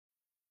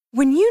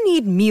When you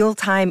need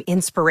mealtime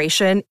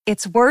inspiration,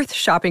 it's worth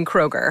shopping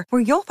Kroger,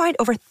 where you'll find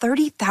over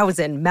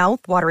 30,000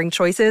 mouth-watering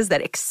choices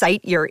that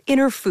excite your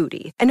inner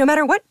foodie. And no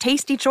matter what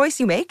tasty choice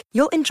you make,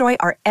 you'll enjoy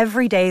our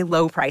everyday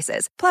low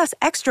prices, plus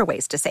extra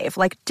ways to save,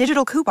 like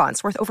digital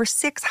coupons worth over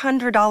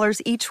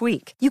 $600 each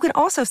week. You can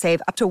also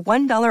save up to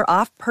 $1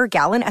 off per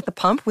gallon at the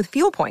pump with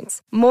fuel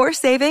points. More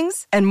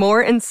savings and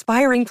more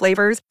inspiring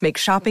flavors make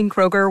shopping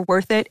Kroger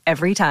worth it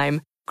every time.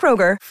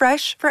 Kroger,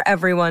 fresh for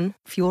everyone.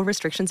 Fuel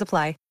restrictions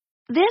apply.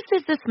 This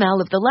is the smell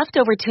of the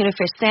leftover tuna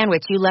fish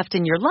sandwich you left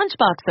in your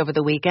lunchbox over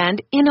the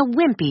weekend in a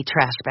wimpy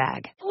trash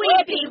bag.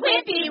 Wimpy,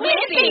 wimpy,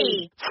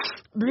 wimpy!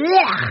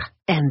 Blech!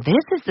 And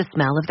this is the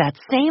smell of that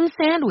same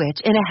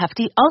sandwich in a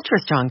hefty,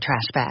 ultra-strong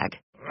trash bag.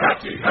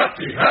 Hefty,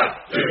 hefty,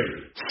 hefty!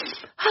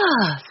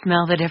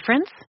 Smell the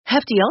difference?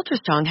 Hefty Ultra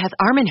Strong has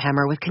Arm &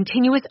 Hammer with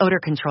continuous odor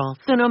control,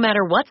 so no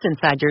matter what's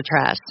inside your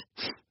trash,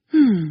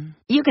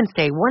 you can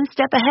stay one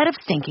step ahead of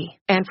stinky.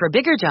 And for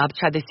bigger jobs,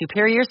 try the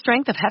superior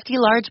strength of Hefty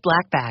Large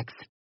Black Bags.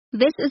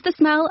 This is the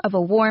smell of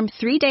a warm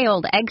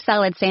 3-day-old egg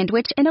salad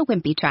sandwich in a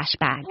wimpy trash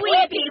bag.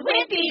 Wimpy,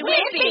 wimpy,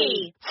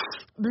 wimpy!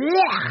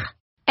 Blech!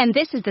 And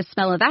this is the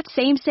smell of that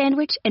same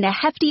sandwich in a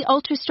hefty,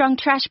 ultra-strong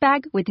trash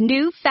bag with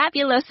new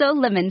Fabuloso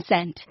lemon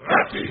scent.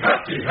 Hefty,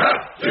 hefty,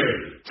 hefty!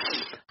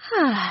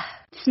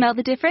 Smell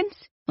the difference?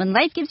 When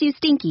life gives you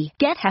stinky,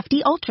 get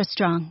Hefty Ultra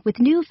Strong with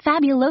new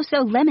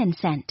Fabuloso lemon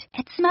scent.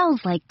 It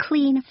smells like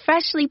clean,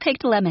 freshly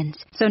picked lemons.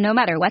 So no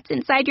matter what's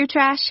inside your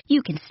trash,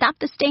 you can stop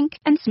the stink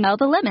and smell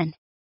the lemon.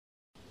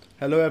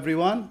 Hello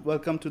everyone,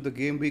 welcome to the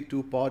Game Week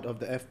 2 pod of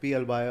the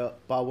FPL Wire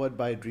powered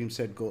by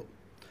Dreamset Go.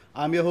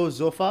 I'm your host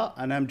Zofa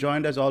and I'm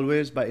joined as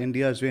always by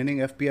India's reigning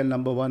FPL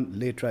number 1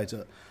 late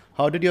riser.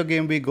 How did your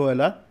game week go,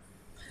 Ella?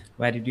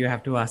 Why did you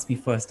have to ask me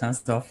first,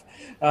 Zof?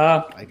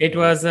 It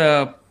was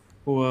a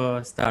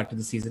poor start to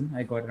the season.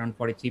 I got around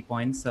 43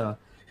 points,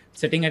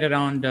 sitting at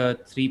around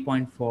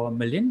 3.4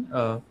 million.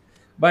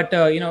 But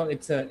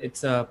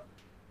it's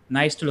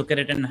nice to look at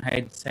it in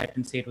hindsight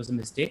and say it was a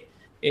mistake.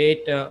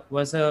 It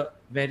was a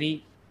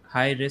very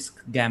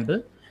high-risk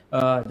gamble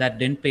that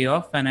didn't pay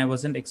off, and I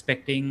wasn't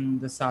expecting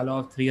the Salah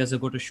of 3 years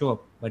ago to show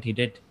up, but he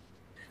did.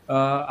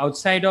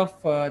 Outside of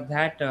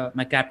that,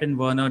 my captain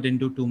Werner didn't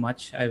do too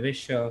much. I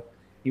wish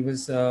he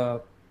was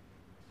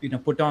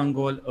put on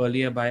goal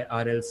earlier by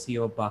RLC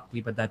or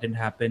Barkley, but that didn't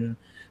happen.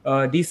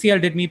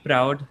 DCL did me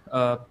proud.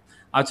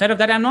 Outside of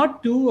that, I'm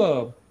not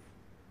too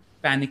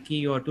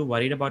panicky or too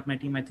worried about my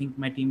team. I think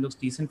my team looks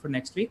decent for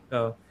next week.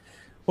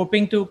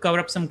 Hoping to cover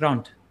up some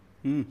ground.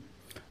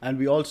 And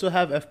we also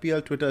have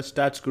FPL Twitter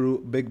stats guru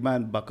Big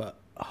Man Baka.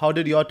 How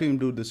did your team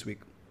do this week?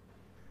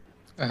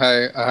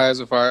 Hi,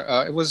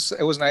 Zafar. It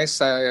was nice.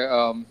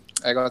 I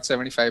got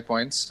 75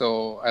 points,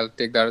 so I'll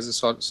take that as a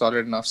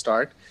solid enough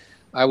start.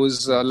 I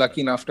was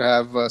lucky enough to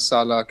have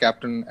Salah,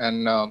 captain,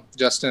 and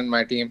Justin in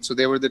my team. So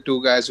they were the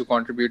two guys who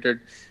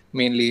contributed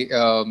mainly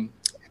to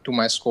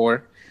my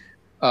score.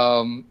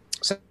 Don't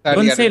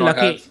say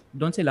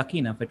lucky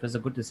enough. It was a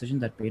good decision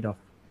that paid off.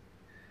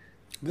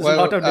 There's a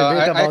lot of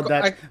debate about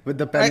that with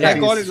the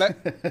penalties.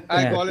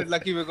 I call it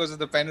lucky because of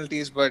the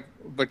penalties, but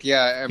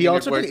yeah. He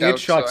also took 8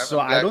 shots, so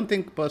I don't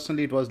think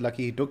personally it was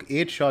lucky. He took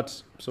 8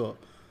 shots, so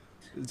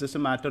it's just a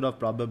matter of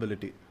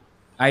probability.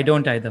 I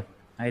don't either.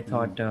 I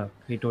thought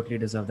he totally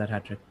deserved that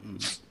hat trick.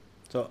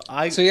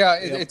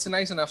 It's a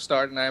nice enough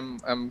start, and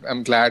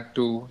I'm glad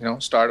to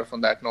start off on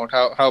that note.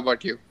 How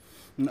about you?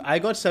 I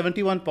got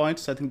 71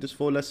 points. I think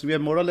we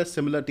have more or less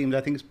similar teams.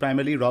 I think it's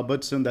primarily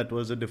Robertson that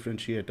was a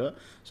differentiator.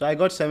 So I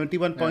got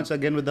 71 points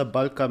again, with the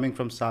bulk coming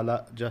from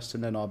Salah,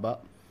 Justin and Oba.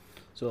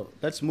 So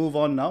let's move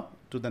on now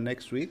to the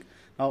next week.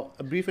 Now,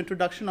 a brief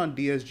introduction on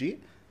DSG.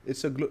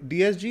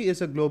 DSG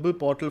is a global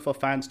portal for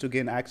fans to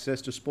gain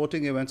access to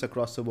sporting events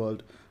across the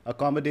world.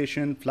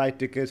 Accommodation, flight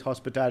tickets,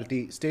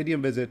 hospitality,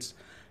 stadium visits,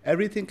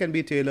 everything can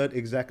be tailored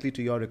exactly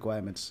to your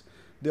requirements.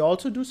 They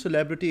also do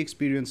celebrity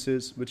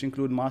experiences, which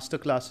include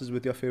masterclasses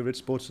with your favorite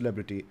sports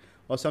celebrity,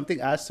 or something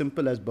as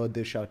simple as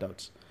birthday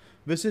shoutouts.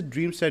 Visit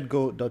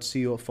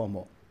dreamsetgo.co for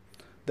more.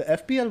 The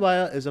FPL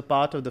Wire is a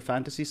part of the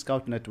Fantasy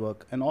Scout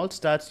Network, and all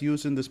stats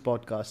used in this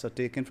podcast are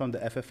taken from the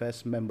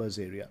FFS members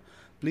area.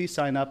 Please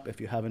sign up if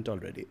you haven't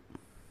already.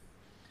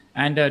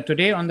 And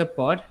today on the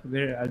pod,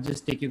 I'll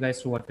just take you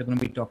guys through what we're going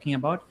to be talking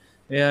about.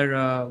 We're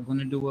going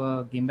to do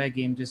a game by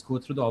game, just go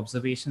through the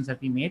observations that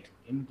we made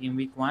in game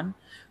week 1.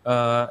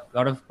 A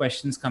lot of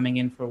questions coming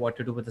in for what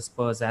to do with the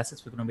Spurs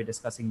assets. We're going to be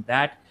discussing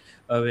that.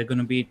 We're going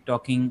to be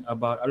talking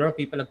about, a lot of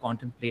people are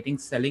contemplating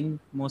selling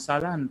Mo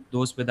Salah, and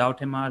those without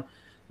him are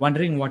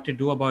wondering what to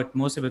do about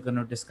Mo. So we're going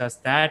to discuss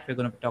that. We're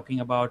going to be talking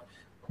about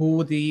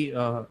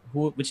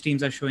which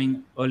teams are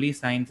showing early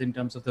signs in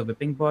terms of the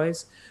whipping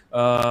boys.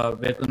 We're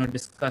going to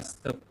discuss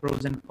the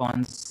pros and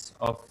cons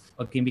of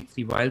a game week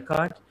 3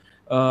 wildcard.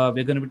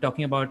 We're going to be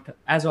talking about,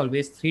 as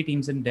always, 3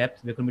 teams in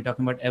depth. We're going to be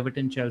talking about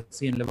Everton,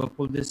 Chelsea, and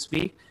Liverpool this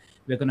week.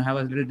 We're going to have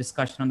a little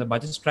discussion on the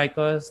budget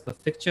strikers. The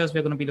fixtures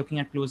we're going to be looking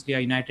at closely are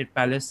United,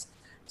 Palace,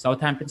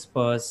 Southampton,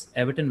 Spurs,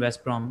 Everton,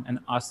 West Brom, and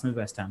Arsenal,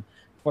 West Ham.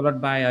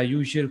 Followed by our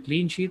usual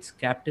clean sheets,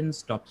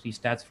 captains, top 3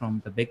 stats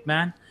from the big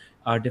man,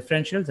 our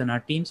differentials and our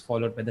teams,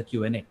 followed by the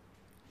Q&A.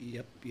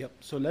 Yep.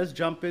 So let's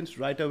jump in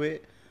right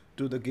away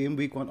to the game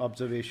week 1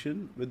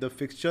 observation with the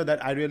fixture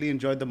that I really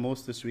enjoyed the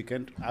most this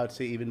weekend. I would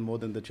say even more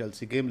than the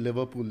Chelsea game,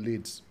 Liverpool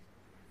Leeds.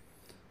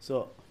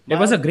 So it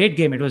was a great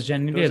game. It was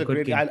genuinely a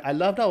good game. I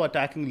loved how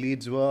attacking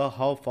Leeds were,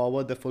 how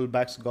forward the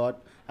fullbacks got.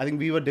 I think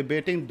we were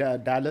debating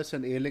Dallas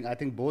and Ayling. I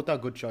think both are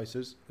good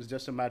choices. It's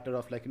just a matter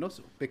of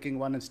picking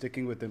one and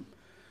sticking with him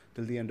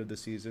till the end of the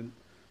season.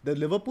 The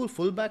Liverpool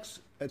fullbacks,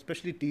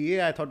 especially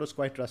TA, I thought was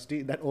quite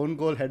rusty. That own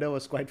goal header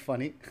was quite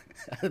funny.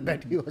 I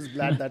bet he was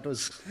glad that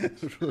was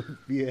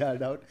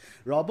VAR'd out.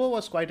 Robbo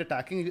was quite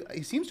attacking.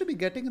 He seems to be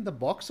getting in the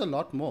box a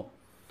lot more,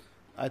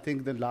 I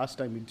think, than last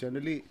time.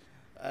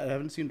 I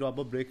haven't seen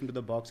Robbo break into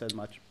the box as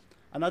much.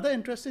 Another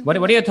interesting... What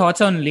are your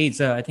thoughts on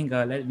Leeds? I think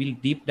we'll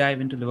deep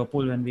dive into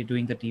Liverpool when we're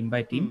doing the team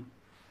by team.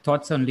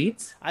 Thoughts on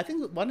Leeds? I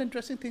think one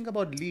interesting thing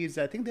about Leeds,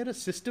 I think they're a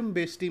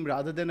system-based team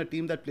rather than a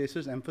team that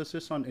places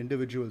emphasis on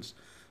individuals.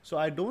 So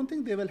I don't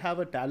think they will have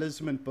a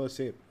talisman per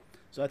se.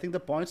 So I think the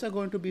points are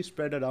going to be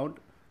spread around.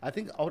 I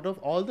think out of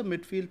all the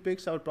midfield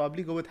picks, I would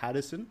probably go with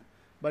Harrison.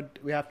 But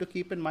we have to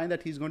keep in mind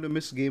that he's going to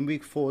miss game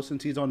week 4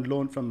 since he's on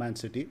loan from Man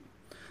City.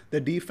 The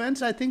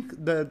defense, I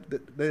think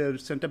the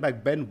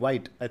centre-back, Ben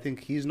White, I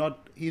think he's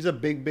a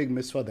big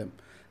miss for them.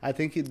 I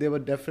think they were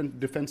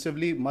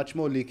defensively much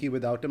more leaky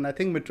without him. And I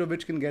think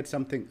Mitrovic can get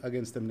something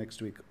against them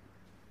next week.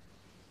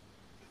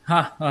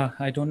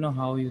 I don't know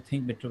how you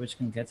think Mitrovic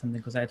can get something,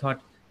 because I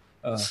thought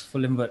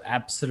Fulham were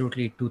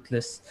absolutely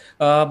toothless.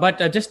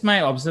 But just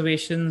my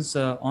observations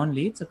on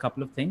Leeds, a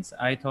couple of things.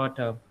 I thought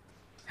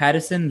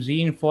Harrison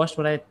reinforced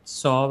what I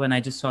saw when I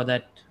just saw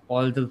that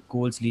all the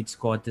goals Leeds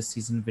scored this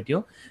season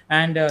video.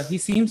 And he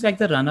seems like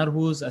the runner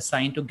who's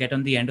assigned to get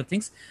on the end of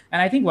things.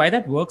 And I think why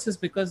that works is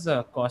because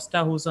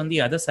Costa, who's on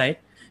the other side,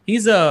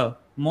 he's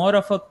more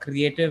of a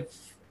creative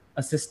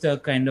assister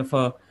kind of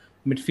a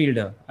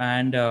midfielder.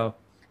 And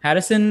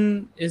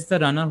Harrison is the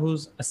runner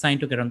who's assigned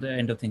to get on the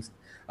end of things.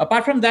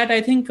 Apart from that,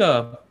 I think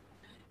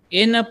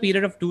in a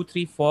period of 2,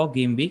 3, 4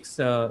 game weeks,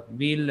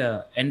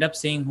 we'll end up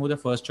seeing who the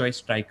first choice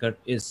striker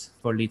is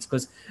for Leeds,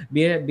 because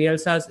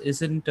Bielsa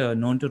isn't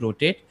known to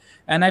rotate.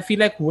 And I feel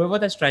like whoever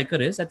the striker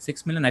is at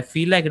 6 million, I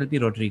feel like it'll be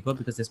Rodrigo,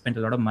 because they spent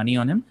a lot of money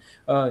on him.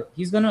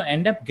 He's going to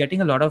end up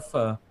getting a lot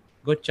of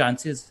good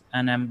chances,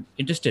 and I'm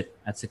interested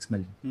at 6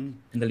 million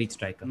in the Leeds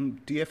striker.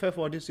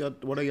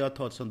 TFF, what are your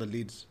thoughts on the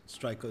Leeds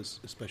strikers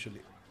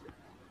especially?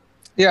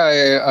 Yeah,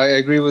 I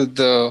agree with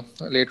the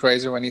late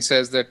riser when he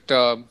says that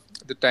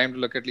the time to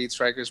look at Leeds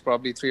strikers is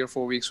probably 3 or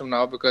 4 weeks from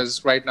now,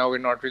 because right now we're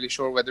not really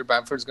sure whether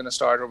Bamford's going to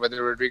start or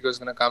whether Rodrigo's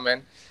going to come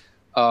in.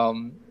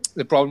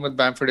 The problem with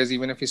Bamford is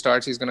even if he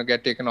starts, he's going to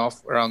get taken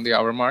off around the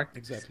hour mark.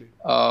 Exactly.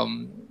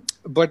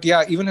 But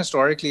yeah, even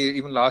historically,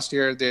 even last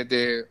year,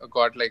 they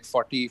got like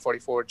 40,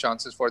 44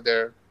 chances for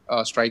their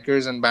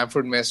strikers, and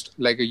Bamford missed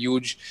like a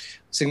huge,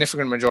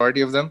 significant majority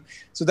of them.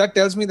 So that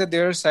tells me that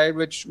they're a side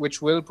which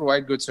will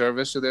provide good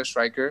service to their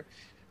striker.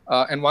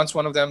 And once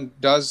one of them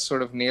does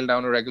sort of nail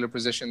down a regular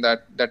position,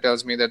 that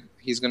tells me that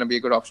he's going to be a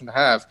good option to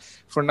have.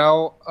 For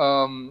now,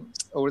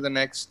 over the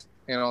next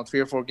 3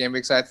 or 4 game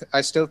weeks,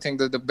 I still think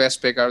that the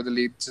best pick out of the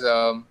Leeds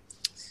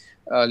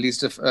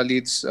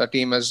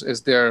team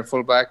is their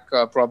fullback,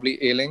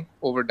 probably Ayling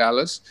over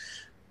Dallas.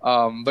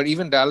 But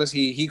even Dallas,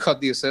 he got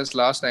the assist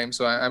last time,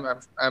 so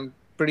I'm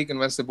pretty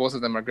convinced that both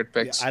of them are good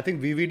picks. Yeah, I think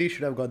VVD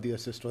should have got the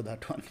assist for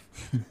that one.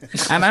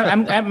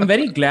 I'm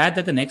very glad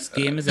that the next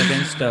game is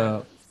against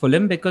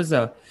Fulham, because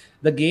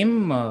the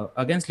game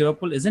against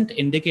Liverpool isn't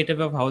indicative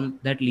of how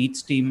that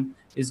Leeds team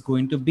is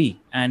going to be.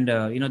 And,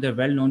 they're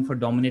well known for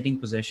dominating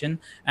possession.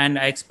 And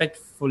I expect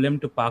Fulham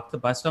to park the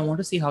bus. So I want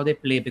to see how they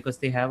play, because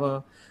they have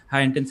a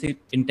high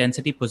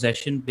intensity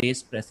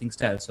possession-based pressing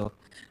style. So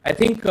I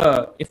think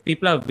if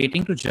people are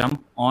waiting to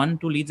jump on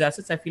to Leeds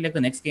assets, I feel like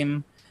the next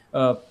game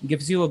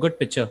gives you a good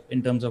picture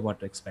in terms of what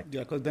to expect.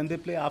 Yeah, because then they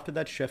play after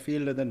that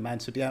Sheffield and then Man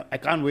City. I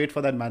can't wait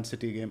for that Man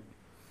City game.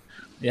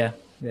 Yeah.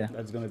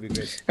 That's going to be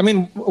great. I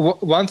mean,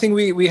 one thing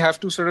we have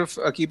to sort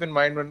of keep in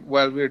mind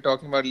while we're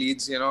talking about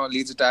Leeds,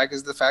 Leeds attack,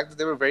 is the fact that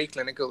they were very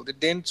clinical. They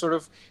didn't sort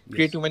of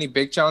create too many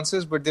big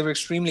chances, but they were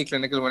extremely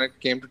clinical when it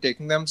came to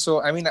taking them.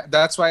 So, I mean,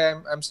 that's why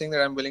I'm saying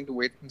that I'm willing to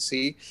wait and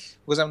see,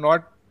 because I'm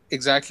not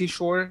exactly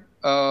sure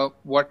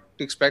what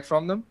to expect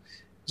from them,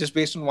 just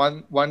based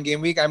on one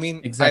game week. I mean,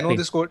 exactly.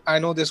 I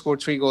know they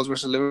scored 3 goals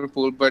versus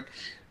Liverpool, but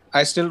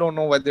I still don't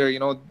know whether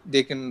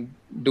they can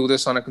do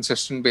this on a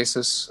consistent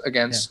basis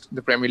against the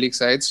Premier League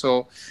side.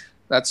 So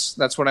that's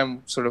what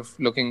I'm sort of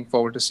looking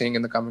forward to seeing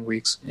in the coming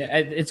weeks. Yeah,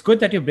 it's good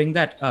that you bring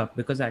that up,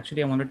 because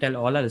actually I want to tell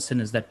all our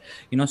listeners that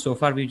so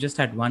far we've just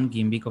had 1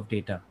 game week of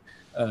data.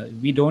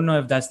 We don't know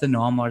if that's the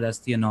norm or that's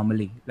the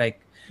anomaly. Like,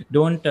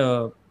 don't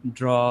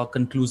draw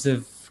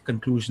conclusive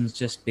conclusions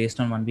just based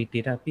on 1 week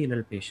data. Be a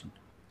little patient.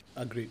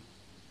 Agreed.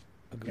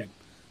 Yeah.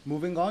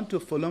 Moving on to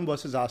Fulham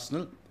versus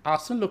Arsenal.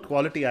 Arsenal looked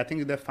quality. I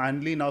think they're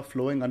finally now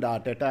flowing under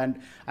Arteta,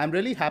 and I'm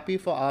really happy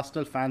for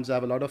Arsenal fans. I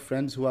have a lot of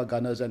friends who are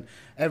Gunners, and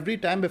every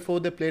time before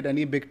they played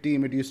any big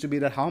team, it used to be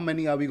that how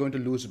many are we going to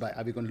lose by?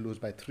 Are we going to lose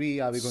by 3?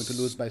 Are we going to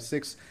lose by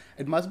 6?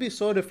 It must be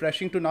so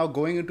refreshing to now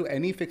going into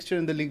any fixture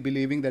in the league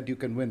believing that you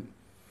can win.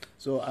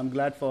 So I'm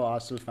glad for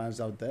Arsenal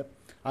fans out there.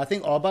 I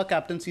think Auba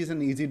captaincy is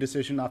an easy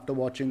decision after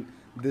watching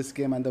this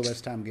game and the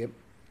West Ham game.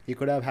 He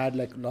could have had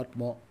like a lot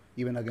more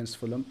even against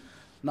Fulham.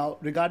 Now,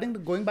 regarding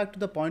going back to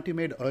the point you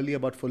made earlier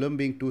about Fulham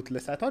being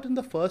toothless, I thought in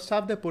the first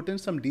half they put in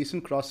some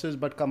decent crosses,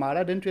 but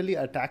Kamara didn't really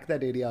attack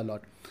that area a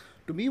lot.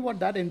 To me, what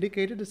that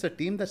indicated is a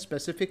team that's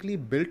specifically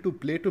built to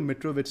play to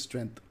Mitrovic's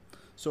strength.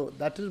 So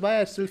that is why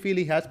I still feel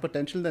he has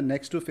potential in the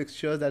next two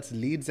fixtures, that's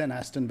Leeds and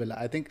Aston Villa.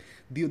 I think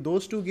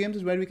those two games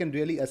is where we can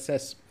really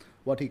assess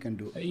what he can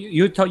do.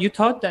 You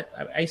thought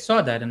that I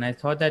saw that, and I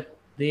thought that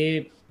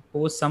they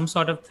posed some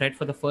sort of threat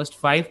for the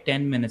first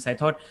 5-10 minutes. I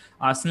thought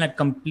Arsenal had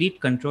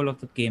complete control of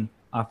the game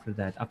after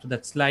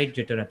that slight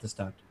jitter at the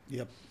start.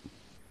 Yep.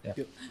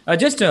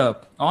 Just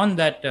on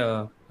that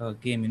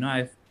game,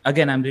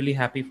 I'm really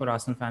happy for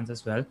Arsenal fans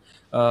as well.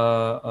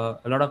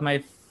 A lot of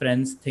my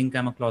friends think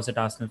I'm a closet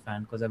Arsenal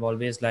fan because I've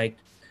always liked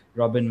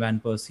Robin van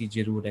Persie,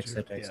 Giroud,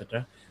 etc.,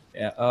 etc.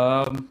 Yeah.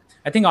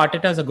 I think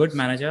Arteta is a good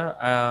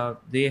manager.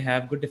 They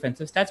have good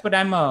defensive stats, but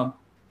I'm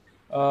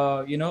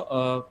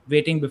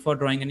waiting before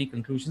drawing any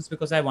conclusions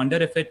because I wonder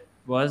if it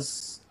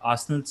was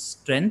Arsenal's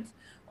strength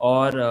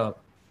or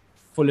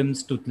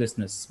Fulham's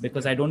toothlessness,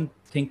 because I don't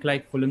think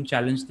like Fulham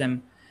challenged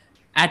them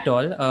at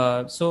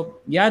all. So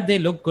yeah, they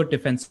look good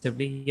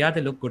defensively. Yeah,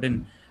 they look good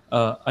in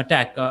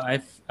attack. I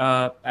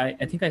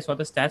think I saw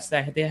the stats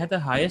that they had the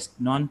highest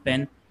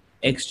non-pen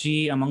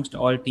XG amongst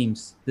all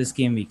teams this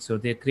game week. So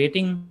they're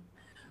creating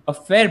a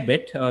fair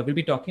bit. We'll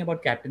be talking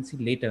about captaincy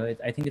later.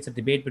 I think it's a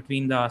debate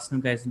between the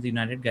Arsenal guys and the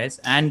United guys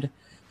and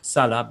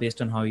Salah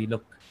based on how he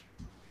look.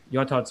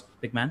 Your thoughts,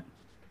 big man?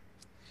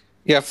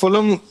 Yeah,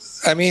 Fulham,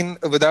 I mean,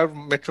 without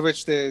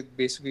Mitrovic, they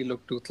basically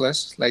look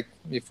toothless, like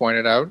you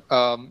pointed out.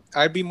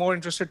 I'd be more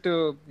interested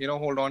to,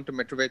 hold on to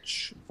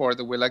Mitrovic for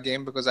the Villa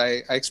game because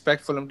I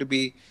expect Fulham to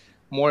be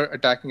more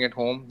attacking at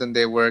home than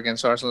they were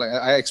against Arsenal.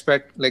 I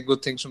expect like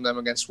good things from them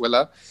against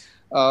Villa.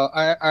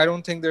 I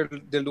don't think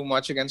they'll do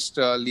much against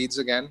Leeds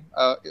again.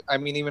 I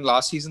mean, even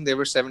last season they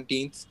were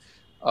 17th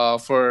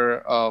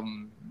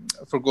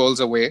for goals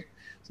away.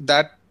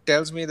 That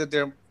tells me that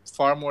they're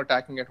far more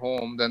attacking at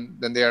home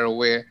than they are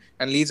away.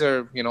 And Leeds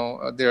are,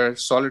 they're a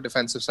solid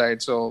defensive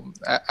side. So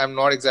I'm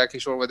not exactly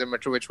sure whether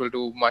Mitrovic will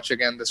do much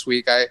again this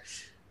week.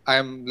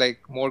 I'm like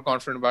more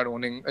confident about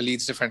owning a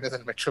Leeds defender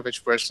than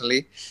Mitrovic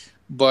personally.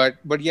 But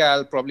yeah,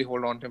 I'll probably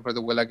hold on to him for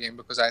the Villa game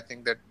because I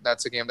think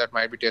that's a game that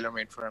might be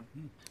tailor-made for him.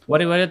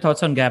 What are your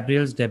thoughts on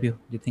Gabriel's debut? Do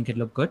you think it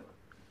looked good?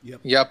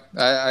 Yep.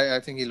 I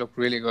think he looked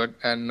really good.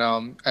 And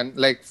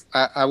like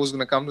I was going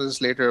to come to this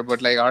later,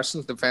 but like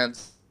Arsenal's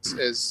defense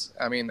is,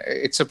 I mean,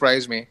 it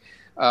surprised me.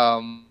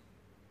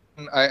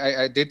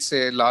 I did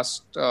say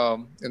last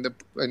in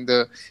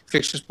the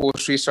fixtures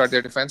post restart,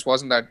 their defense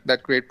wasn't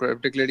that great,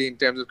 particularly in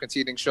terms of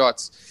conceding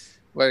shots.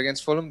 But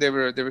against Fulham, they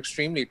were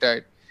extremely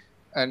tight.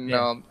 And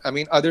I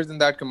mean, other than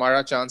that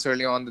Kamara chance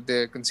early on that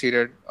they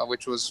conceded,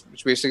 which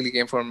basically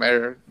came from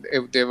error,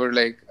 they were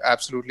like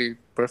absolutely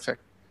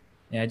perfect.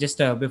 Yeah, just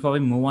before we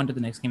move on to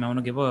the next game, I want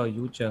to give a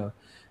huge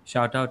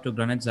shout out to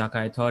Granit Xhaka.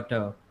 I thought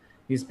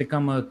he's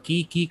become a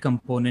key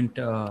component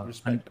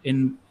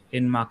in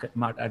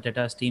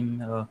Arteta's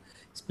team.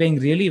 He's playing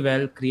really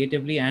well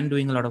creatively and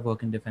doing a lot of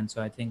work in defense.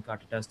 So I think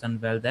Arteta's done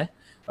well there.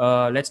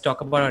 Let's talk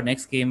about our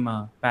next game,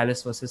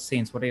 Palace versus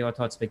Saints. What are your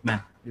thoughts, big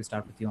man? We'll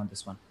start with you on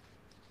this one.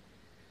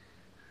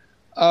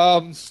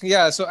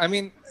 So I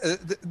mean,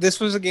 this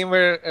was a game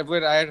where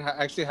I had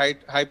actually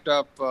hyped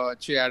up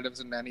Che Adams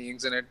and Danny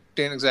Ings, and it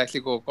didn't exactly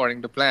go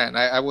according to plan.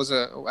 I was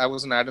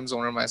an Adams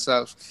owner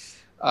myself,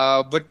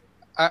 but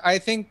I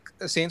think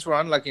the Saints were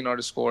unlucky not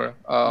to score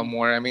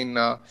more. I mean,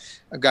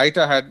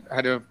 Gaita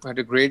had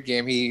a great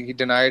game. He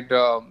denied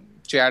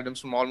Che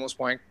Adams from almost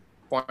point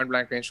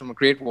blank range from a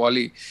great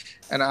volley,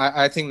 and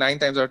I think 9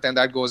 times out of 10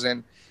 that goes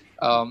in,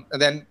 and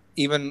then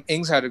even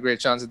Ings had a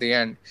great chance at the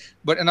end.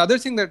 But another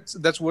thing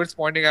that's worth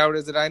pointing out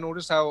is that I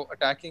noticed how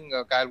attacking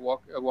Kyle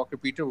Walker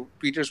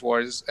Peters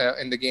was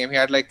in the game. He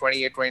had like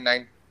 28,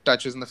 29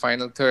 touches in the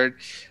final third,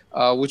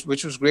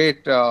 which was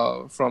great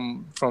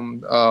from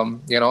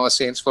a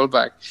Saints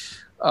fullback.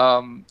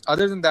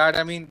 Other than that,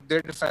 I mean,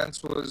 their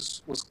defense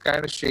was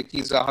kind of shaky.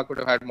 Zaha could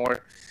have had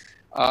more.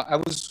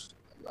 I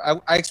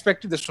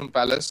expected this from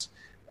Palace.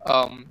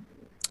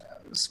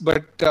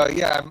 But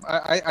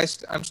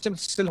I'm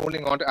still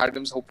holding on to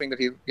Adams, hoping that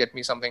he'll get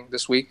me something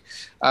this week.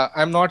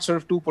 I'm not sort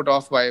of too put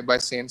off by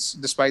Saints,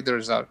 despite the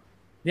result.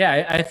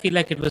 Yeah, I feel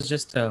like it was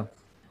just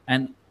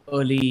an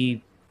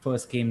early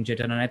first game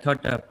jitter, and I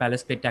thought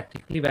Palace played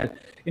tactically well.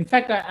 In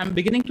fact, I'm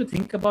beginning to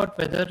think about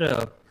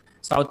whether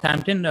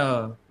Southampton,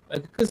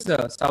 because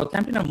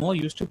Southampton are more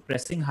used to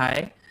pressing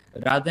high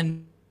rather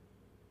than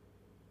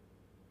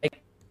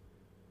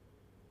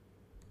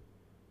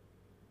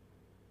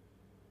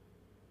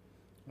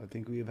I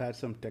think we've had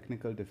some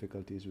technical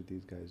difficulties with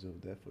these guys over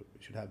there. We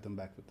should have them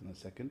back within a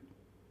second.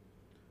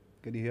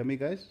 Can you hear me,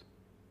 guys?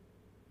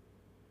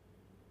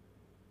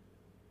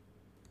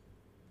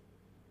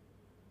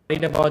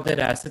 Worried about their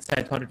assets.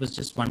 I thought it was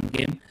just one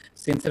game.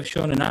 Since they've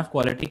shown enough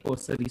quality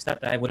post the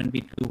restart, I wouldn't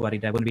be too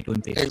worried. I wouldn't be too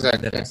impatient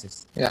Exactly. with their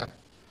assets. Yeah.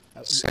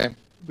 Same.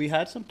 We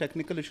had some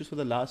technical issues for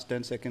the last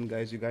 10 seconds,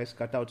 guys. You guys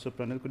cut out. So,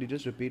 Pranil, could you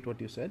just repeat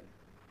what you said?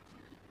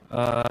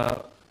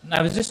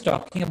 I was just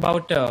talking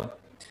about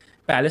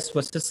Palace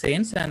versus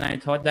Saints, and I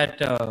thought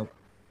that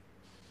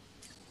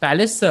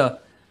Palace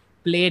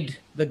played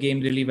the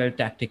game really well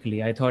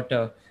tactically. I thought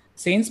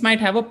Saints might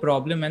have a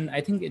problem, and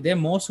I think they're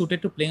more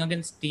suited to playing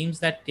against teams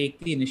that take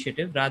the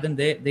initiative rather than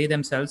they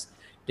themselves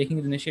taking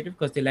the initiative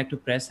because they like to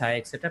press high,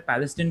 etc.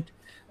 Palace didn't.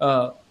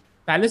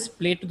 Palace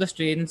played to the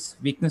Saints'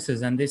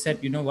 weaknesses, and they said,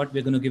 you know what,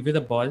 we're going to give you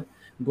the ball,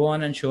 go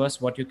on and show us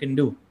what you can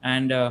do.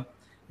 And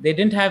they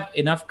didn't have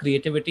enough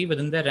creativity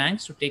within their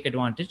ranks to take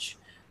advantage.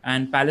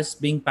 And Palace,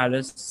 being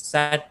Palace,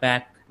 sat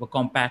back, were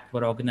compact,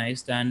 were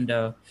organized, and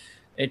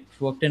it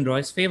worked in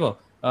Roy's favor.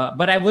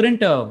 But I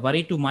wouldn't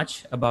worry too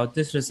much about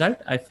this result.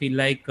 I feel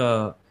like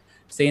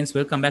Saints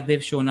will come back.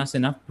 They've shown us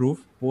enough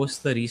proof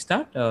post the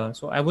restart.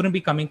 So I wouldn't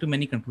be coming to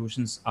many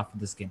conclusions after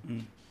this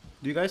game.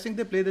 Do you guys think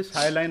they play this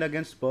high line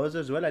against Spurs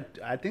as well?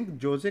 I think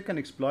Jose can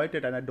exploit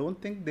it, and I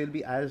don't think they'll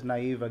be as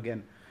naive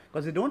again.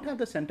 Because they don't have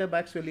the centre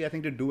backs really, I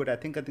think, to do it. I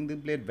think they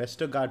played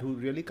Westergaard, who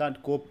really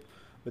can't cope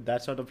with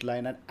that sort of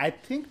line. And I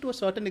think to a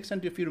certain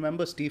extent, if you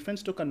remember,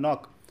 Stephens took a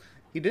knock.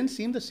 He didn't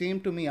seem the same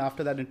to me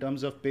after that in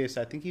terms of pace.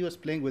 I think he was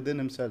playing within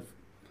himself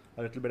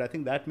a little bit. I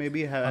think that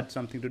maybe had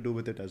something to do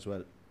with it as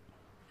well.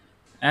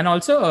 And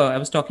also, I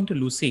was talking to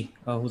Lucy,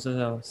 who's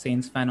a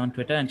Saints fan on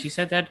Twitter, and she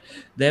said that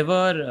they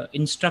were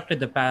instructed,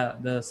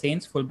 the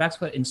Saints fullbacks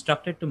were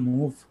instructed to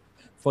move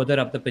further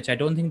up the pitch. I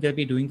don't think they'll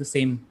be doing the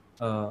same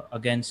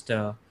against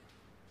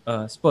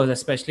Spurs,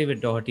 especially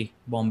with Doherty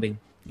bombing.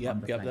 Yeah,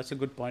 that's a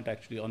good point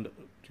actually.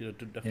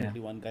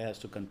 Definitely one guy has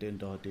to contain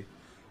Doherty.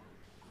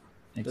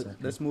 Exactly.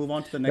 Let's move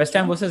on to the next West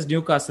Ham one. versus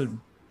Newcastle.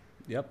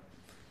 Yep.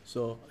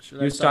 So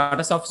You start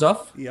us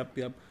off? Yep.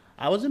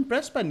 I was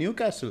impressed by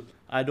Newcastle.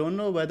 I don't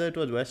know whether it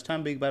was West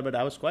Ham big bad, but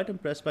I was quite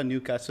impressed by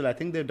Newcastle. I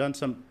think they've done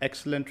some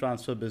excellent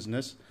transfer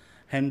business.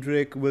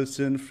 Hendrick,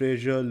 Wilson,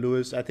 Fraser,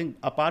 Lewis. I think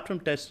apart from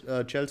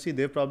Chelsea,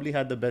 they've probably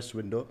had the best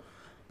window.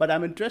 But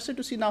I'm interested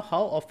to see now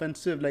how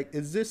offensive. Like,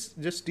 is this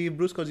just Steve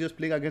Bruce because he was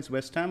playing against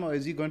West Ham, or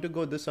is he going to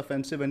go this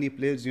offensive when he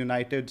plays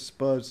United,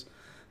 Spurs?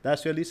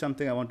 That's really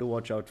something I want to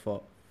watch out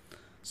for.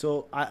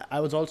 So I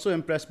was also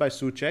impressed by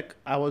Souček.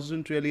 I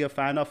wasn't really a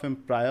fan of him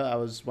prior. I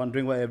was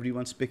wondering why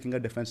everyone's picking a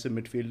defensive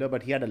midfielder,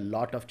 but he had a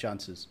lot of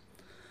chances.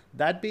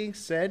 That being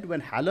said, when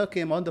Haller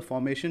came on, the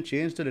formation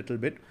changed a little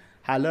bit.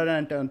 Haller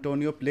and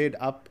Antonio played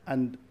up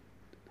and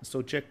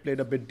Souček played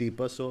a bit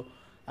deeper. So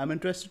I'm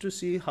interested to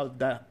see how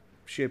that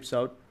shapes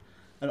out.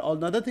 And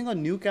another thing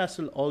on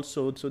Newcastle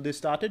also, so they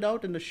started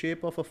out in the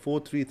shape of a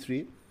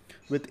 4-3-3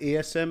 with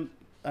ASM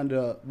and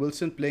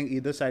Wilson playing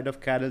either side of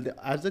Carroll.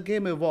 As the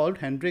game evolved,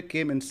 Hendrick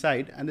came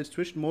inside and it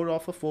switched more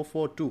of a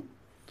 4-4-2.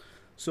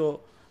 So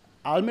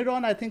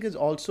Almiron, I think, is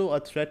also a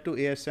threat to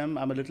ASM.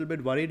 I'm a little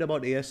bit worried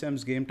about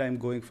ASM's game time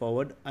going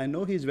forward. I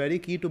know he's very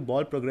key to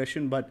ball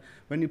progression, but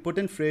when you put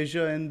in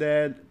Fraser in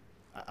there,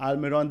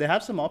 Almiron, they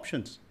have some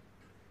options.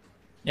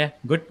 Yeah,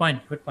 good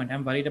point.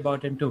 I'm worried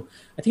about him too.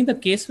 I think the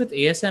case with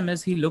ASM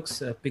is he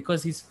looks,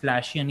 because he's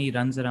flashy and he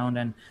runs around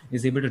and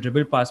is able to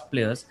dribble past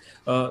players,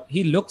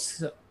 he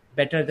looks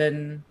better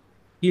than...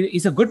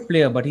 He's a good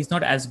player, but he's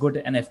not as good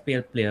an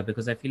FPL player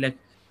because I feel like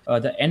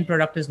the end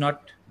product is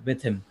not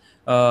with him.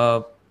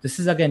 This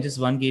is, again, just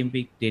one game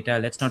week data.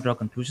 Let's not draw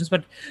conclusions,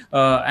 but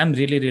I'm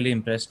really, really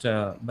impressed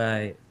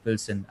by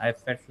Wilson. I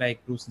felt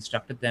like Bruce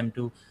instructed them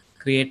to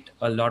create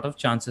a lot of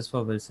chances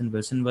for Wilson.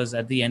 Wilson was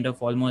at the end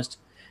of almost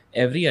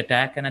every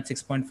attack, and at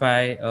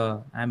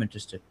 6.5, I'm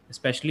interested,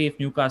 especially if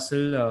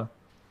Newcastle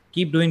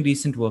keep doing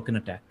decent work in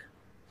attack.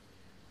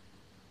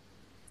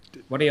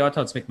 What are your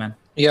thoughts, McMahon?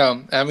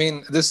 Yeah, I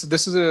mean, this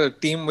is a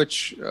team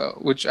which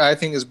I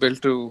think is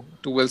built to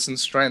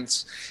Wilson's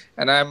strengths,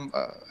 and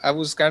I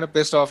was kind of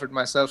pissed off at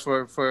myself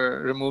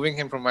for removing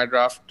him from my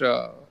draft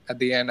at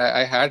the end.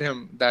 I had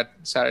him that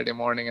Saturday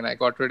morning, and I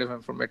got rid of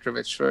him for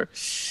Mitrovic for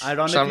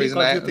some reason.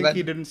 Ironically, because you think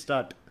he didn't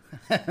start.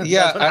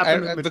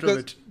 Yeah,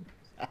 because.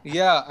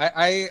 Yeah,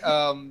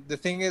 the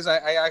thing is,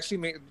 I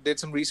actually did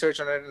some research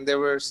on it, and there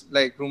were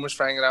like rumors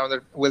flying around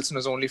that Wilson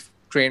was only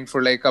trained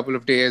for like a couple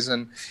of days,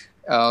 and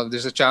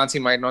there's a chance he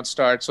might not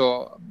start.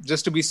 So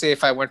just to be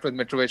safe, I went with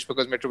Mitrovic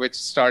because Mitrovic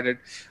started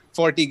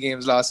 40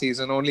 games last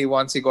season. Only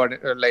once he got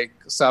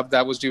subbed,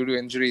 that was due to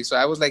injury. So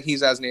I was like,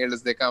 he's as nailed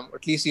as they come.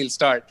 At least he'll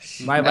start.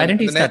 Why didn't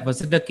he start? Was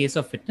it the case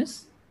of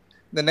fitness?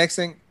 The next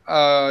thing,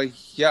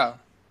 yeah.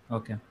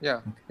 Okay.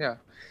 Yeah.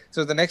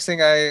 So the next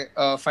thing I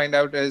find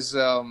out is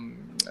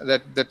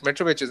that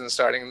Mitrovic isn't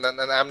starting, and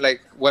I'm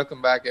like,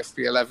 welcome back,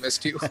 FPL. I've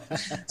missed you.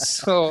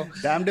 So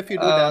damned if you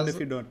do, damned if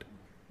you don't.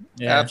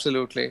 Yeah.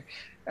 Absolutely.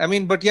 I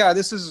mean, but yeah,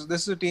 this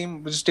is a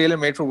team which is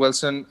tailor-made for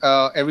Wilson.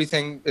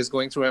 Everything is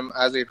going through him,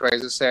 as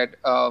Rises said.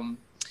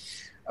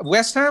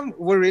 West Ham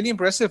were really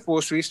impressive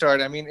post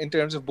restart. I mean, in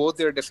terms of both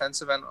their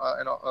defensive and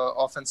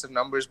offensive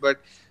numbers, but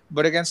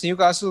against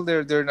Newcastle,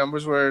 their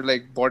numbers were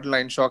like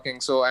borderline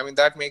shocking. So I mean,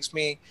 that makes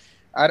me.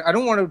 I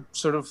don't want to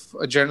sort of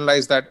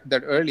generalize that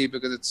early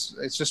because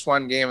it's just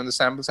one game and the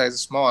sample size is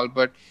small.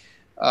 But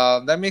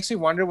that makes me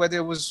wonder whether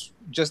it was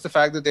just the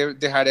fact that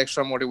they had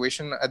extra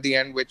motivation at the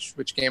end,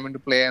 which came into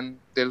play, and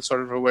they'll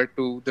sort of revert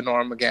to the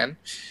norm again.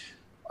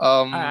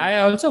 I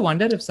also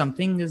wonder if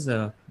something is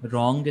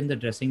wrong in the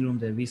dressing room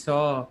there. We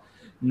saw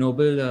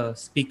Noble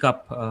speak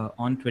up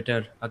on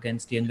Twitter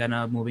against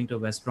Yangana moving to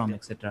West Brom,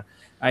 etc.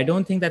 I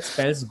don't think that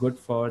spells good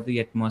for the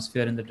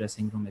atmosphere in the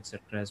dressing room,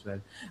 etc. as well.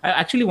 I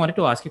actually wanted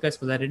to ask you guys,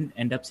 because I didn't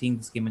end up seeing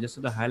this game, I just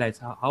saw the highlights.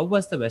 How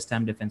was the West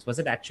Ham defense? Was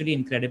it actually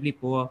incredibly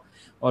poor,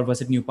 or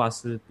was it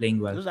Newcastle playing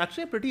well? It was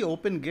actually a pretty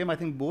open game. I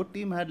think both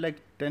teams had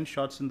like 10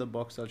 shots in the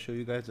box. I'll show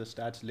you guys the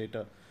stats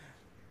later.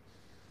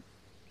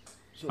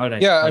 All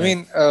right. Yeah, I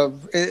mean,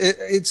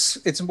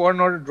 it's important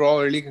not to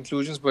draw early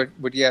conclusions, but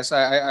yes,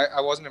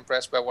 I wasn't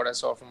impressed by what I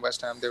saw from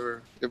West Ham. They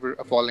were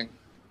appalling.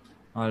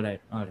 All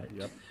right.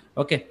 Yep.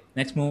 Okay,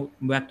 next move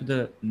back to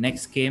the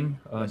next game,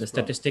 the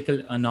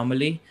statistical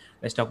anomaly.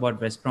 Let's talk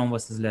about West Brom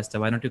versus Leicester.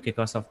 Why don't you kick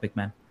us off, big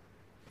man?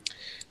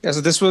 Yeah,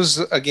 so this was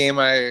a game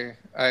I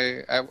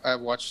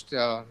watched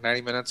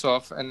 90 minutes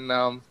of, and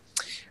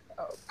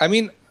I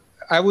mean,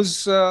 I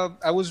was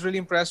really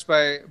impressed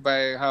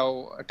by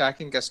how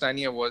attacking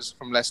Castagna was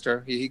from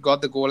Leicester. He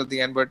got the goal at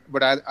the end,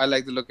 but I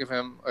like the look of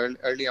him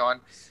early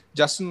on.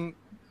 Justin,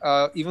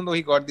 even though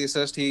he got the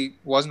assist, he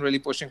wasn't really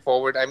pushing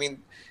forward. I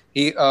mean,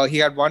 he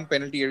had one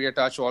penalty area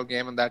touch all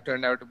game, and that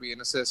turned out to be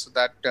an assist. So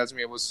that tells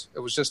me it was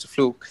just a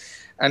fluke.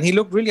 And he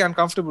looked really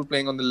uncomfortable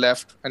playing on the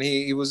left, and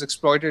he was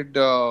exploited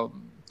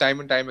time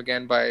and time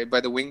again by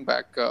the wing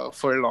back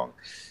Furlong.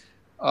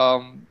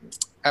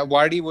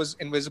 Vardy was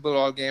invisible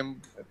all game.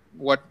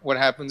 What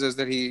happens is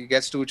that he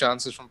gets 2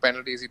 chances from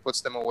penalties, he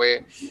puts them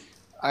away.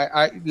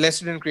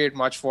 Leicester didn't create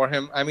much for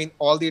him. I mean,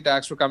 all the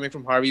attacks were coming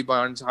from Harvey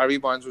Barnes. Harvey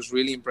Barnes was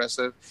really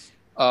impressive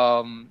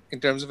in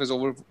terms of his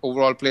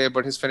overall play,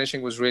 but his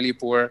finishing was really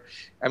poor.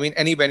 I mean,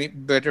 any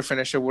better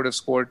finisher would have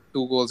scored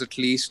 2 goals at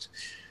least.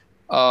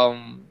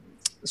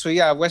 So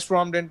yeah, West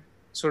Brom didn't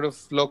sort of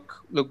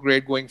look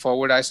great going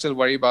forward. I still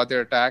worry about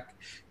their attack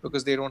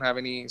because they don't have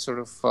any sort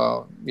of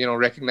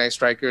recognized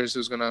strikers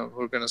who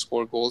are gonna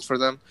score goals for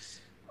them.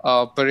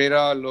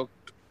 Pereira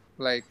looked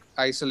like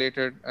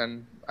isolated,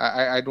 and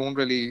I don't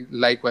really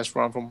like West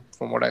Brom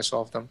from what I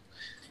saw of them.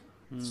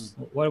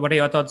 What are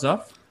your thoughts,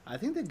 Zoff? I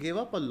think they gave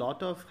up a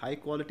lot of high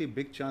quality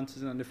big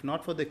chances, and if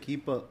not for the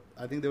keeper,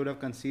 I think they would have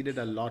conceded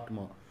a lot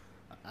more.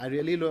 I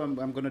really know I'm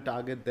going to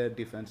target their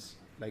defense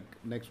like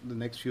the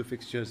next few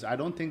fixtures. I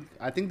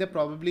think they're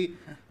probably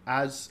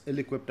as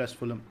ill-equipped as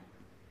Fulham.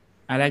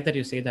 I like that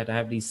you say that. I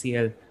have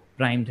DCL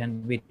primed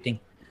and waiting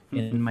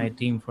in my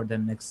team for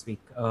them next week.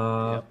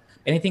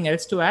 Anything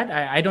else to add?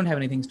 I don't have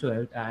anything to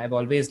add. I've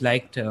always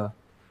liked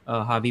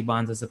Harvey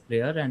Barnes as a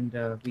player, and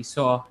we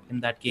saw in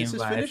that game. It's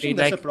his finishing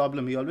that's a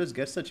problem. He always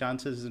gets the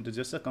chances, and it's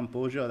just a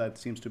composure that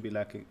seems to be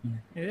lacking.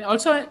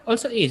 Also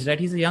age, right?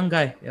 He's a young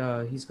guy.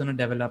 He's going to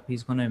develop.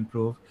 He's going to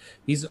improve.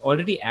 He's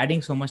already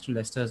adding so much to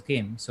Leicester's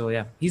game. So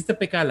yeah, he's the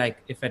pick I like,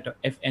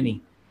 if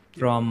any,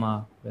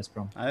 from West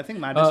Brom. I think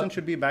Maddison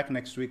should be back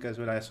next week as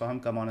well. I saw him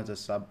come on as a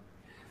sub.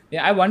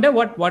 Yeah, I wonder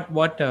what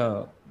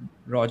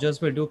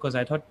Rodgers will do, because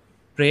I thought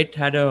Pratt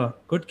had a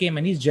good game,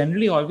 and he's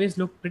generally always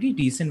looked pretty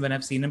decent when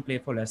I've seen him play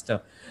for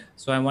Leicester.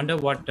 So I wonder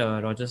what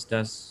Rodgers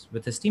does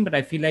with his team, but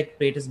I feel like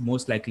Pratt is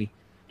most likely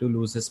to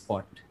lose his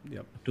spot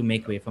to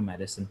make way for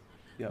Maddison.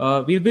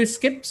 We will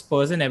skip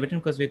Spurs and Everton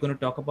because we're going to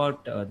talk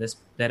about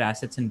their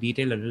assets in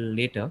detail a little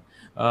later.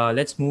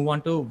 Let's move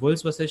on to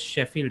Wolves versus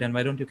Sheffield, and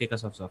why don't you kick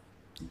us off?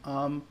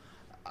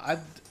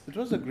 It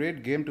was a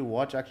great game to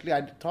watch. Actually,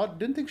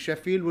 didn't think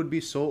Sheffield would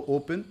be so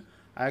open.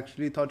 I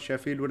actually thought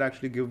Sheffield would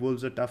actually give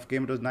Wolves a tough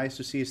game. It was nice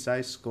to see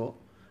Size score.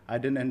 I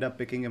didn't end up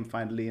picking him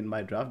finally in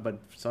my draft, but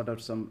sort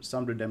of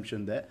some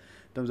redemption there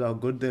in terms of how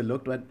good they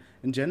looked. But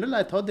in general,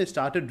 I thought they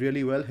started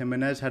really well.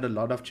 Jimenez had a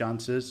lot of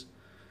chances.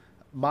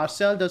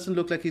 Marcel doesn't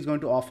look like he's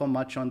going to offer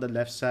much on the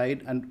left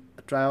side, and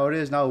Traore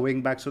is now a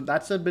wing back, so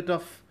that's a bit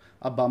of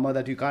a bummer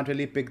that you can't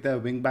really pick their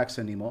wing backs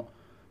anymore.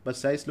 But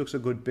Size looks a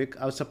good pick.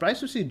 I was surprised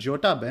to see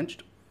Jota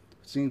benched,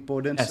 seeing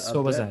Podence up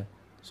so was there. I.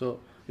 So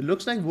it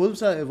looks like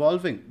Wolves are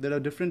evolving. They're a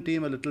different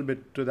team a little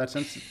bit to that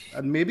sense.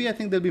 And maybe I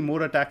think they'll be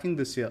more attacking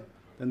this year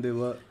than they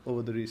were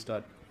over the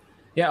restart.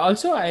 Yeah,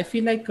 also I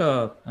feel like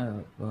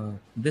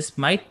this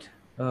might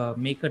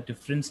make a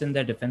difference in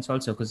their defense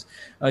also, because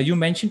you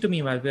mentioned to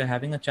me while we were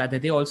having a chat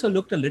that they also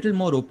looked a little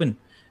more open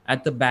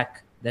at the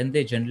back than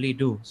they generally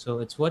do. So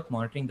it's worth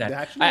monitoring that. They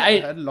actually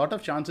had a lot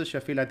of chances,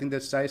 Sheffield. I think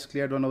their Size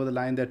cleared one over the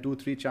line. There are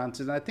 2-3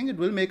 chances. And I think it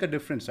will make a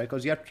difference, right?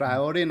 Because you have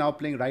Traore now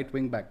playing right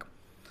wing back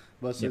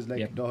versus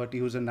Doherty,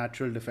 who's a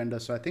natural defender.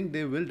 So I think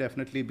they will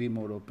definitely be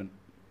more open.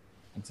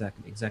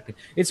 Exactly.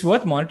 It's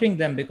worth monitoring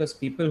them because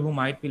people who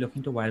might be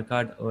looking to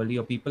wildcard early,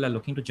 or people are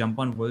looking to jump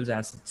on Wolves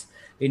assets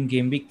in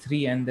game week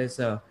 3, and there's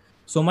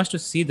so much to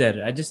see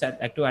there. I just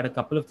like to add a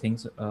couple of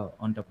things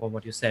on top of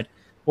what you said.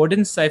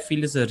 Podence, I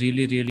feel, is a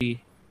really,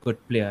 really good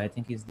player. I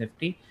think he's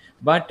nifty.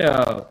 But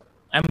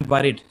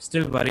I'm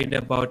still worried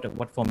about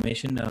what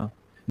formation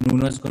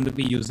Nuno is going to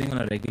be using on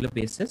a regular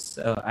basis.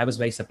 I was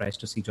very surprised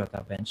to see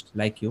Jota benched,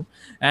 like you.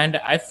 And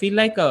I feel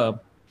like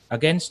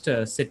against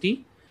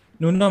City,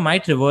 Nuno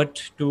might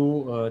revert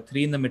to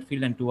three in the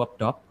midfield and two up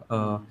top,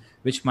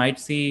 which might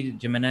see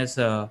Jimenez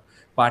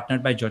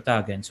partnered by Jota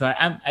again. So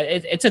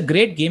it's a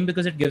great game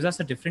because it gives us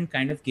a different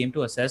kind of game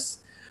to assess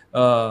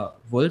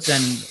Wolves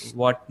and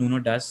what Nuno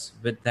does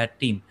with that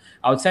team.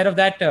 Outside of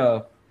that,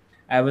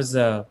 I was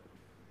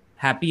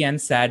happy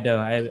and sad.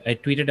 I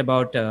tweeted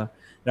about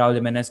Raul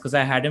Jimenez because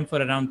I had him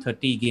for around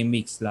 30 game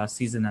weeks last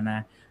season,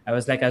 and it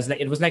was like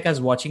I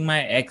was watching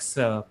my ex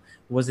who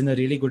was in a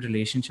really good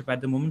relationship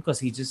at the moment because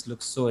he just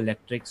looks so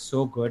electric,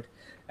 so good.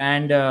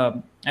 And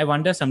I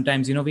wonder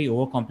sometimes, we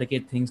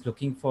overcomplicate things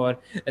looking for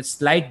a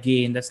slight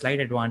gain, the slight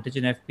advantage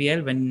in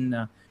FPL when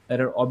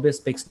there are obvious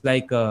picks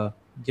like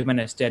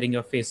Jimenez staring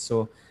your face.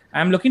 So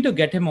I'm looking to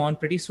get him on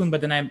pretty soon,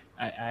 but then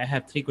I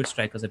have three good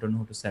strikers. I don't know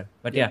who to sell.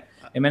 But yeah,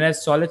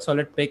 Jimenez,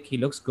 solid pick. He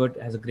looks good,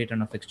 has a great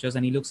run of fixtures,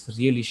 and he looks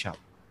really sharp.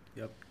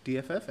 Yep.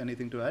 TFF,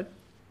 anything to add?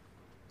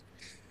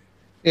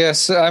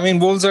 Yes, I mean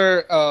Wolves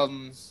are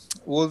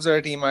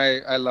a team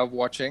I love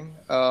watching.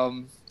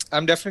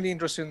 I'm definitely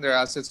interested in their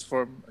assets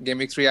for Game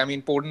Week 3. I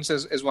mean, Podence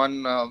is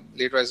one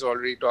later as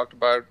already talked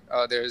about.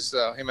 There's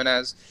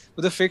Jimenez.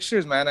 But the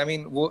fixtures, man, I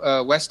mean,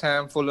 West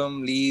Ham,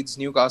 Fulham, Leeds,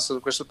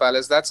 Newcastle, Crystal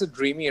Palace, that's a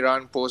dreamy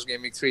run post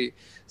Game Week 3.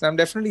 So I'm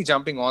definitely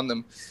jumping on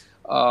them.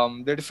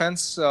 Their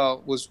defense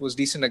was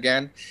decent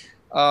again.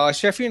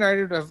 Sheffield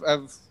United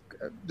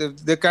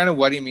they kind of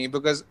worry me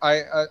because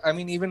I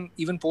mean,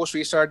 even post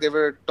restart, they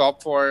were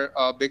top for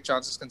big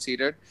chances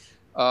conceded.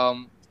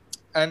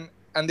 And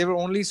they were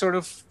only sort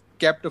of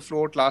kept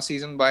afloat last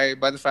season by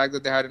the fact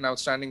that they had an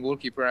outstanding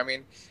goalkeeper. I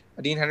mean,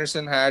 Dean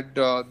Henderson had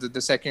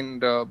the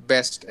second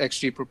best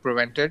XG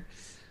prevented.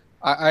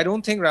 I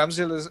don't think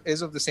Ramsdale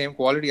is of the same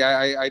quality.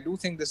 I do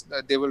think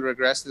they will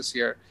regress this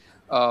year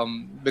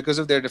because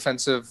of their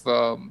defensive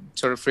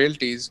sort of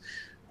frailties.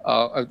 They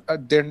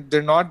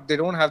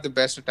don't have the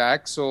best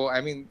attack. So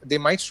I mean, they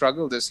might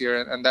struggle this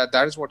year, and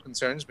that is what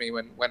concerns me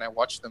when I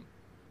watch them.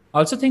 I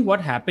also think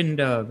what happened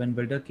when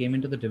Wilder came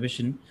into the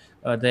division,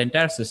 the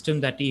entire system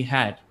that he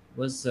had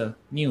was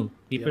new.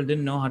 People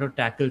didn't know how to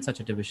tackle such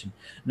a division.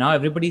 Now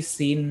everybody's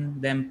seen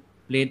them,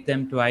 played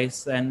them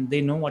twice, and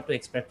they know what to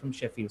expect from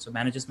Sheffield. So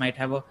managers might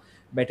have a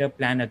better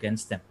plan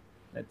against them.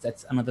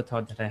 That's another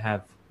thought that I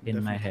have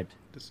in my head.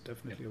 That's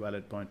definitely a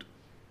valid point.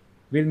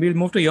 We'll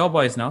move to your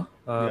boys now.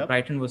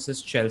 Brighton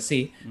versus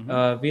Chelsea.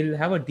 We'll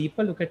have a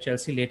deeper look at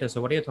Chelsea later.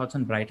 So what are your thoughts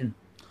on Brighton?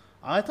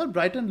 I thought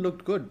Brighton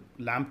looked good.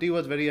 Lamptey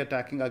was very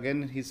attacking.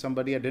 Again, he's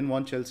somebody I didn't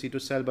want Chelsea to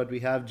sell, but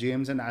we have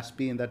James and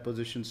Aspie in that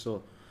position.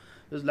 So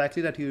it was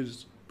likely that he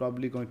was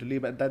probably going to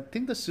leave. But I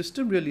think the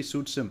system really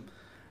suits him.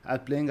 As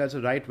playing as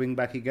a right wing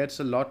back, he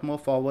gets a lot more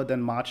forward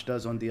than March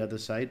does on the other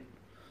side.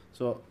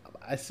 So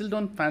I still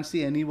don't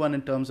fancy anyone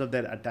in terms of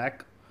their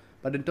attack.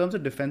 But in terms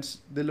of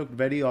defense, they look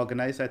very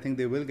organized. I think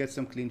they will get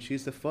some clean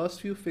sheets. The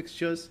first few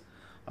fixtures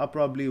are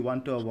probably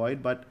one to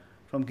avoid. But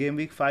from game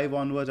week 5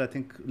 onwards, I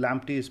think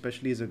Lamptey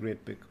especially is a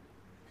great pick.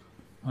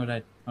 All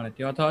right.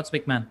 Your thoughts,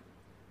 big man?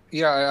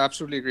 Yeah, I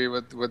absolutely agree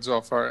with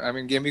Zofar. I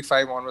mean, game week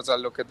 5 onwards, I'll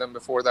look at them.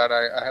 Before that,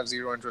 I have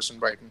zero interest in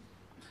Brighton.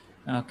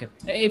 Okay.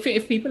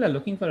 If people are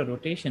looking for a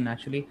rotation,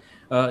 actually,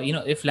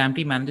 if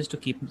Lamptey manages to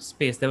keep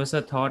space, there was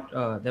a thought,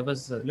 there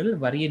was a little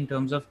worry in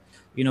terms of,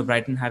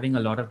 Brighton having a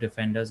lot of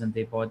defenders, and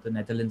they bought the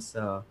Netherlands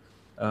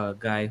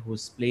guy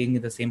who's playing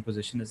in the same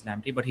position as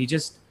Lamptey, but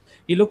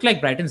he looked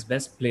like Brighton's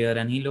best player,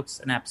 and he looks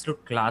an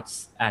absolute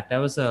class act. I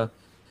was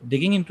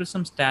digging into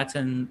some stats,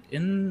 and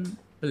in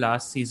the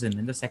last season,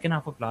 in the second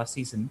half of last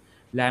season,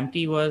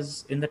 Lamptey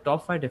was in the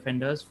top 5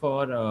 defenders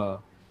for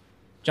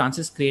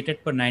chances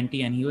created per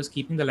 90, and he was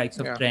keeping the likes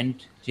of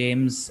Trent,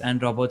 James,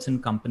 and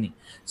Robertson company.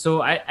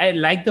 So I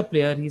like the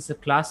player. He's a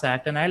class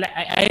act, and I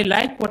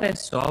like what I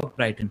saw of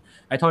Brighton.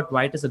 I thought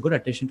White is a good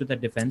addition to that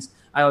defense.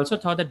 I also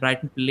thought that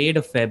Brighton played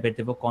a fair bit.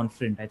 They were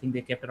confident. I think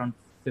they kept around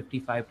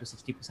 55 to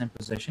 60%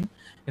 possession.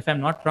 If I'm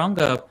not wrong,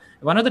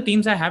 one of the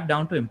teams I have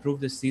down to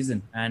improve this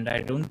season, and I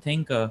don't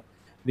think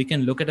we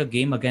can look at a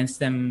game against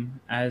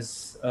them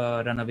as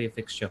a runaway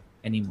fixture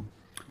anymore.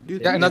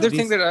 Another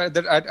thing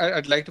that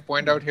I'd like to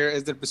point out here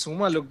is that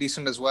Bissouma looked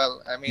decent as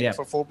well. I mean,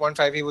 for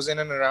 4.5, he was in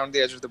and around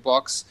the edge of the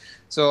box.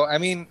 So, I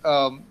mean,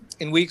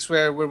 in weeks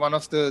where one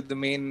of the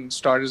main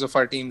starters of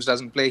our teams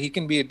doesn't play, he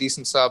can be a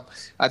decent sub.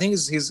 I think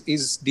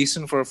he's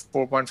decent for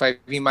 4.5.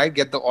 He might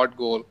get the odd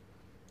goal.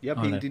 Yep,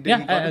 he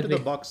got into the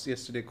box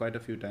yesterday quite a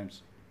few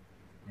times.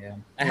 Yeah,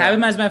 I have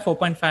him as my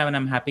 4.5, and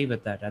I'm happy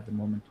with that at the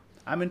moment.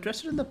 I'm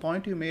interested in the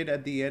point you made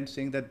at the end,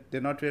 saying that they're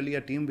not really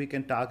a team we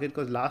can target,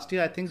 because last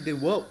year I think they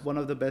were one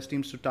of the best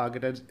teams to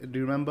target. Do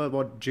you remember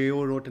what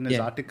Jo wrote in his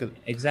article?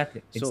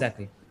 Exactly.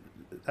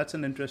 That's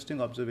an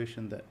interesting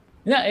observation there.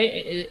 Yeah,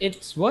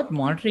 it's worth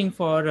monitoring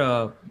for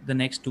the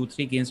next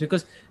 2-3 games,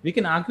 because we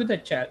can argue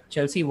that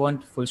Chelsea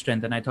weren't full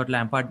strength, and I thought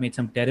Lampard made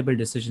some terrible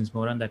decisions.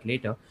 More on that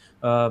later.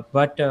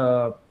 But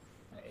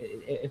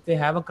if they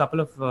have a couple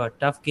of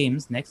tough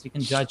games next, we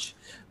can judge.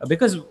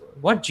 Because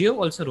what Gio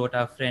also wrote,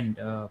 our friend,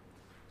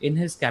 in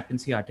his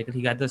captaincy article,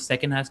 he got the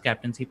second highest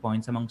captaincy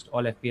points amongst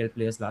all FPL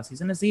players last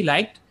season, as he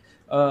liked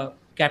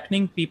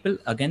captaining people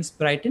against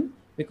Brighton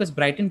because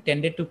Brighton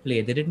tended to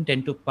play. They didn't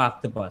tend to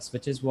park the bus,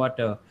 which is what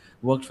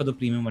worked for the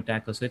premium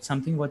attacker. So it's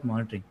something worth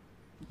monitoring,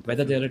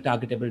 whether they're a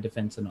targetable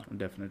defense or not.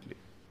 Definitely.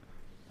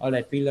 All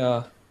right,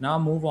 we'll now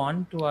move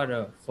on to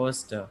our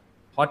first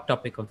hot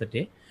topic of the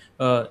day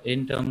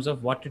in terms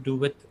of what to do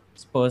with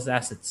Spurs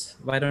assets.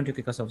 Why don't you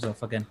kick us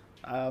off again?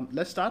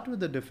 Let's start with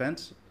the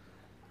defense.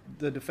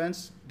 The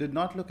defense did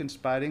not look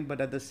inspiring, but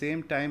at the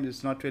same time,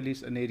 it's not really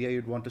an area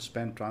you'd want to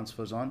spend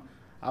transfers on.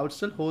 I would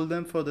still hold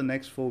them for the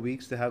next 4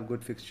 weeks. They have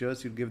good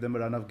fixtures. You'd give them a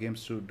run of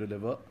games to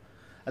deliver.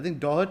 I think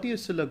Doherty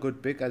is still a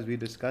good pick, as we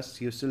discussed.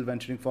 He was still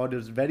venturing forward. He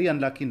was very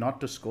unlucky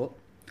not to score.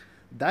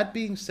 That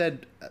being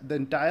said, the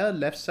entire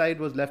left side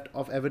was left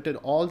of Everton.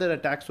 All their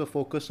attacks were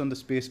focused on the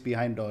space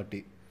behind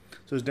Doherty.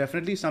 So it's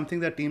definitely something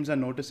that teams are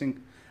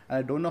noticing. And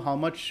I don't know how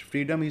much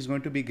freedom he's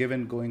going to be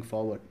given going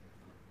forward.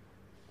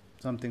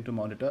 Something to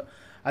monitor.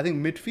 I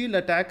think midfield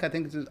attack, I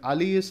think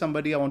Ali is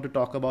somebody I want to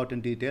talk about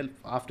in detail.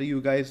 After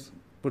you guys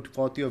put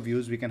forth your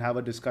views, we can have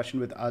a discussion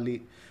with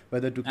Ali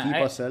whether to keep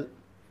or sell.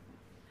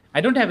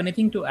 I don't have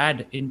anything to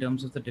add in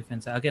terms of the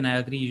defense. Again, I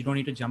agree. You don't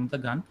need to jump the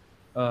gun.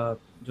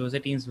 Jose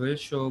teams will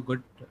show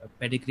good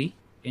pedigree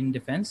in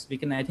defense. We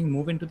can, I think,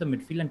 move into the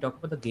midfield and talk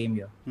about the game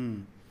here.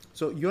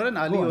 So you're an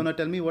Ali owner.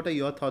 Tell me, what are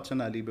your thoughts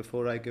on Ali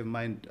before I give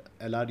mine?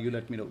 LR, you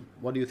let me know.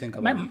 What do you think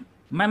about him?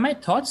 My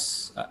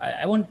thoughts,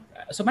 I won't.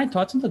 So my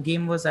thoughts on the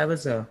game was I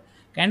was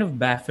kind of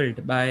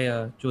baffled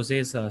by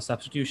Jose's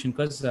substitution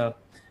because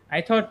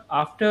I thought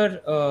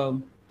after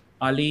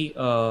Ali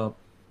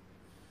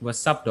was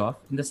subbed off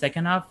in the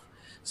second half,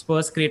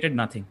 Spurs created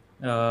nothing.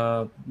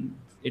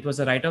 It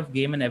was a write-off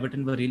game and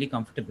Everton were really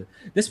comfortable.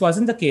 This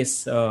wasn't the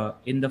case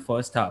in the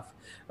first half.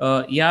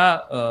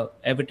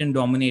 Everton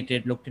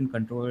dominated, looked in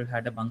control,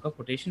 had a bunker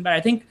quotation, but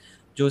I think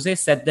Jose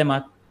set them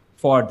up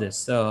for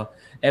this.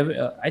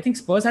 I think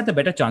Spurs had the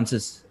better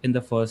chances in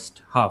the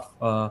first half.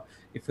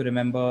 If you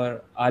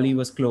remember, Ali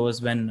was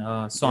close when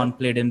Son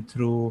played him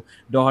through.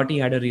 Doherty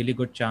had a really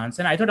good chance,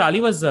 and I thought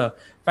Ali was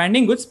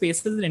finding good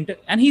spaces.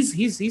 And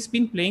he's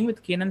been playing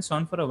with Kane and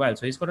Son for a while,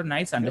 so he's got a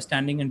nice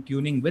understanding and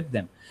tuning with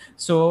them.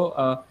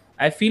 So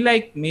I feel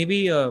like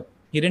maybe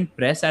he didn't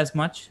press as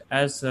much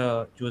as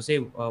Jose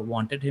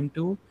wanted him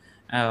to.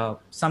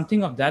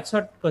 Something of that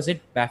sort, because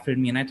it baffled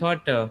me, and I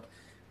thought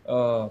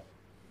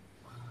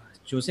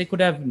Jose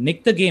could have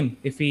nicked the game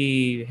if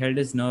he held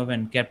his nerve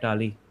and kept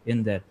Ali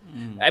in there.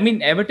 I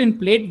mean, Everton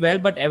played well,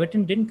 but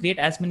Everton didn't create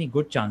as many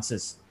good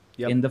chances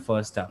in the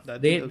first half.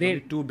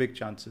 They two big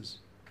chances.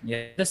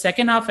 Yeah, the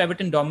second half,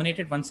 Everton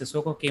dominated once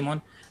Sissoko came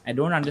on. I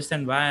don't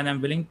understand why, and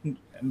I'm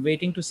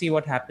waiting to see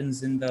what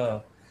happens in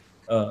the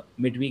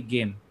midweek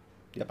game.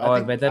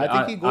 I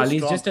think he goes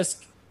Ali's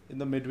just in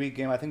the midweek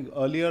game. I think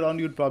earlier on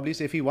you'd probably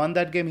say if he won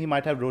that game, he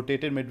might have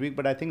rotated midweek,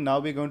 but I think now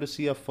we're going to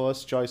see a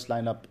first choice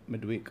lineup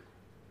midweek.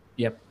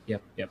 Yep.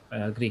 I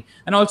agree.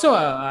 And also,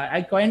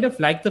 I kind of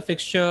like the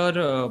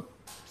fixture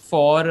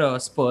for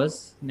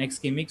Spurs next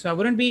game week. So I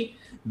wouldn't be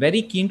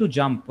very keen to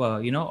jump,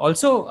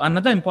 Also,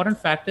 another important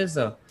fact is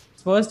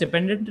Spurs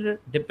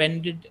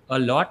depended a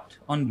lot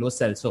on Lo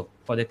Celso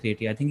for their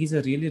creativity. I think he's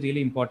a really,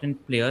 really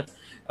important player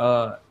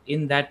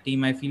in that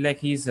team. I feel like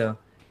he's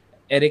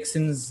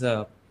Eriksen's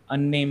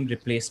unnamed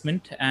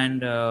replacement.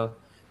 And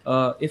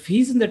if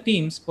he's in the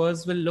team,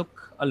 Spurs will look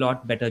a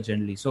lot better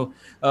generally. So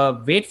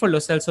wait for Lo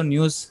Celso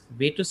news.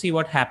 Wait to see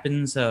what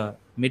happens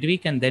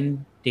midweek and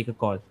then take a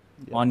call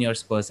on your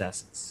Spurs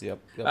assets.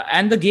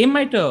 And the game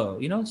might,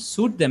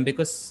 suit them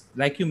because,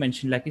 like you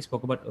mentioned, like we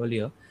spoke about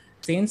earlier,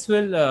 Saints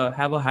will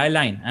have a high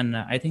line, and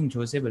I think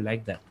Jose will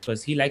like that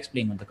because he likes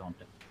playing on the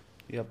counter.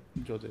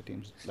 Jose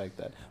teams like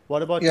that.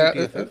 What about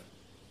TFF?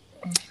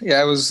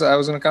 I was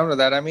going to counter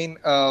that. I mean,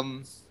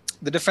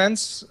 the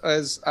defense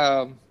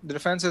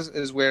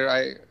is where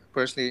I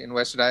personally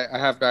invested. I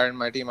have Dyer in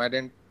my team. I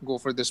didn't go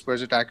for the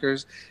Spurs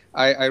attackers.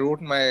 I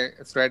wrote in my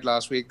thread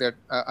last week that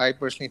I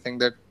personally think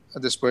that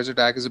the Spurs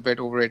attack is a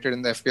bit overrated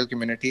in the FPL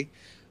community.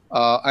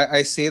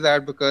 I say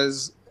that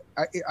because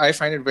I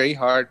find it very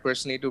hard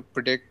personally to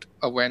predict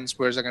when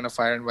Spurs are going to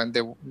fire and when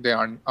they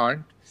aren't.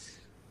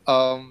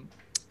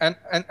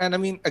 And I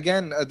mean,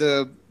 again,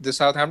 the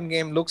Southampton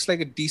game looks like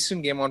a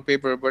decent game on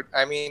paper, but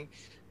I mean,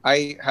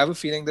 I have a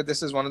feeling that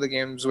this is one of the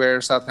games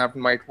where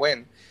Southampton might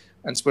win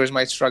and Spurs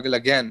might struggle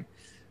again.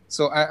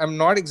 So I'm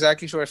not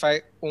exactly sure. If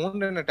I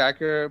owned an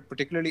attacker,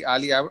 particularly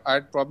Ali,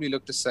 I'd probably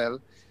look to sell.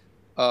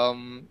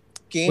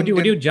 Would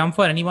you jump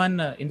for anyone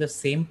in the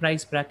same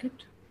price bracket?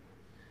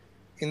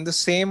 In the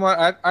same,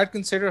 I'd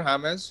consider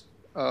James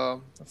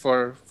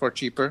for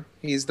cheaper.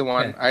 He's the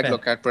one I'd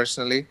look at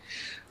personally.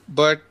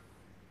 But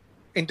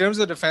in terms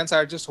of defense,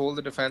 I'd just hold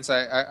the defense.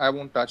 I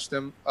won't touch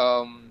them.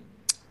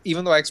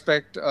 Even though I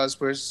expect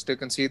Spurs to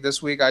concede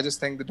this week, I just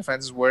think the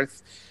defense is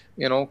worth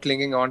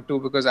clinging on to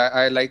because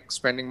I like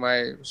spending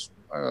my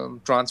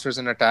transfers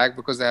in attack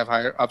because they have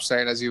higher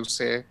upside, as you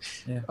say,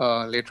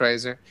 late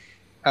riser.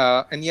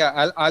 And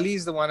Ali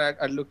is the one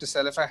I'd look to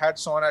sell. If I had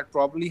Son, I'd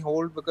probably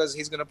hold because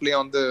he's going to play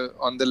on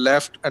the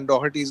left and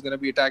Doherty is going to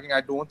be attacking.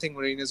 I don't think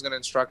Mourinho is going to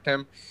instruct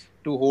him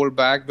to hold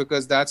back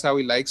because that's how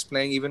he likes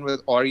playing. Even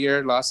with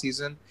Aurier last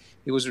season,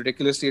 he was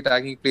ridiculously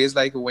attacking. He plays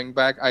like a wing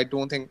back. I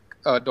don't think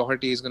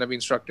Doherty is going to be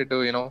instructed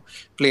to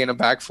play in a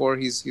back four.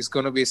 He's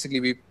going to basically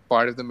be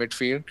part of the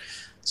midfield.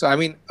 So I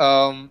mean,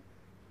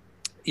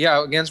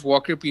 against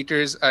Walker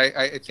Peters,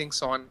 I think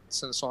Son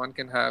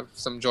can have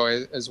some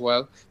joy as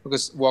well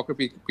because Walker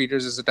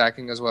Peters is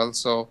attacking as well.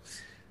 So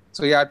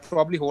I'd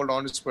probably hold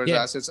on to Spurs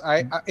assets.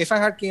 If I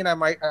had Kane, I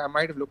might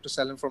have looked to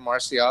sell him for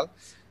Martial,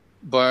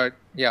 but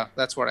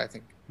that's what I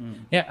think.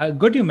 Yeah,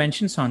 good you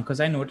mentioned Son because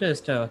I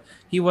noticed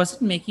he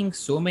wasn't making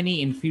so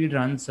many infield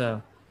runs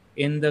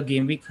in the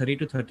game week 30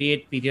 to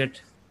 38 period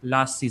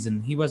last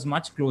season. He was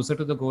much closer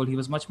to the goal. He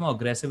was much more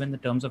aggressive in the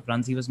terms of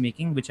runs he was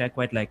making, which I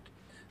quite liked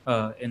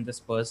in the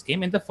Spurs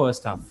game in the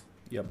first half.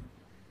 Yep.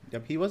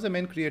 He was the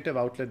main creative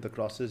outlet, the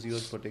crosses he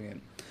was putting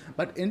in.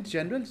 But in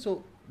general,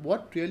 so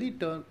what really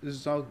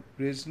is now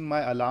raising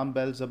my alarm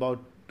bells about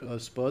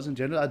Spurs in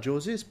general are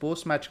Jose's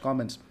post-match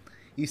comments.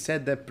 He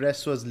said that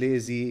press was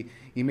lazy.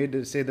 He made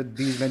it say that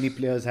these many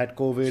players had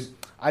COVID.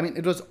 I mean,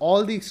 it was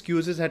all the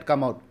excuses had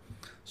come out.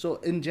 So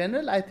in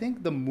general, I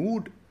think the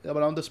mood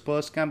around the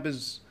Spurs camp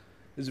is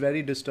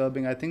very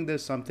disturbing. I think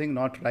there's something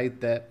not right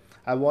there.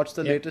 I watched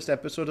the latest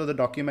episode of the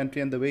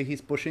documentary and the way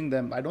he's pushing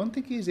them. I don't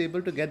think he's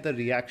able to get the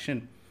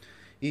reaction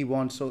he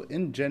wants. So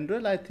in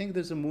general, I think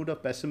there's a mood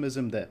of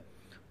pessimism there.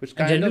 Which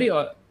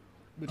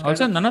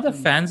none of the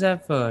fans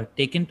have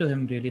taken to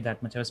him really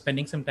that much. I was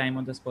spending some time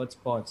on the Spurs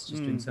Pods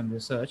just doing some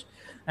research.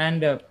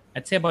 And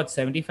I'd say about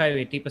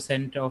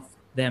 75-80% of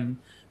them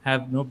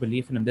have no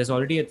belief in him. There's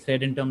already a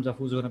thread in terms of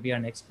who's going to be our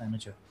next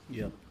manager.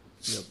 Yep.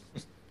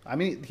 I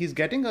mean, he's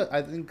getting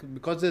I think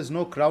because there's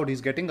no crowd,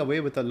 he's getting away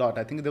with a lot.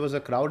 I think there was a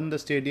crowd in the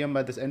stadium.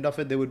 By the end of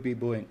it, they would be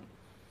booing.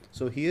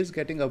 So he is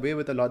getting away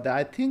with a lot.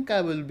 I think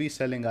I will be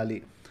selling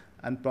Ali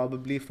and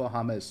probably for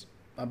James.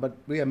 But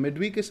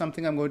midweek is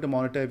something I'm going to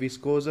monitor. If he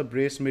scores a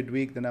brace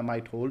midweek, then I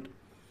might hold.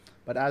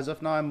 But as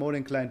of now, I'm more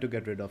inclined to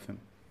get rid of him.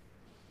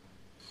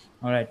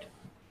 All right.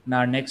 Now,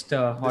 our next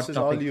hot topic. This is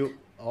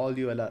all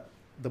you, Ella.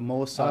 The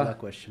Mo Salah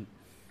question.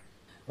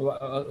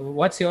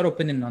 What's your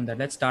opinion on that?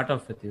 Let's start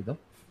off with you, though.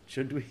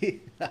 Should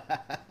we?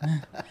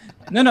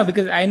 No,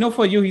 because I know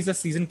for you he's a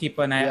season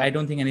keeper, and I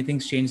don't think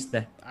anything's changed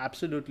there.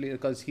 Absolutely,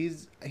 because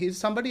he's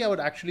somebody I would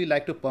actually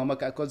like to perma.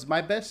 Because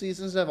my best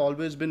seasons have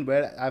always been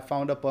where I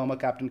found a perma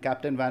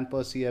Captain Van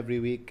Persie every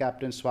week,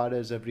 Captain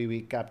Suarez every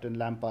week, Captain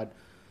Lampard.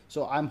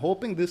 So I'm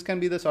hoping this can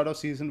be the sort of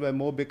season where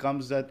Mo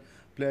becomes that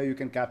player you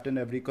can captain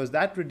every, because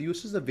that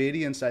reduces the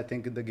variance, I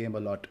think, in the game a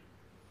lot.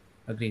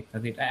 Agreed.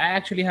 I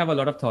actually have a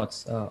lot of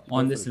thoughts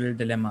on this little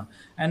dilemma,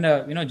 and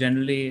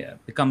generally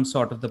become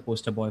sort of the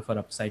poster boy for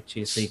upside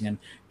chasing and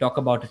talk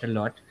about it a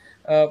lot.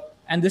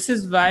 And this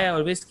is why I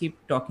always keep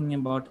talking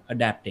about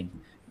adapting.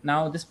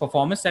 Now, this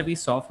performance that we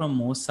saw from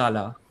Mo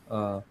Salah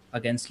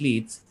against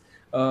Leeds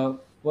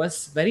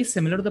was very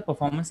similar to the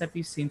performance that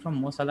we've seen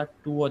from Mo Salah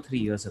 2 or 3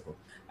 years ago.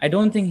 I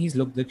don't think he's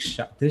looked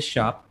this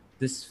sharp,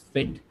 this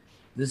fit,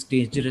 this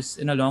dangerous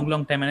in a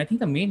long time. And I think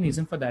the main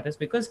reason for that is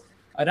because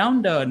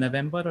around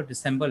November or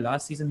December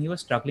last season, he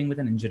was struggling with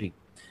an injury.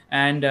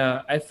 And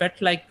I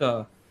felt like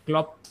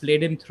Klopp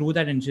played him through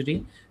that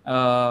injury.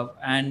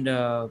 And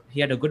he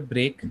had a good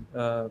break,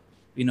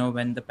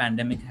 when the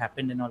pandemic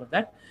happened and all of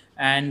that.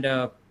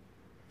 And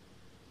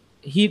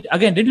he,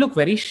 again, did look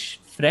very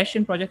fresh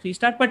in Project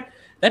Restart. But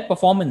that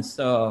performance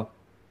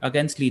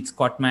against Leeds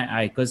caught my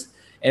eye because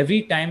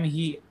every time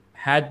he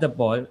had the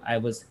ball, I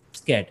was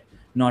scared,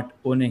 not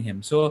owning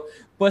him. So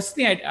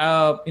personally,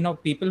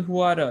 people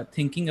who are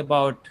thinking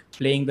about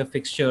playing the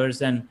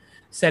fixtures and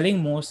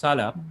selling Mo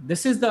Salah,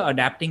 this is the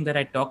adapting that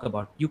I talk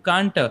about. You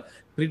can't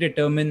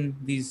predetermine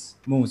these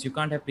moves. You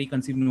can't have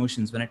preconceived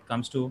notions when it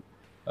comes to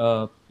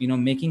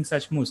making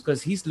such moves,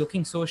 because he's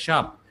looking so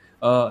sharp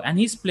and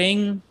he's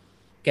playing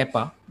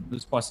Kepa,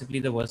 who's possibly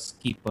the worst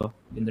keeper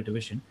in the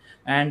division.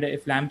 And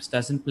if Lamps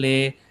doesn't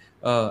play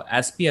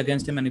Aspi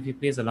against him, and if he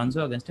plays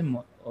Alonso against him,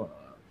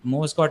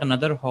 Mo's got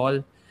another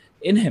haul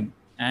in him.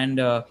 And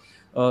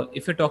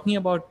if you're talking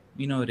about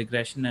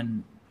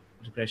regression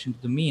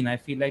to the mean, I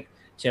feel like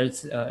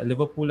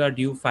Liverpool are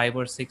due 5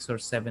 or 6 or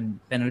 7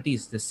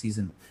 penalties this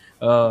season.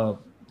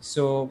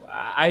 So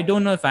I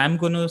don't know if I'm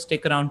going to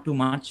stick around too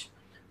much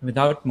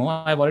without Mo.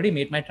 I've already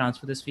made my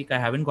transfer this week. I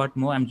haven't got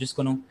Mo. I'm just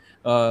going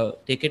to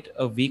take it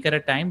a week at a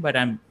time. But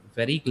I'm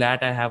very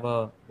glad I have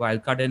a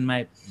wildcard in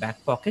my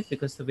back pocket,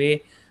 because the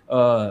way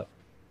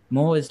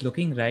Mo is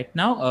looking right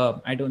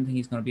now, I don't think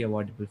he's going to be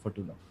avoidable for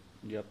too long.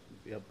 Yep.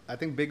 I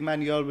think, big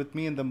man, you're with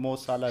me in the Mo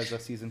Salah as a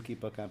season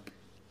keeper camp.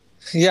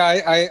 Yeah,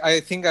 I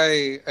think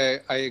I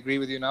agree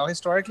with you now.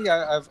 Historically,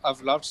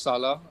 I've loved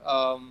Salah.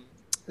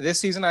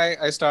 This season,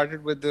 I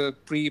started with the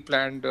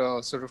pre-planned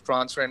sort of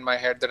transfer in my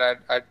head that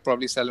I'd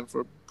probably sell him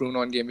for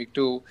Bruno on Game Week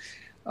 2.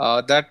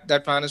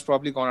 That plan has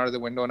probably gone out of the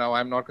window now.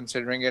 I'm not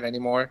considering it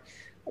anymore.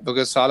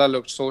 because Salah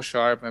looked so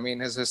sharp. I mean,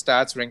 his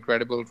stats were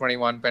incredible: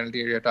 21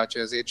 penalty area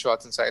touches, 8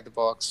 shots inside the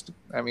box.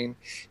 I mean,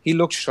 he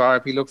looked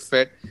sharp. He looked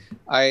fit.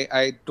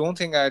 I don't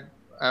think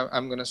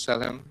I'm going to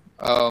sell him,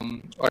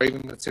 or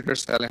even consider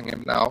selling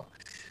him now.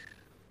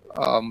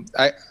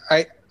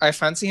 I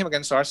fancy him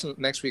against Arsenal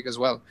next week as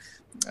well,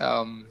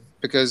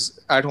 because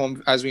at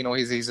home, as we know,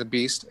 he's a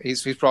beast.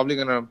 He's probably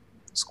going to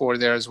score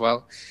there as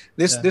well.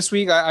 This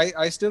week,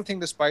 I still think,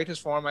 despite his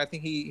form, I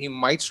think he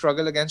might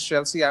struggle against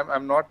Chelsea.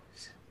 I'm not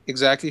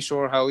exactly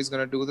sure how he's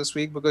going to do this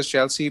week, because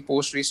Chelsea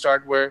post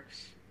restart were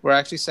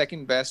actually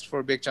second best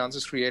for big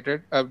chances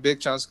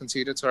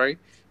conceded,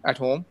 at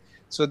home.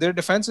 So their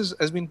defense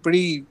has been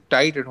pretty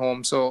tight at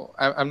home. So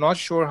I'm not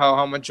sure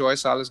how much joy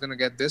Salah is going to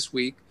get this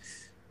week.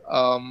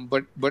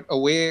 But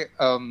away,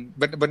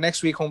 but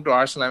next week home to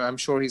Arsenal, I'm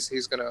sure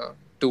he's going to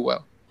do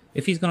well.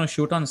 If he's going to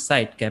shoot on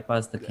sight,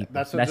 Kepa's the keeper.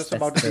 That's just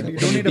about to say. You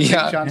don't need a big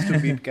chance to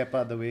beat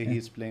Kepa the way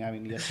he's playing. I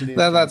mean, yesterday.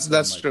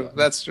 That's true.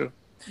 That's true.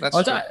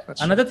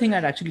 Another thing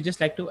I'd actually just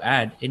like to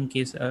add, in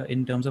case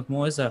in terms of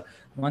Mo, is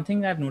one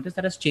thing I've noticed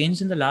that has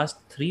changed in the last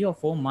 3 or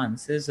 4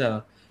 months is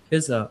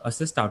his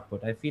assist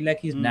output. I feel like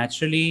he's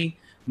naturally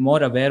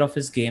more aware of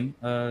his game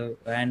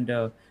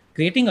and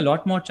creating a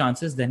lot more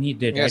chances than he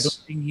did. Yes. I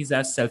don't think he's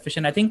as selfish,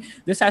 and I think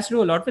this has to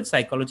do a lot with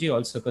psychology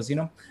also, because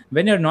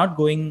when you're not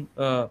doing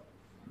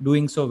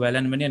so well,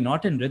 and when you're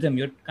not in rhythm,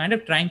 you're kind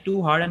of trying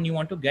too hard, and you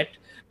want to get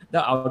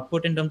the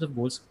output in terms of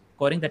goal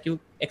scoring that you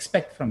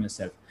expect from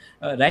yourself.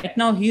 Right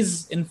now,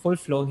 he's in full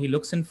flow. He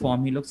looks in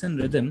form. He looks in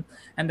rhythm.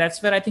 And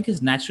that's where I think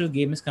his natural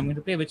game is coming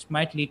to play, which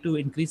might lead to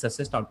increased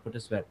assist output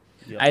as well.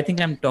 Yeah. I think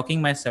I'm talking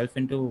myself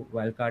into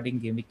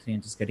wildcarding game week 3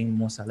 and just getting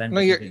more Salah. No,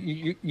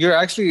 you're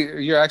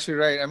actually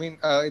right. I mean,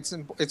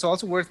 it's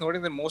also worth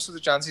noting that most of the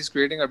chances he's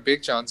creating are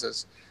big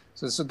chances.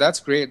 So that's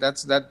great. That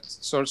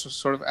sort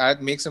of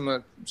makes him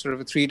a sort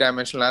of a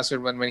 3-dimensional asset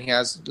when he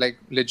has like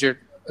legit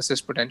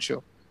assist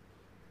potential.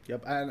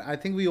 Yep, and I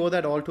think we owe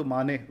that all to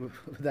Mane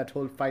with that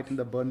whole fight in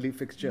the Burnley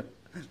fixture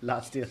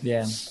last year.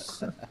 Yeah.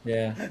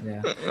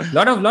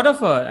 Lot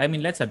of. I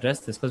mean, let's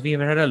address this, because we've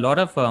had a lot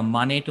of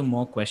Mane to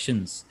Mo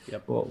questions.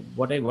 Yep.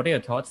 What are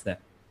your thoughts there?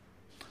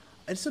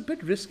 It's a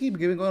bit risky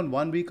giving on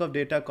 1 week of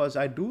data, because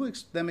I do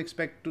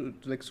expect to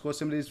like score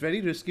similarly. It's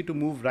very risky to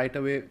move right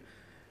away.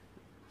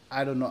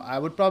 I don't know. I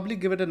would probably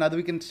give it another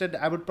week. Instead,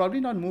 I would probably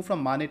not move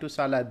from Mane to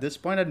Salah. At this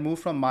point, I'd move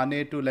from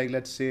Mane to, like,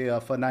 let's say,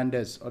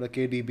 Fernandes or a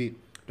KDB.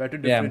 Try to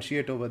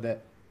differentiate over there.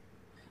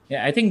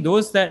 Yeah, I think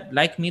those that,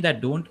 like me,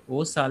 that don't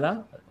own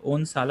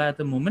Salah at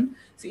the moment.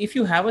 See, if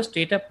you have a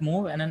straight up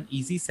move and an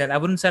easy sell, I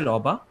wouldn't sell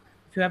Oba.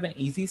 If you have an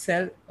easy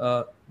sell,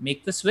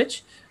 make the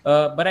switch.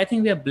 But I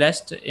think we are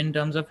blessed in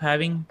terms of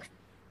having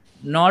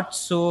not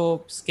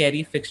so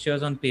scary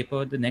fixtures on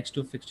paper, the next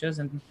 2 fixtures,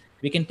 and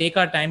we can take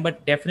our time,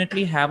 but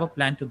definitely have a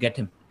plan to get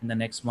him in the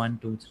next 1,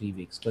 2, 3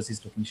 weeks, because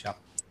he's looking sharp.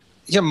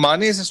 Yeah,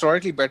 Mane is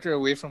historically better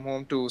away from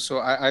home too, so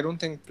I don't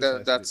think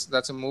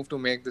that's a move to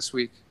make this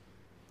week.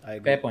 I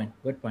agree. Fair point.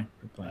 Good point.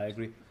 I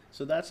agree.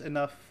 So that's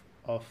enough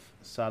of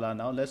Salah.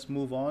 Now let's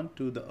move on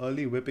to the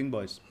early whipping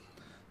boys.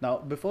 Now,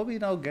 before we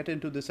now get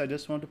into this, I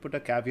just want to put a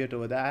caveat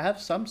over there. I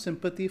have some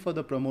sympathy for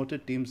the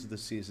promoted teams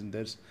this season.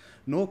 There's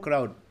no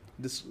crowd.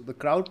 The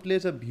crowd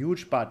plays a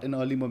huge part in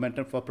early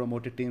momentum for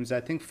promoted teams.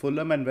 I think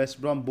Fulham and West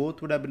Brom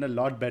both would have been a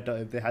lot better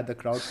if they had the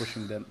crowd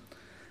pushing them.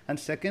 And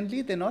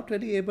secondly, they're not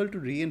really able to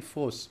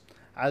reinforce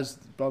as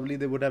probably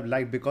they would have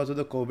liked because of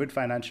the COVID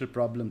financial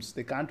problems.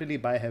 They can't really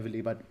buy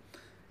heavily, but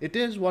it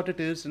is what it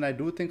is. And I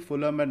do think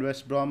Fulham and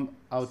West Brom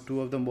are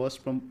 2 of the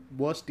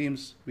worst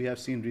teams we have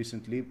seen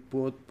recently,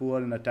 both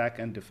poor in attack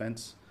and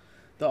defense.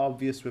 The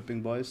obvious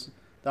whipping boys.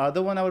 The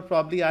other one I would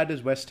probably add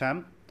is West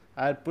Ham.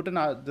 I had put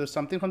there's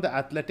something from the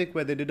Athletic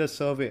where they did a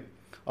survey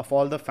of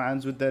all the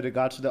fans with their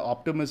regards to the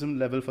optimism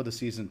level for the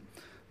season.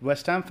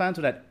 West Ham fans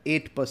were at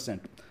 8%.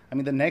 I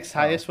mean, the next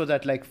highest was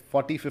at like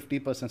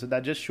 40-50%. So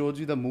that just shows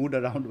you the mood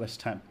around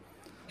West Ham.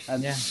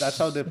 And that's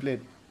how they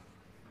played.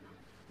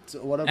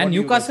 So what about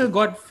Newcastle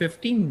got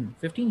 15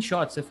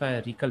 shots, if I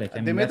recollect. I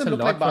mean, they made them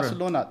look like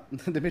Barcelona.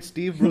 They made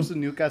Steve Bruce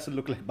and Newcastle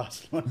look like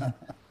Barcelona.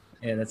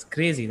 Yeah, that's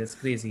crazy.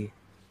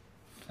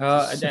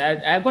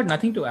 I've got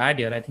nothing to add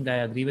here. I think I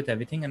agree with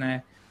everything, and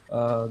I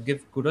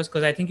give kudos,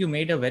 because I think you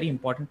made a very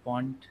important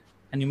point,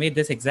 and you made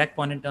this exact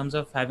point in terms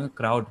of having a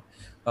crowd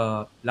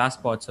last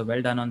spot. So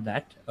well done on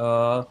that.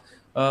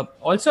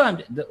 Also,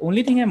 the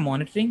only thing I'm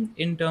monitoring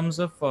in terms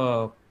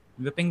of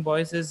whipping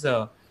boys is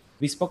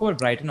we spoke about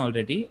Brighton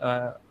already,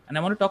 and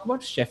I want to talk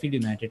about Sheffield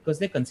United, because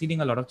they're conceding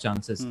a lot of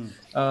chances,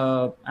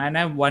 and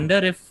I wonder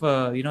if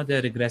they're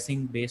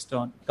regressing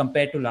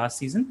compared to last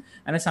season,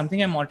 and it's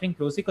something I'm monitoring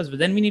closely, because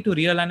then we need to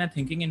realign our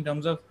thinking in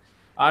terms of,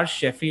 are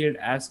Sheffield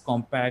as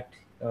compact,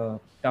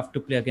 tough to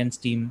play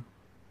against team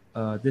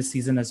this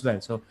season as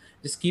well. So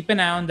just keep an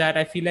eye on that.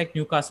 I feel like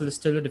Newcastle is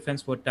still a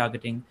defense worth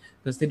targeting,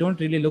 because they don't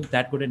really look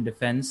that good in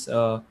defense.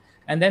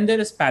 And then there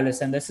is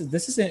Palace, and this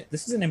is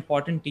an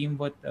important team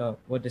worth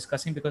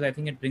discussing, because I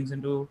think it brings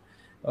into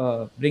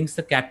brings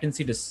the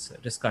captaincy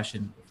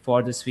discussion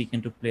for this week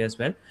into play as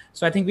well.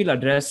 So I think we'll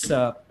address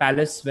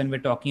Palace when we're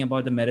talking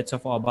about the merits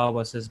of Auba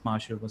versus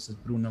Marshall versus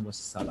Bruno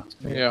versus Salah.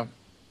 Yeah.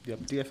 Yep.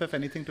 TFF,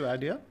 anything to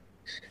add here?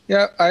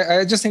 Yeah,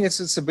 I just think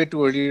it's a bit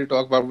too early to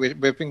talk about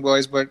whipping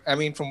boys, but I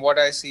mean, from what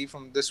I see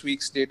from this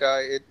week's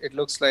data, it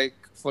looks like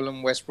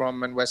Fulham, West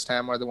Brom, and West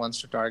Ham are the ones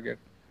to target.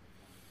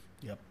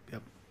 Yep.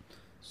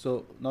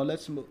 So now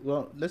let's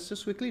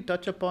just quickly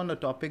touch upon a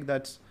topic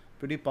that's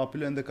pretty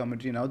popular in the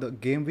community now, the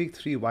Game Week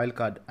 3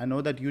 wildcard. I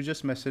know that you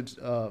just mentioned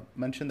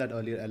that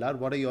earlier, LR.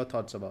 What are your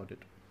thoughts about it?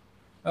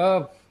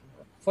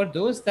 For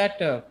those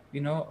that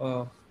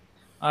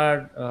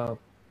are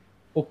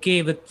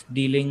okay with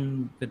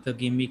dealing with the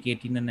Game Week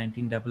 18 and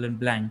 19 double and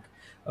blank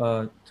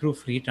through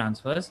free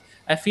transfers,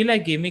 I feel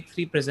like Game Week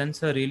 3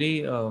 presents a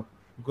really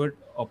good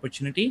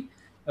opportunity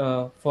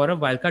for a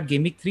wildcard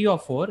Game Week 3 or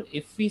 4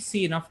 if we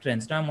see enough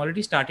trends. Now I'm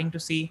already starting to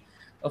see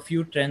a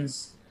few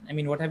trends. I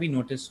mean, what have we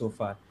noticed so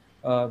far?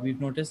 We've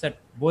noticed that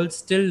Wolves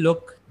still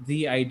look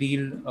the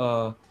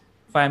ideal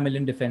 5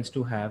 million defense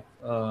to have.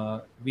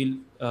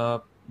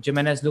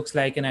 Jimenez looks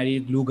like an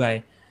ideal glue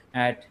guy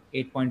at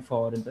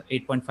 8.4 and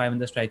 8.5 in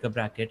the striker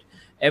bracket.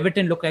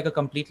 Everton look like a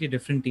completely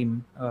different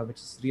team, which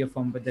is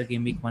reaffirmed with their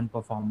Game Week 1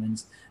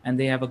 performance, and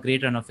they have a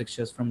great run of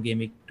fixtures from Game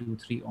Week 2,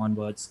 3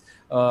 onwards.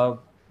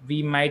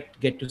 We'll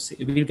get to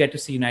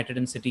see United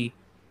and City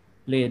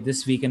play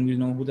this week, and we'll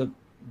know who the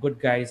good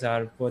guys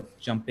are worth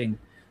jumping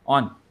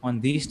on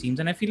these teams.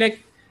 And I feel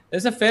like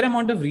there's a fair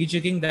amount of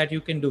rejigging that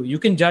you can do. You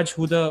can judge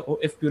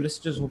if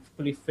Pulisic is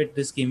hopefully fit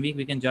this game week,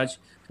 we can judge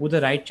who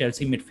the right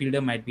Chelsea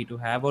midfielder might be to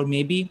have. Or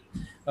maybe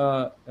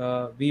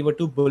we were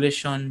too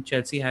bullish on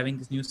Chelsea having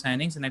these new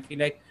signings, and I feel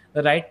like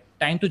the right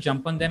time to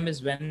jump on them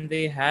is when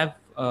they have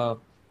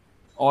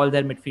all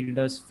their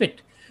midfielders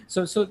fit.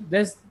 So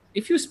there's,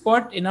 if you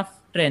spot enough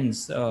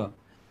trends,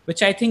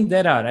 which I think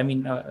there are. I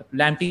mean,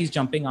 Lamptey is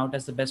jumping out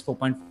as the best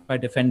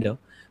 4.5 defender.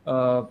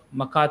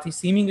 McCarthy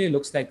seemingly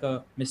looks like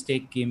a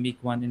mistake Game Week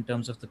 1 in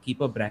terms of the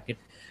keeper bracket.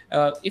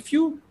 If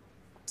you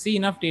see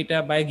enough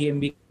data by Game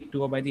Week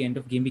 2 or by the end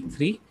of Game Week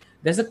 3,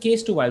 there's a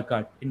case to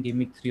wildcard in Game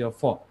Week 3 or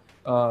 4.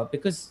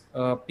 Because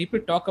people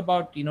talk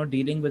about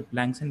dealing with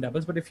blanks and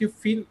doubles, but if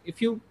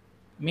you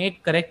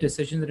made correct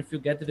decisions, and if you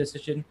get the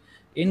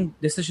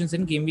decisions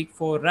in Game Week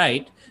 4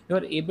 right,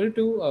 you're able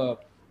to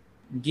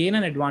gain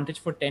an advantage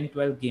for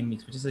 10-12 game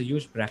weeks, which is a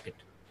huge bracket.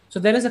 So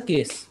there is a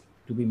case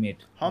to be made.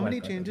 How many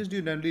changes do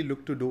you generally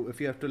look to do if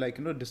you have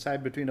to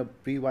decide between a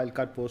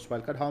pre-wildcard,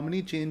 post-wildcard? How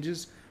many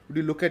changes would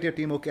you look at your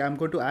team? Okay, I'm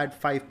going to add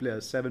 5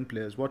 players, 7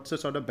 players. What's the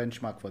sort of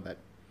benchmark for that?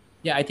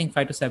 Yeah, I think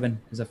 5 to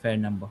 7 is a fair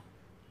number.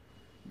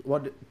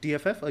 What,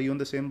 TFF? Are you on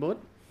the same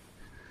boat?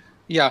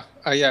 Yeah,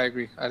 I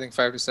agree. I think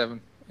 5 to 7,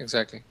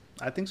 exactly.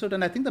 I think so.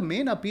 And I think the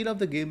main appeal of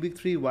the Game Week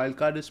 3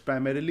 wildcard is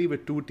primarily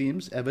with 2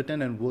 teams,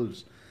 Everton and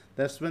Wolves.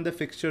 That's when the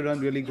fixture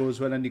run really goes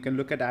well, and you can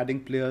look at adding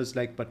players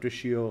like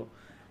Patricio,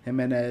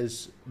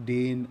 Jimenez,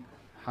 Dean,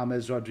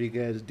 James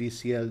Rodriguez,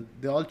 DCL.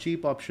 They're all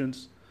cheap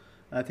options.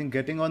 I think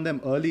getting on them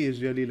early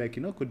is really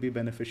could be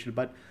beneficial.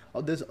 But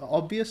there's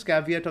obvious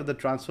caveat of the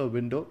transfer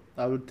window.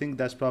 I would think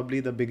that's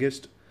probably the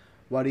biggest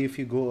worry if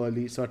you go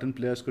early. Certain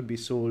players could be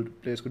sold,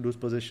 players could lose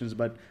positions,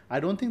 but I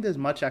don't think there's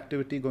much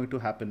activity going to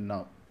happen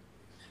now.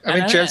 I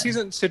mean, Chelsea's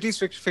and City's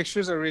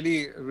fixtures are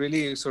really,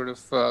 really sort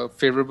of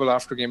favourable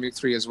after Game Week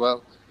 3 as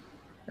well.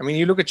 I mean,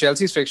 you look at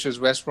Chelsea's fixtures,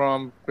 West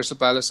Brom, Crystal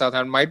Palace,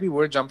 Southampton, might be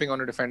worth jumping on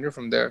a defender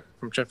from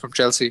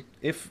Chelsea.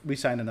 If we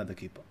sign another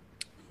keeper.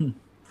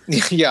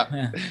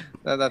 Yeah.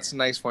 That's a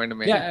nice point to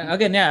make.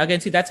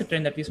 Again, see, that's a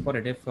trend that we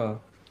spotted. If,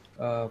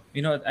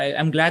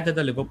 I'm glad that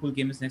the Liverpool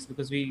game is next,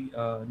 because we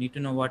need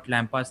to know what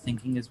Lampard's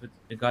thinking is with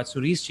regards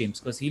to Reece James,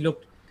 because he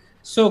looked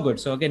so good.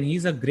 So again,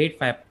 he's a great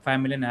 5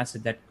 million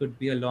asset that could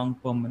be a long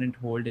permanent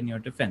hold in your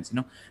defense.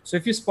 So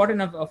if you spot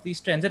enough of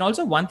these trends, and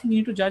also one thing you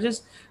need to judge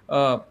is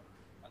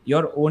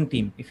your own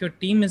team. If your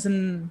team is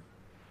in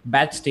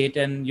bad state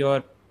and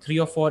you're 3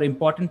 or 4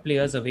 important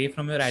players away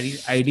from your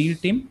ideal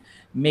team,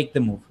 make the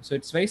move. So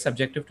it's very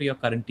subjective to your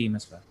current team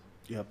as well.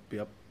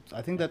 Yep.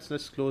 I think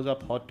let's close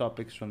up hot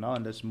topics from now,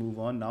 and let's move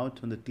on now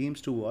to the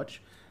teams to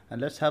watch, and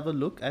let's have a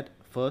look at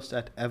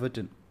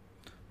Everton.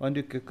 Why don't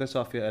you kick us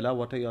off here, Ella?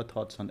 What are your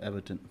thoughts on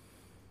Everton?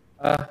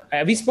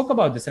 We spoke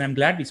about this, and I'm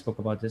glad we spoke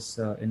about this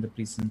in the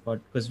preseason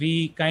pod, because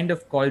we kind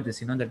of called this,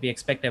 that we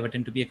expect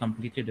Everton to be a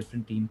completely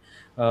different team,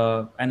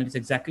 and it's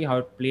exactly how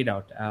it played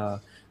out.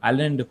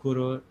 Alan and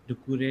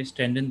Doucouré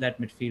strengthened that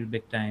midfield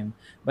big time,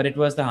 but it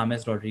was the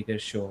James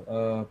Rodriguez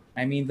show.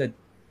 I mean, the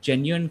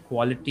genuine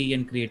quality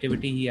and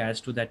creativity he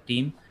adds to that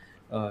team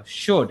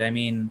showed. I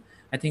mean,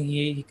 I think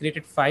he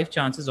created 5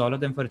 chances, all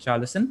of them for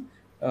Richarlison.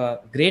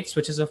 Great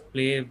switches of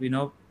play,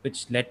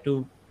 which led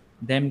to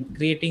them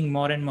creating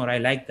more and more. I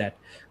like that.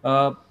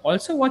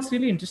 Also, what's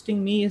really interesting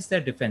to me is their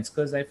defense,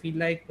 because I feel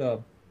like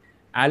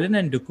Allen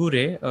and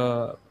Doucouré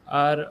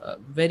are a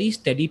very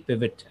steady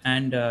pivot,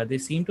 and they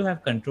seem to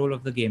have control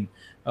of the game.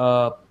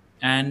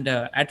 And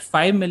at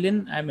 5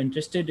 million, I'm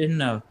interested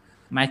in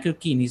Michael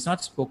Keane. He's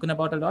not spoken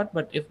about a lot,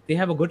 but if they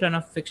have a good run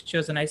of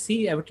fixtures, and I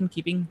see Everton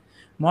keeping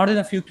more than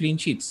a few clean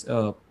sheets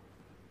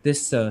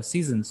this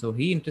season. So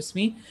he interests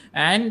me.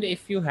 And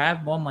if you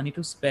have more money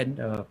to spend,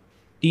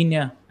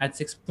 Tina at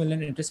 6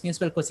 million interests me as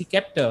well because he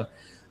kept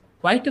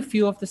quite a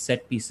few of the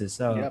set pieces.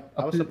 Yep,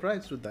 I was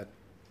surprised with that.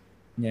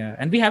 Yeah,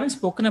 and we haven't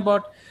spoken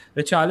about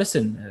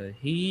Richarlison.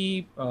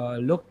 He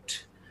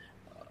looked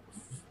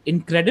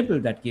incredible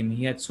that game.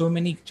 He had so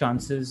many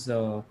chances.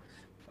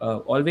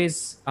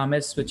 Always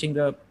Ahmed switching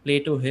the play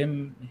to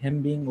him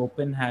being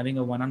open, having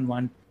a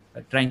one-on-one,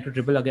 trying to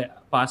dribble again,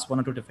 past one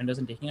or two defenders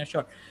and taking a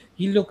shot.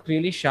 He looked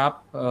really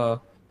sharp.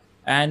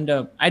 And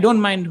I don't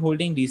mind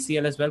holding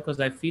DCL as well because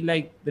I feel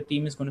like the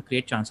team is going to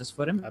create chances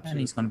for him and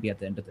he's going to be at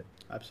the end of it.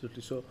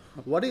 Absolutely. So,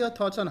 what are your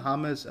thoughts on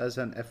James as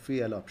an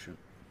FPL option?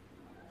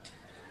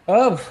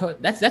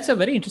 That's a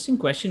very interesting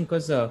question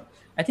because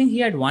I think he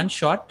had one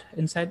shot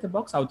inside the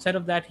box. Outside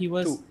of that, he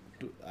was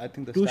two. I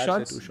think the two stats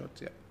shots. say 2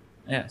 shots. Yeah.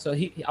 Yeah. So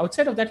he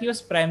outside of that, he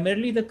was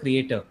primarily the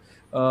creator,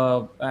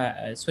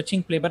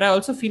 switching play. But I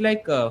also feel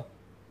like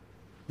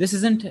this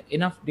isn't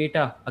enough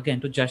data again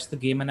to judge the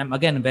game, and I'm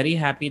again very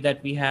happy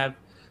that we have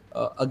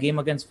a game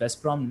against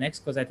West Brom next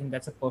because I think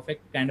that's a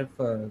perfect kind of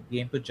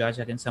game to judge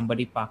against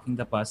somebody parking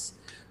the bus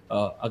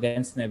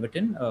against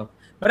Everton.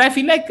 But I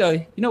feel like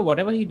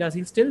whatever he does,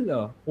 he'll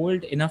still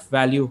hold enough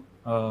value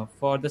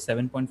for the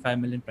 7.5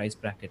 million price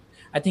bracket.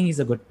 I think he's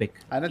a good pick.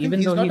 And I think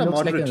he's not a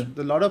Modric.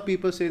 A lot of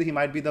people say that he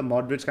might be the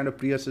Modric kind of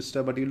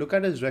pre-assister, but you look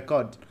at his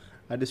record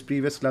at his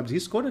previous clubs, he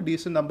scored a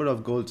decent number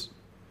of goals.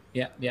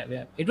 Yeah.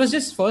 It was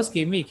just first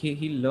game week.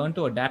 He learned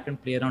to adapt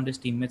and play around his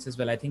teammates as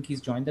well. I think he's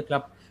joined the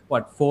club,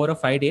 4 or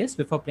 5 days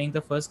before playing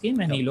the first game,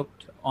 and he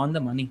looked on the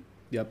money.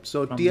 Yep.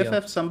 So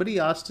TFF, somebody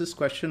asked this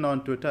question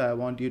on Twitter. I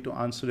want you to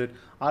answer it.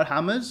 Are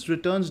James'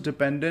 returns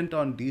dependent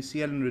on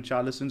DCL and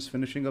Richarlison's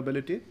finishing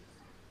ability?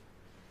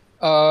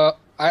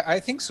 I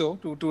think so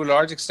to a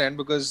large extent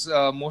because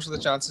most of the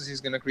chances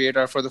he's going to create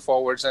are for the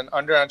forwards. And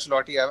under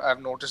Ancelotti,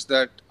 I've noticed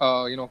that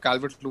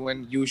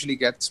Calvert-Lewin usually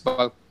gets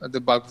the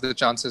bulk of the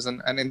chances.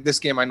 And in this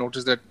game, I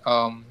noticed that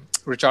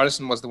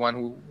Richarlison was the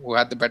one who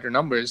had the better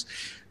numbers.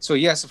 So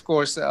yes, of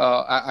course,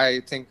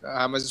 I think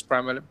James is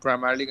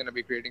primarily going to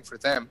be creating for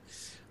them.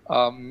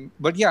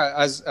 But yeah,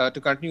 as to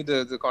continue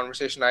the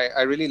conversation,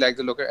 I really like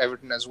the look at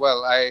Everton as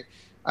well.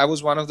 I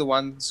was one of the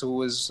ones who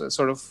was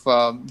sort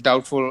of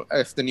doubtful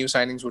if the new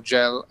signings would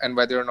gel and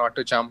whether or not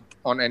to jump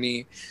on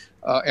any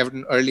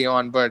Everton early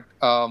on. But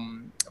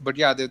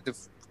yeah, they've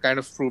kind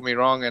of proved me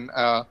wrong,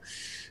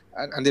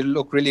 and they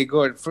look really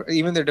good.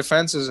 Even their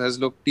defenses has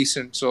looked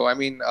decent. So I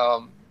mean,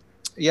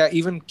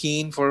 even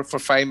Keane for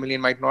 5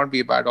 million might not be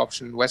a bad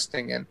option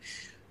investing in.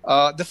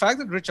 The fact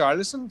that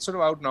Richarlison sort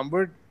of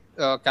outnumbered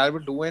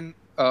Calvert-Lewin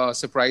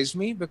surprised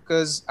me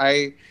because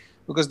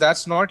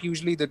that's not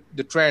usually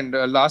the trend.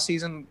 Last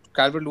season,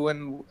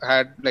 Calvert-Lewin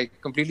had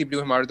completely blew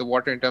him out of the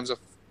water in terms of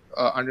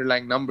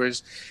underlying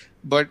numbers.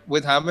 But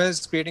with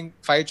James creating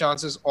 5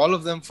 chances, all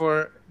of them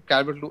for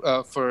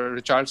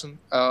Richarlison,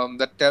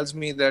 that tells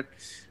me that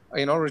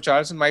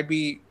Richarlison might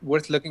be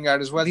worth looking at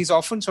as well. He's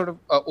often sort of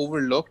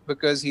overlooked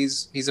because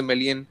he's $1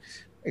 million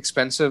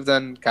expensive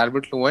than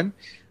Calvert-Lewin.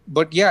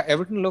 But yeah,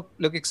 Everton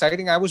look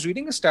exciting. I was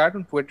reading a stat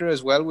on Twitter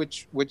as well,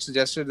 which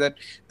suggested that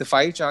the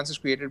 5 chances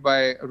created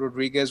by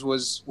Rodriguez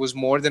was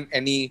more than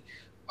any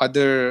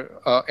other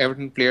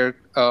Everton player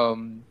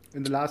in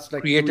the last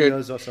created, 2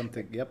 years or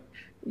something. Yep.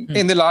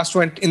 In the last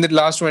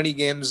 20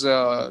 games,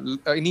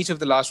 in each of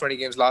the last 20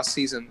 games last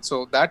season.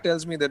 So that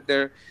tells me that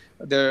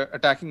their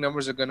attacking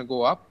numbers are going to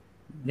go up.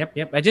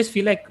 Yep. I just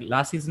feel like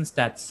last season's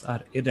stats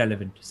are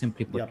irrelevant,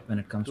 simply put, when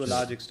it comes to a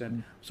large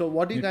extent. So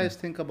what do you guys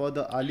think about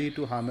the Ali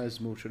to James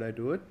move? Should I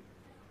do it?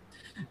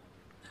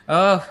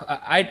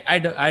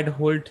 I'd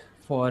hold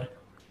for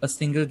a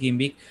single game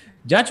week.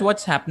 Judge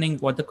what's happening,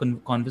 what the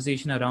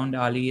conversation around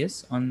Ali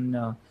is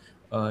on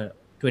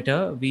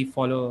Twitter. We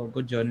follow a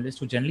good journalist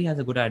who generally has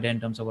a good idea in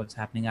terms of what's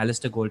happening.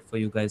 Alistair Gold, for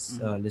you guys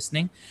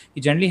listening.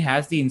 He generally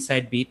has the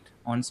inside beat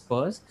on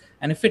Spurs.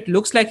 And if it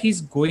looks like he's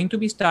going to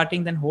be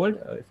starting, then hold.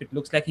 If it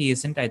looks like he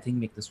isn't, I think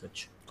make the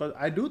switch. Because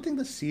I do think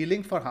the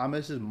ceiling for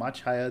James is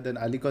much higher than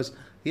Ali because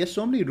he has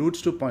so many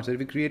routes to points. If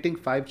he's creating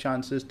 5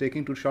 chances,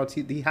 taking 2 shots,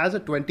 he has a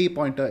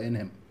 20-pointer in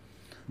him.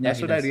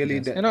 That's what I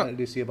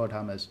really see about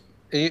James.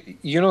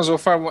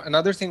 Zofar,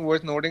 another thing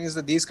worth noting is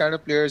that these kind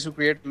of players who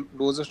create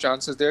loads of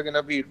chances, they're going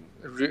to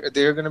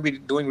be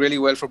doing really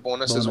well for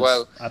bonus as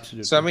well.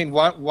 Absolutely. So I mean,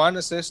 one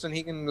assist and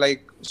he can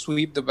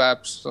sweep the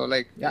Baps. So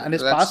and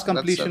his pass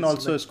completion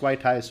also is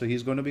quite high, so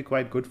he's going to be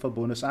quite good for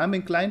bonus. I'm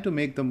inclined to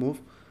make the move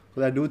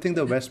because I do think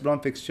the West Brom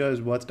fixture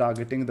is worth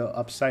targeting. The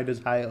upside is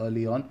high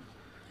early on,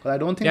 but I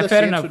don't think the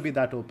Saints should be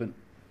that open.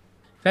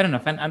 Fair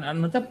enough. And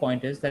another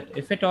point is that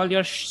if at all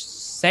you're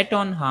set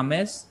on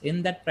James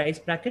in that price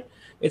bracket,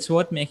 it's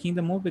worth making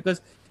the move because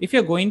if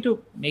you're going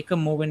to make a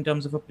move in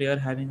terms of a player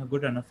having a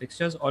good run of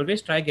fixtures,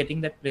 always try getting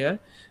that player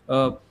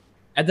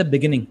at the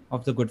beginning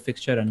of the good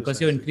fixture run because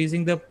you're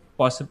increasing the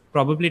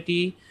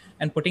probability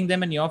and putting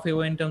them in your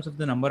favor in terms of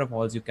the number of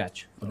balls you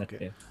catch for that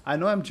player. I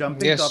know I'm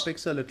jumping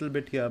topics a little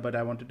bit here, but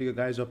I wanted your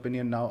guys'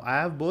 opinion now. I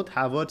have both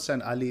Havertz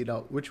and Ali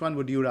now. Which one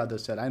would you rather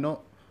sell? I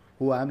know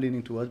who I'm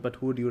leaning towards. But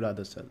who would you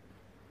rather sell?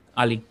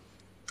 Ali.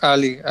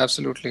 Ali,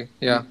 absolutely.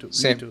 Yeah, Me too.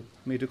 same. Me too.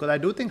 Me too. Because I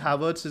do think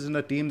Havertz is in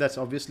a team that's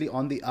obviously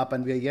on the up,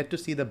 and we are yet to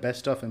see the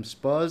best of him.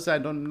 Spurs, I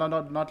don't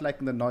not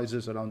liking the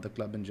noises around the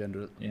club in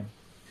general. Yeah.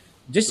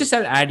 Just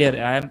I'll add here,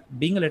 I'm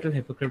being a little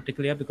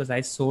hypocritical here because I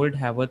sold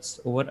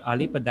Havertz over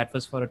Ali, but that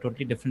was for a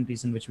totally different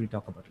reason, which we'll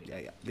talk about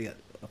later. Yeah.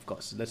 Of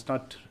course. Let's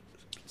not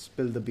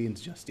spill the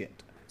beans just yet.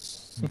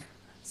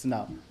 So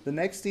now, the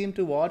next team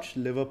to watch,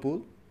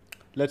 Liverpool.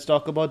 Let's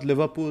talk about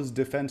Liverpool's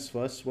defense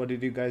first. What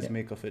did you guys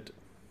make of it?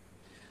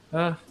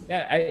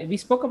 We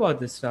spoke about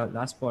this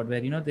last pod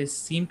where they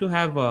seem to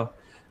have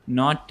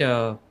not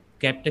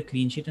kept a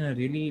clean sheet in a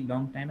really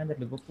long time, and the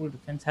Liverpool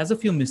defense has a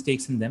few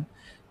mistakes in them.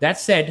 That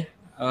said,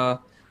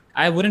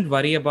 I wouldn't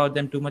worry about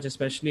them too much,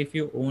 especially if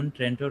you own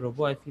Trent or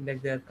Robo. I feel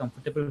like they are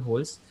comfortable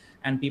holes,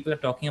 and people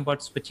are talking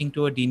about switching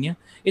to a Digne.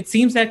 It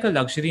seems like a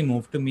luxury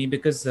move to me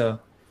because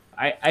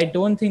I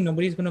don't think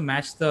nobody's going to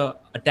match the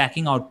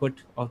attacking output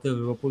of the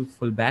Liverpool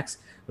fullbacks.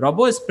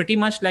 Robbo is pretty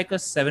much like a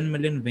 7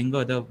 million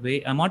winger.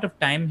 The amount of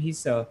time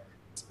he's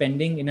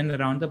spending in and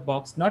around the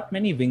box, not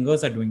many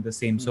wingers are doing the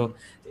same. So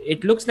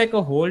it looks like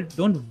a hole.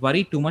 Don't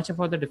worry too much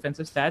about the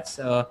defensive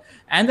stats.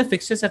 And the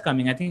fixtures are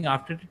coming. I think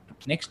after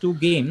the next 2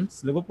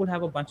 games, Liverpool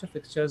have a bunch of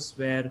fixtures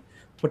where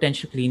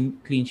potential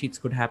clean sheets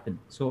could happen.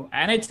 So,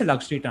 and it's a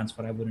luxury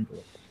transfer. I wouldn't do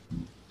it.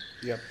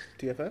 Yep.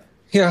 TFF?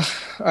 Yeah,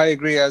 I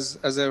agree. As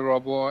a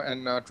Robbo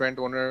and Trent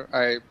owner,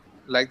 I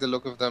like the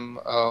look of them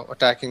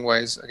attacking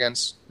wise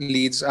against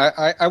Leeds.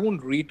 I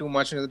won't read too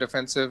much into the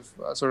defensive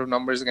sort of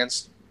numbers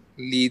against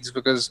Leeds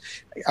because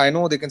I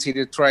know they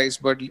conceded thrice,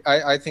 but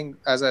I think,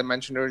 as I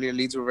mentioned earlier,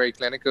 Leeds were very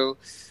clinical.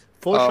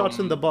 4 shots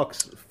in the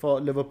box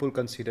for Liverpool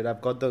conceded.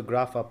 I've got the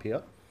graph up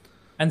here.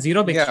 And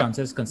 0 big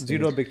chances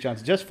conceded. 0 big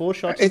chances. Just 4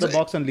 shots in the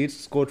box, and Leeds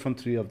scored from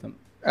 3 of them.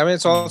 I mean,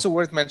 it's also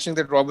worth mentioning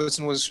that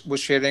Robertson was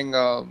sharing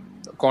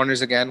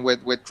corners again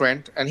with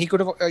Trent, and he could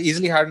have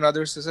easily had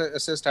another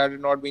assist had it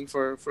not been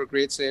for a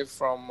great save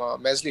from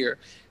Meslier.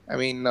 I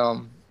mean,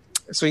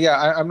 so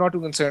yeah, I'm not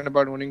too concerned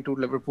about owning to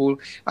Liverpool.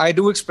 I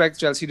do expect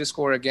Chelsea to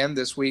score again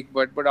this week,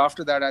 but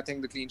after that, I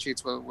think the clean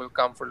sheets will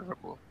come for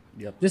Liverpool.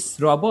 Yep. This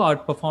Robbo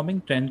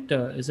outperforming Trent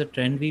is a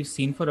trend we've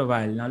seen for a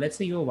while. Now, let's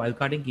say you were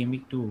wildcarding game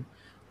week 2.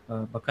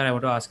 Bakar, I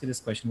want to ask you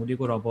this question. Would you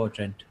go Robbo or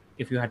Trent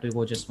if you had to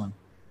go just one?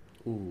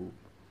 Ooh.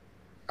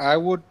 I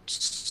would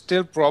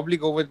still probably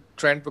go with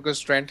Trent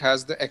because Trent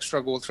has the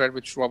extra goal threat,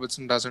 which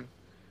Robertson doesn't.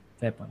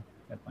 Fair point.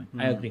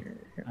 I agree.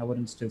 I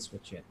wouldn't still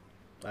switch yet.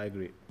 I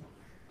agree.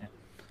 Yeah.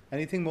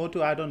 Anything more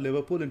to add on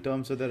Liverpool in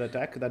terms of their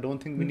attack? I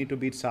don't think we need to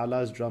beat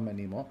Salah's drum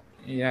anymore.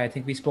 Yeah, I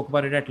think we spoke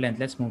about it at length.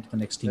 Let's move to the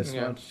next team. Let's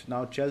watch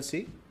now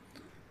Chelsea.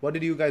 What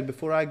did you guys,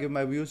 before I give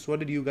my views, what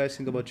did you guys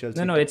think about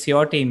Chelsea? No, it's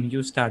your team.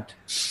 You start.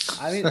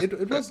 I mean,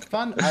 it was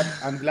fun.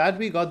 I'm glad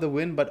we got the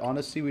win, but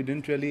honestly, we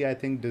didn't really, I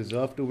think,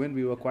 deserve to win.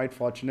 We were quite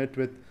fortunate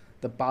with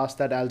the pass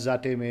that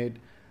Alzate made,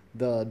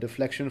 the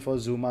deflection for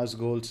Zuma's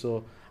goal.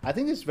 So I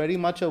think it's very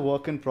much a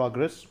work in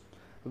progress.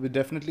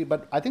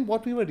 But I think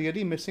what we were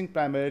really missing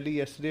primarily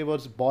yesterday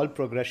was ball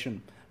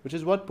progression, which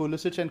is what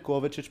Pulisic and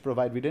Kovacic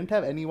provide. We didn't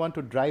have anyone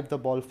to drive the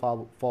ball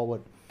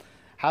forward.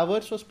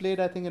 Havertz was played,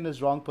 I think, in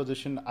his wrong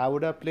position. I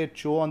would have played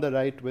Cho on the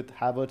right with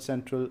Havertz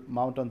central,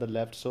 Mount on the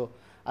left. So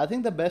I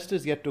think the best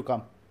is yet to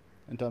come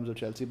in terms of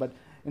Chelsea. But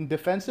in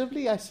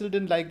defensively, I still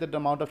didn't like the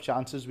amount of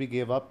chances we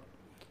gave up.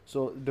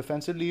 So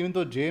defensively, even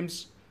though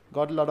James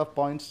got a lot of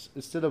points,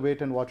 it's still a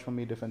wait and watch for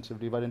me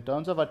defensively. But in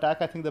terms of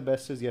attack, I think the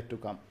best is yet to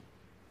come.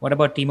 What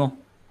about Timo?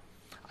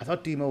 I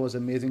thought Timo was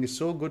amazing. It's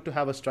so good to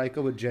have a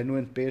striker with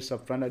genuine pace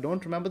up front. I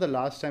don't remember the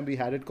last time we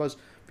had it because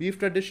we've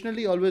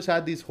traditionally always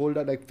had these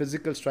holder, like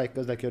physical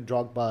strikers like your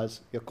Drogbas,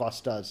 your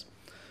Costas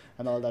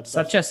and all that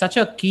stuff. Such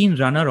a keen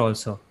runner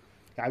also.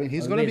 I mean,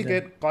 he's going to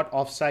get caught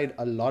offside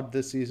a lot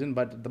this season,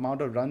 but the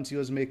amount of runs he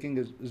was making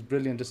is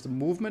brilliant. Just the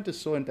movement is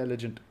so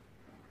intelligent.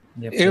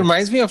 Yep. It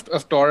reminds me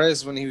of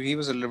Torres when he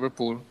was at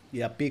Liverpool.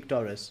 Yeah, peak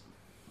Torres.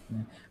 Yeah.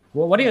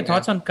 Well, what are your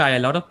thoughts on Kai? A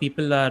lot of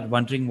people are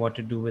wondering what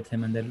to do with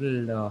him and they're a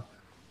little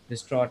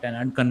distraught and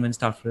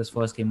unconvinced after his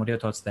first game. What are your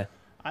thoughts there?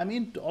 I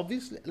mean,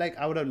 obviously,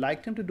 I would have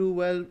liked him to do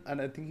well,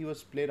 and I think he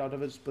was played out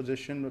of his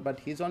position, but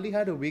he's only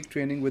had a week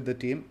training with the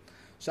team.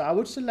 So I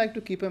would still like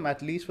to keep him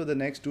at least for the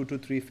next 2 to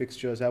 3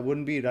 fixtures. I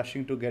wouldn't be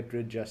rushing to get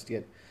rid just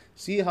yet.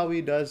 See how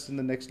he does in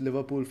the next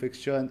Liverpool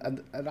fixture,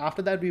 and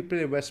after that we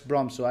play West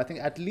Brom. So I think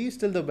at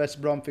least till the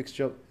West Brom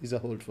fixture is a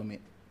hold for me.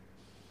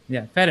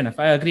 Yeah, fair enough.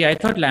 I agree. I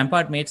thought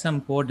Lampard made some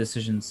poor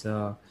decisions.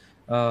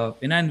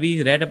 And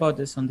we read about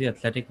this on The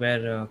Athletic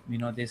where,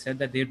 they said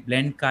that they'd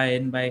blend Kai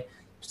in by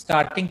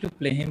starting to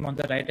play him on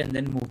the right and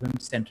then move him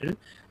central.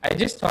 I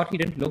just thought he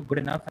didn't look good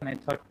enough, and I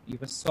thought he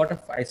was sort of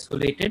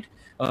isolated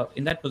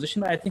in that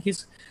position. But I think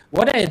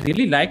what I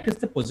really liked is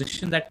the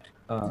position that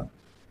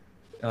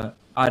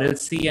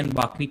RLC and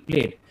Barkley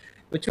played,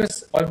 which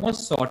was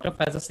almost sort of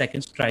as a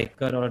second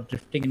striker or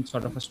drifting in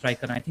sort of a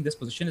striker. And I think this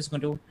position is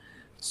going to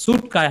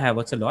suit Kai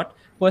Havertz a lot.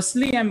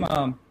 Personally, I'm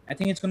I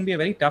think it's going to be a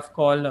very tough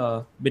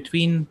call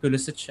between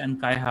Pulisic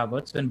and Kai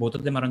Havertz when both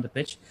of them are on the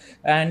pitch.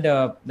 And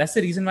that's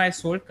the reason why I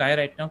sold Kai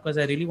right now, because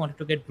I really wanted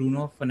to get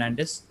Bruno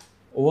Fernandes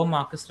over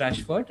Marcus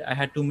Rashford. I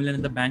had 2 million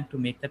in the bank to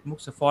make that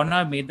move. So for now,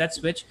 I made that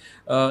switch.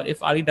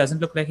 If Ali doesn't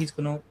look like he's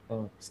going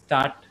to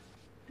start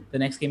the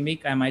next game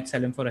week, I might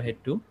sell him for a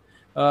hit too.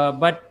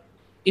 But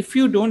if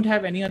you don't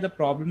have any other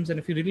problems and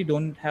if you really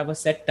don't have a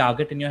set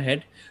target in your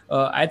head,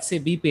 I'd say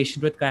be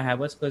patient with Kai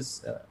Havertz,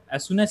 because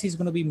as soon as he's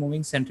going to be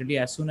moving centrally,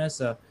 as soon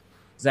as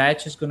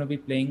Ziyech is going to be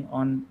playing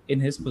in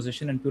his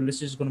position and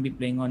Pulisic is going to be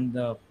playing on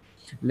the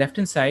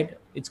left-hand side,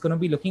 it's going to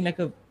be looking like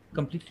a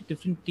completely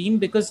different team,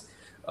 because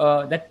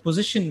that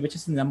position, which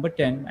is number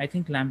 10, I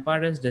think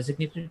Lampard has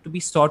designated to be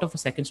sort of a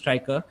second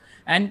striker.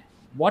 And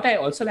what I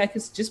also like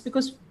is just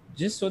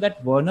so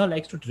that Werner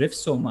likes to drift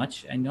so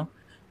much and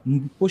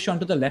push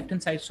onto the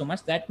left-hand side so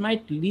much, that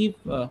might leave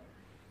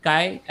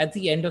Kai at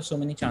the end of so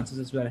many chances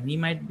as well. And he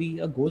might be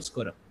a goal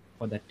scorer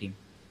for that team.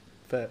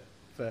 Fair.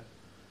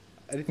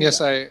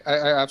 Yes, I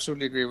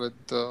absolutely agree with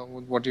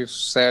what you've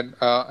said.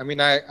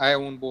 I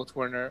own both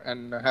Werner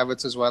and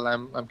Havertz as well.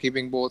 I'm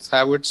keeping both.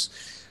 Havertz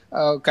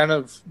kind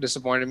of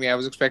disappointed me. I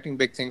was expecting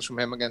big things from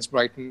him against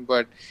Brighton,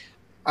 but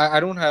I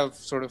don't have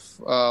sort of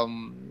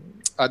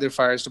other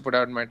fires to put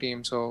out in my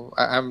team. So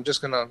I'm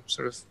just going to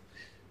sort of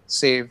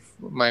save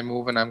my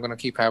move, and I'm going to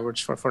keep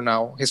Havertz for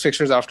now. His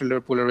fixtures after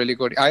Liverpool are really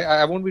good.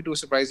 I won't be too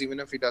surprised even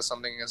if he does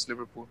something against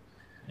Liverpool.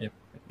 Yep.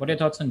 What are your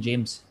thoughts on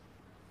James?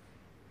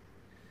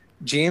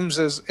 James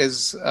is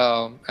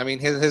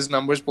his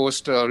numbers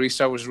post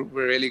restart were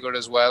really good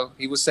as well.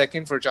 He was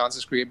second for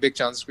big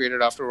chances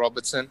created after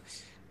Robertson.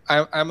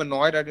 I'm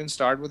annoyed I didn't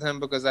start with him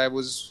because I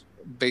was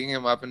bigging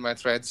him up in my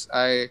threads.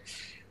 I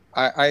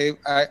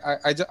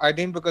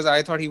didn't, because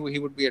I thought he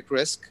would be at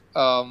risk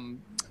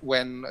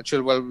when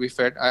Chilwell will be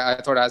fit.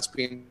 I thought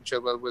Azpi and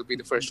Chilwell will be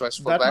the first choice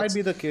fullbacks. That might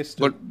be the case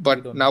too.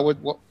 But now with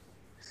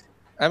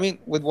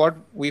what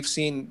we've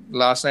seen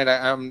last night,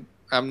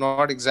 I'm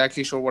not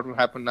exactly sure what will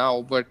happen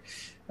now, but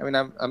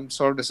I'm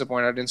sort of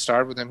disappointed I didn't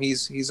start with him.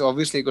 He's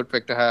obviously a good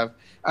pick to have.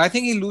 I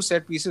think he'll lose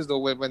set pieces though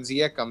when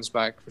Ziyech comes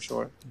back for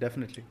sure.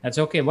 Definitely. That's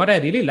okay. What I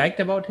really liked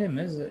about him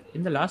is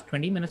in the last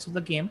 20 minutes of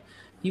the game,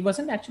 he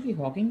wasn't actually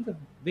hogging the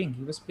wing.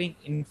 He was playing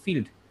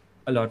infield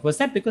a lot. Was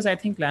that because I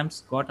think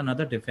Lamps got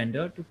another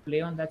defender to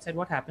play on that side?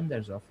 What happened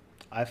there, Zoff?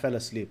 I fell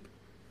asleep.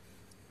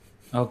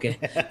 Okay,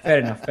 fair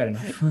enough.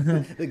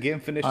 The game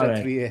finished All at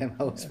right. 3 a.m.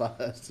 I was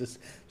just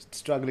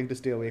struggling to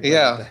stay awake.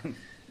 Yeah.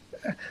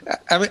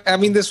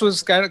 This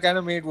was kind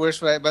of made worse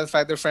by the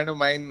fact that a friend of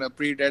mine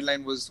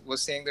pre-deadline was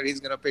saying that he's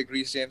going to pick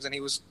Reece James, and he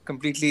was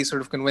completely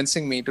sort of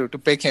convincing me to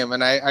pick him.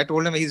 And I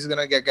told him he's going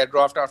to get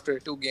dropped after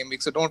 2 game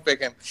weeks, so don't pick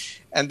him.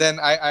 And then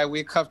I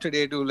wake up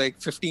today to like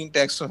 15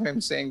 texts from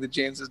him saying that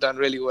James has done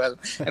really well.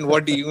 And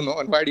what do you know?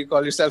 And why do you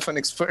call yourself an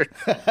expert?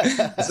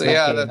 So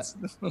yeah, that's...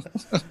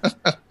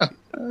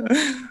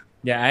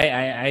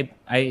 Yeah,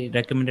 I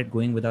recommended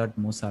going without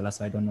Mo Salah,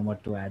 so I don't know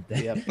what to add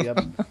there. Yep.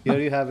 Here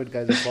you have it,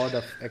 guys. A board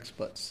of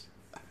experts.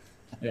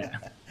 Yeah.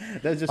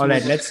 All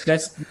right.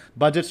 Let's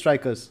budget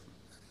strikers.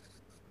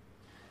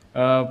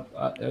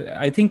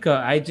 I think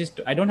I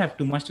don't have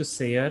too much to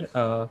say here.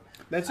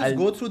 Let's just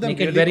go through them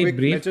really quick.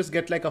 Brief. Let's just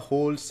get like a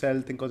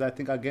wholesale thing, because I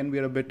think again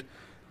we're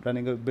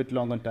running a bit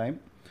long on time.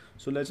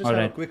 So let's just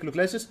have a quick look.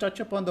 Let's just touch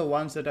upon the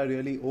ones that I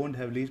really owned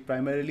heavily.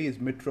 Primarily is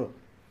Mitro.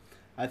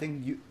 I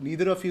think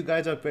neither of you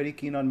guys are very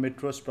keen on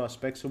Mitro's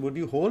prospects. So would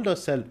you hold or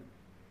sell?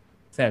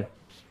 Sell.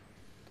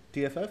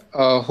 TFF?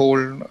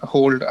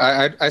 Hold.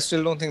 I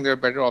still don't think there are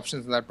better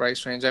options in that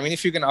price range.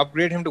 If you can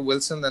upgrade him to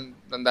Wilson, then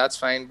that's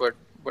fine. But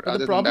other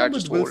the problem than that,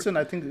 with Wilson,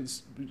 I think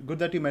it's good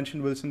that you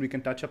mentioned Wilson. We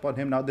can touch upon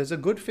him now. There's a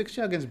good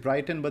fixture against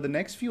Brighton, but the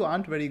next few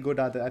aren't very good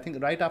either. I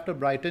think right after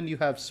Brighton you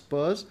have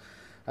Spurs.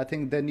 I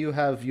think then you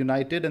have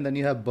United, and then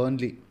you have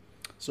Burnley.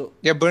 So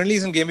yeah,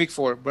 Burnley's in game week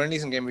 4.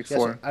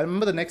 So I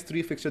remember the next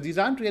 3 fixtures. These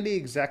aren't really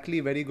exactly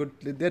very good.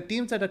 They're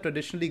teams that are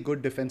traditionally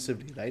good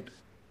defensively, right?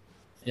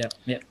 Yeah.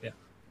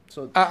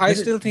 So I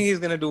still think he's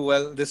going to do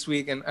well this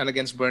week and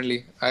against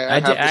Burnley. I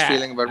have this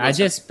feeling about Wilson. I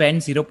just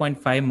spend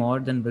 0.5 more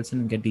than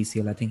Wilson and get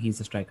DCL. I think he's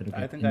a striker to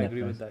get. I think I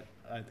agree with that.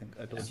 I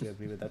totally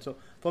agree with that. So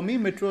for me,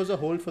 Mitro is a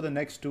hold for the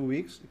next 2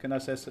 weeks. You can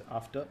assess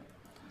after.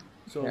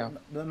 So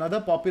another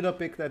popular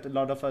pick that a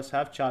lot of us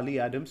have, Charlie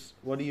Adams.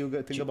 What do you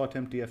think about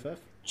him, TFF?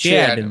 Che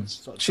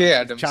Adams.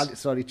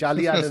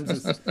 Charlie Adams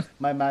is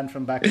my man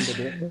from back in the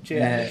day. Che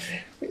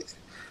Adams.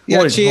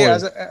 Yeah, Che,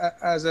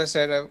 as I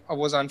said, I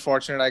was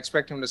unfortunate. I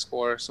expect him to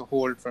score, so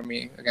hold for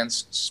me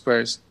against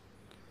Spurs.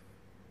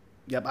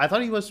 Yeah, I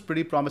thought he was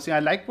pretty promising. I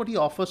like what he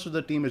offers to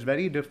the team. It's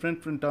very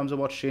different in terms of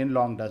what Shane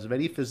Long does.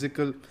 Very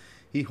physical.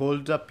 He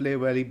holds up play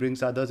well. He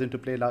brings others into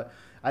play.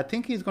 I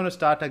think he's going to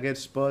start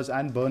against Spurs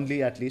and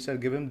Burnley at least. I'll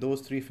give him those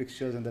 3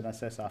 fixtures and then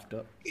assess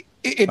after.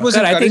 It was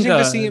encouraging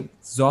to see him.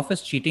 Zoff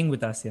is cheating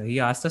with us here. He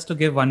asked us to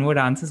give one-word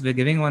answers. We're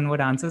giving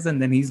one-word answers,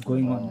 and then he's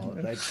going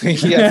on.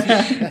 Right.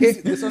 Yeah.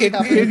 This only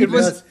happened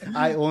because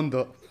I own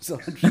though. So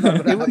it's not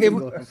going to happen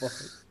going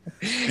forward.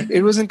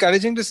 It was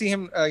encouraging to see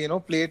him,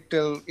 play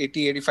till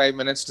 80, 85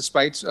 minutes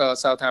despite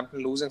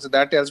Southampton losing. So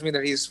that tells me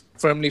that he's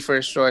firmly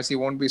first choice. He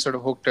won't be sort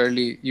of hooked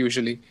early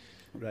usually.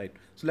 Right.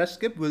 So let's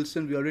skip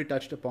Wilson. We already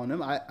touched upon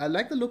him. I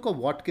like the look of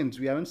Watkins.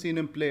 We haven't seen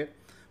him play,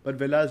 but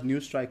Villa's new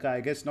striker,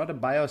 I guess, not a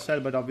buy or sell,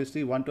 but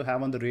obviously one to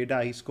have on the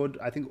radar. He scored,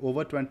 I think,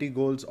 over 20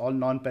 goals, all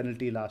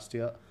non-penalty last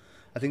year.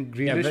 I think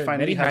Grealish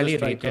finally has a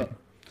striker. Rated.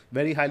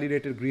 Very highly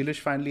rated. Grealish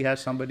finally has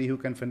somebody who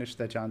can finish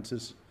their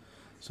chances.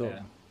 So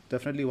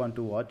definitely one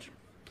to watch.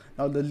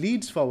 Now the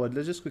Leeds forward.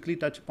 Let's just quickly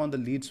touch upon the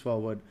Leeds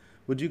forward.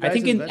 Would you guys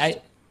invest?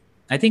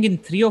 I think in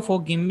 3 or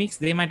 4 game weeks,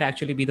 they might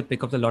actually be the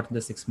pick of the lot in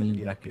the 6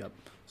 million bracket. Yep.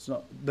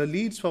 So the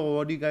Leeds forward,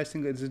 what do you guys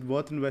think? Is it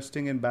worth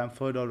investing in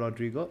Bamford or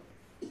Rodrigo?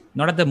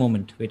 Not at the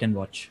moment. Wait and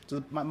watch.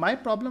 So my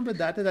problem with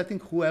that is I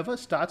think whoever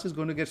starts is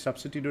going to get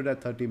substituted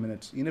at 30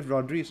 minutes. Even if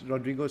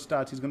Rodrigo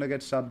starts, he's going to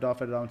get subbed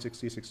off at around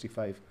 60,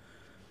 65.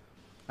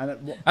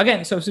 And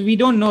again, so we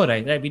don't know,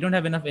 right? We don't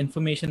have enough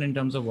information in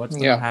terms of what's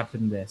going to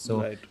happen there.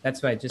 So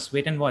that's why just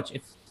wait and watch.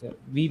 If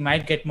we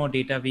might get more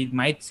data, we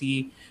might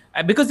see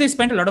because they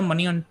spent a lot of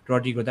money on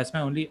Rodrigo. That's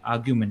my only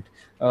argument.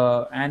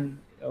 And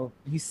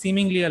he's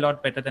seemingly a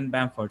lot better than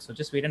Bamford. So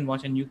just wait and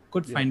watch, and you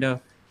could find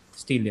a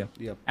steal here.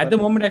 Yeah. At the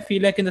moment, I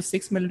feel like in the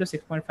 6 million to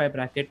 6.5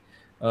 bracket,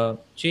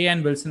 Che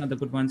and Wilson are the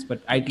good ones, but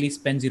ideally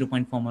spend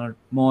 0.4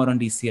 more on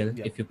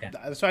DCL if you can.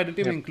 So I didn't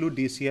even include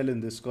DCL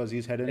in this because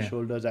he's head and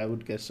shoulders, I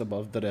would guess,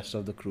 above the rest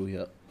of the crew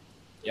here.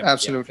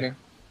 Absolutely.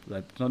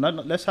 Right. So now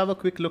let's have a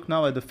quick look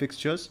now at the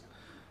fixtures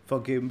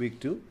for game week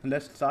 2.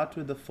 Let's start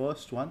with the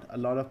first one. A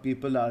lot of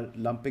people are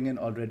lumping in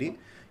already.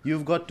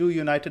 You've got 2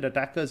 United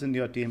attackers in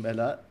your team,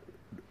 Ella.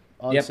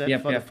 All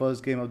set for the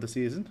first game of the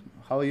season.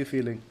 How are you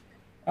feeling?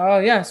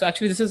 So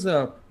actually this is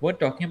worth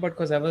talking about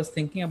because I was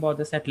thinking about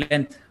this at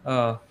length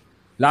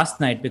last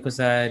night because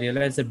I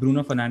realized that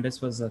Bruno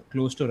Fernandes was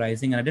close to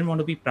rising and I didn't want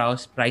to be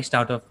priced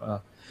out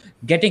of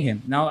getting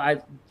him. Now,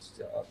 I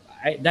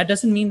that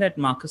doesn't mean that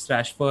Marcus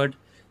Rashford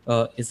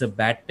is a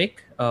bad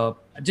pick.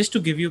 Just to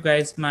give you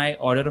guys my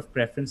order of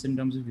preference in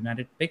terms of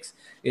United picks,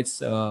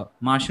 it's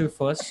Martial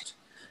first,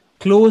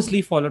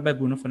 closely followed by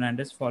Bruno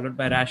Fernandes, followed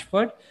by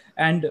Rashford.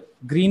 And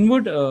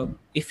Greenwood,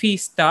 if he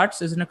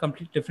starts, is in a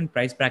completely different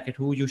price bracket,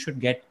 who you should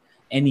get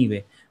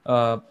anyway.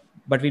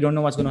 But we don't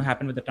know what's going to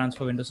happen with the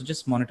transfer window, so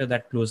just monitor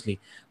that closely.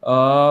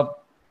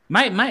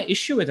 My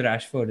issue with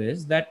Rashford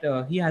is that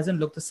he hasn't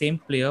looked the same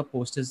player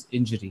post his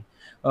injury.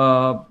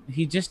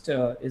 He just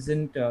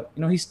isn't,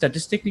 he's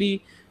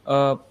statistically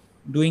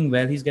doing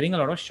well. He's getting a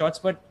lot of shots,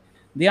 but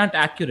they aren't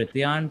accurate.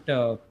 They aren't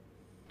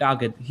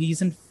target. He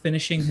isn't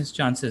finishing his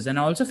chances. And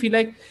I also feel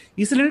like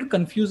he's a little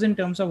confused in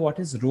terms of what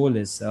his role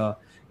is.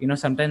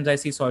 Sometimes I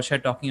see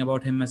Solskjaer talking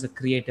about him as a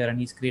creator and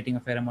he's creating a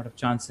fair amount of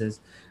chances.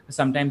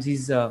 Sometimes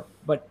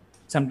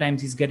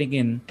sometimes he's getting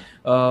in,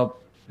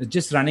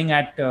 just running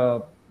at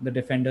the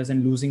defenders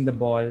and losing the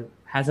ball,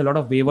 has a lot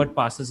of wayward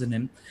passes in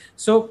him.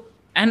 So,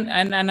 and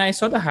I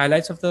saw the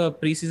highlights of the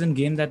preseason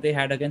game that they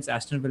had against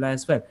Aston Villa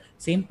as well.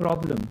 Same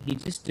problem. He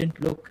just didn't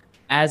look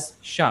as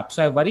sharp.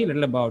 So I worry a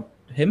little about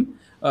him.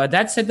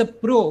 That said, the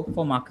pro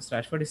for Marcus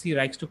Rashford is he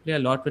likes to play a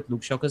lot with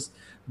Luke Shaw because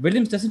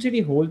Williams doesn't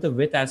really hold the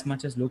width as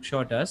much as Luke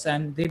Shaw does,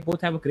 and they both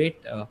have a great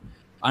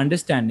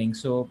understanding.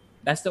 So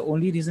that's the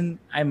only reason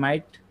I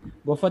might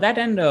go for that.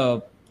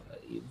 And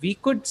we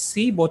could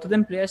see both of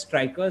them play as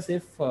strikers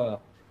if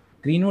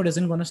Greenwood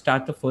isn't going to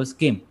start the first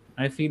game.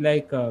 I feel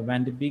like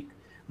Van de Beek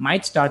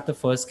might start the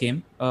first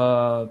game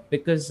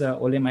because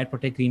Ole might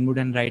protect Greenwood,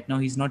 and right now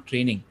he's not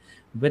training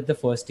with the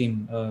first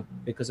team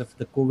because of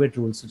the COVID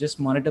rules. So just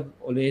monitor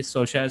Ole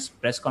Solskjaer's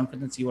press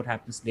conference and see what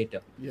happens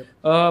later.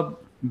 Yep.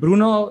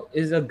 Bruno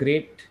is a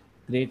great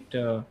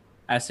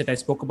asset. I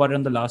spoke about it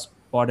on the last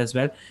pod as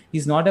well.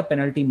 He's not a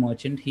penalty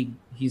merchant.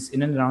 He's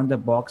in and around the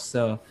box.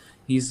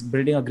 He's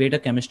building a greater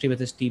chemistry with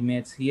his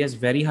teammates. He has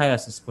very high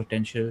assist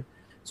potential.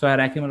 So I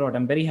like him a lot.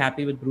 I'm very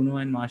happy with Bruno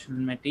and Martial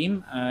in my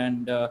team.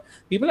 And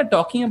people are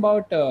talking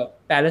about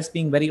Palace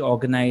being very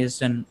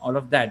organized and all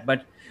of that.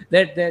 But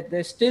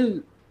they're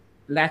still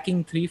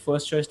lacking 3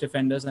 first-choice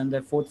defenders, and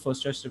their 4th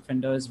first-choice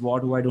defender is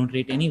Ward, who I don't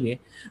rate anyway.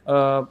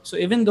 So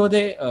even though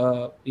they,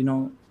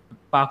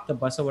 park the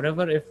bus or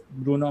whatever, if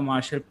Bruno,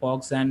 Martial,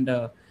 Pogs, and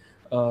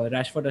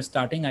Rashford are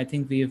starting, I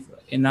think we've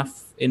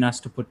enough in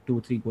us to put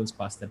 2-3 goals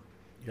past them.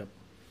 Yep.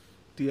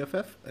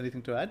 TFF,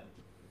 anything to add?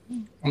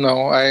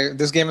 No,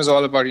 this game is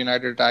all about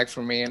United attack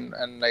for me,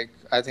 and like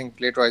I think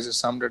Leroy has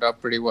summed it up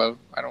pretty well.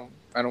 I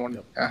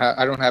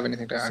don't have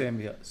anything to add. Same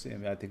here.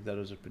 I think that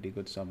was a pretty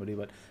good summary.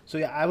 But so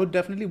yeah, I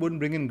wouldn't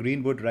bring in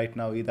Greenwood right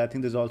now either. I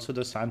think there's also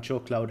the Sancho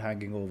cloud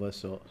hanging over.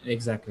 So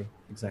exactly.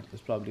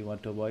 That's probably one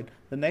to avoid.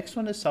 The next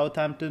one is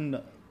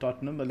Southampton,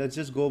 Tottenham. But let's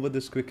just go over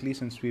this quickly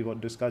since we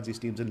want to discuss these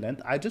teams in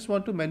length. I just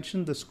want to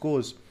mention the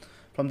scores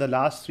from the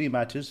last 3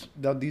 matches.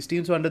 Now, these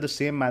teams were under the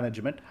same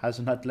management,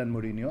 Hasenhüttl and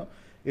Mourinho.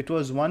 It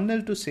was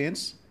 1-0 to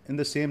Saints in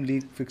the same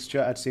league fixture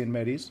at St.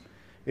 Mary's.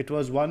 It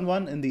was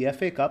 1-1 in the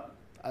FA Cup.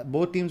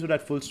 Both teams were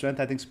at full strength.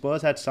 I think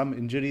Spurs had some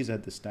injuries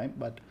at this time,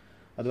 but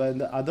otherwise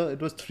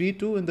it was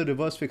 3-2 in the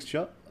reverse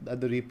fixture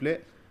at the replay.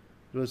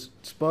 It was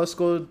Spurs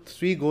scored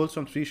 3 goals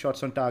from 3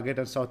 shots on target,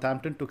 and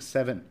Southampton took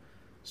 7.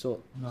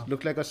 So it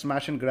looked like a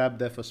smash and grab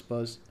there for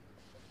Spurs.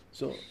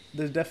 So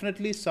there's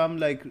definitely some,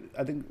 like,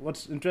 I think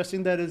what's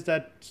interesting there is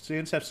that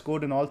Saints have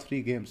scored in all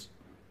 3 games.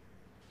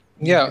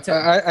 Yeah,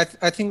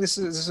 I think this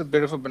is a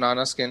bit of a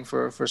banana skin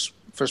for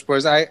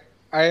Spurs.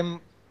 I'm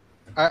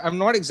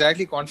not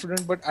exactly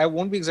confident, but I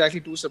won't be exactly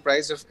too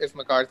surprised if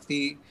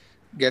McCarthy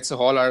gets a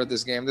haul out of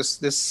this game.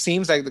 This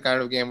seems like the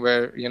kind of game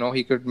where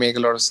he could make a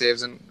lot of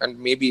saves and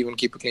maybe even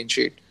keep a clean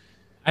sheet.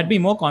 I'd be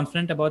more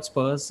confident about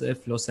Spurs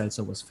if Lo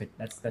Celso was fit.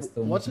 That's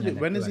the only thing.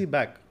 When is he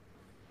back?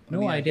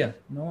 No idea.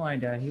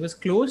 He was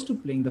close to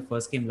playing the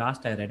first game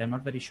last I read. I'm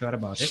not very sure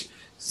about it.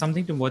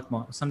 Something worth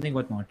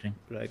monitoring.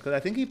 Right, because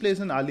I think he plays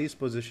in Ali's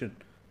position,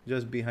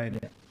 just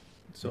behind him.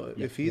 So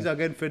if he's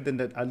again fit, then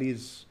that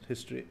Ali's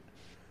history.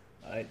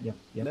 Right.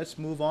 Let's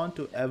move on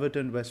to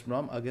Everton West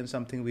Brom. Again,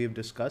 something we've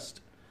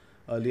discussed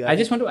earlier. I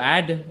just want to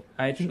add.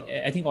 I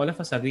think all of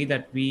us agree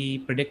that we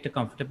predict a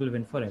comfortable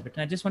win for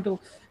Everton. I just want to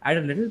add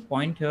a little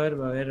point here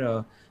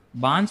where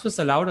Barnes was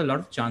allowed a lot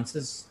of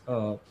chances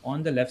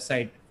on the left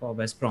side for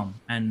West Brom,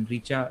 and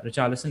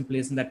Richarlison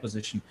plays in that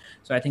position.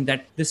 So I think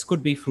that this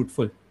could be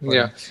fruitful.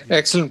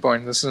 Excellent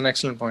point. This is an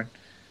excellent point.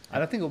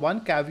 And I think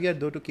one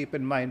caveat, though, to keep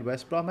in mind,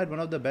 West Brom had one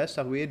of the best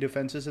away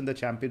defenses in the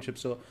Championship.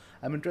 So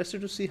I'm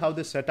interested to see how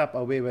they set up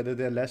away, whether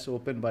they're less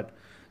open. But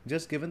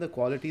just given the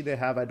quality they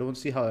have, I don't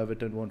see how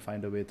Everton won't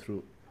find a way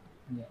through.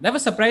 Yeah. That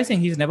was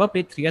surprising. He's never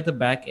played 3 at the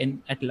back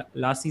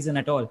last season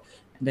at all.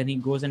 And then he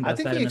goes and does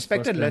that. I think he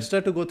expected Leicester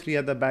to go 3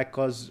 at the back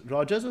because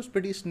Rodgers was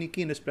pretty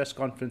sneaky in his press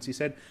conference. He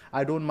said,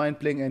 I don't mind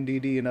playing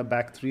NDD in a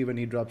back 3 when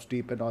he drops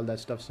deep and all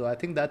that stuff. So I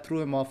think that threw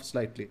him off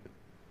slightly.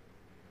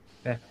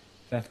 Fair.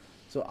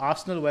 So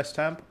Arsenal, West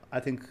Ham, I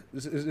think,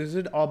 is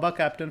it Auba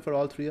captain for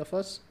all 3 of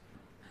us?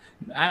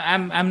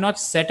 I'm not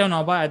set on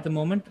Auba at the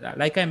moment.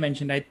 Like I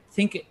mentioned, I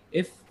think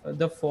if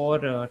the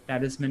 4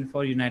 talisman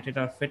for United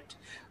are fit,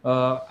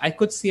 I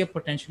could see a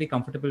potentially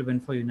comfortable win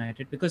for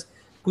United because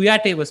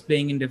Kouyaté was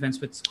playing in defense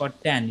with Scott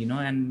Tan,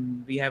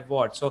 and we have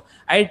Ward. So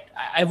I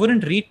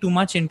wouldn't read too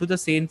much into the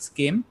Saints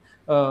game.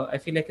 I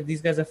feel like if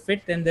these guys are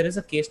fit, then there is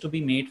a case to be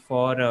made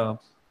for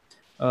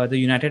the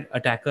United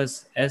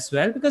attackers as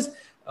well because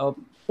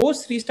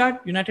post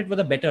restart, United were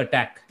the better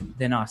attack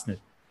than Arsenal.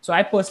 So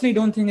I personally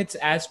don't think it's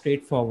as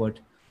straightforward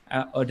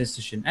a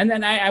decision. And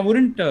then I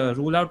wouldn't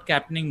rule out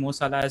captaining Mo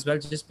Salah as well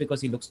just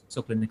because he looks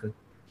so clinical.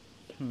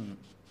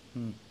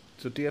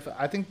 So TF,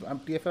 I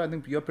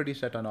think you're pretty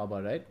set on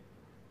Auba, right?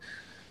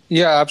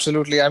 Yeah,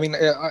 absolutely. I mean,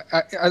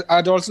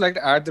 I'd also like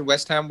to add that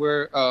West Ham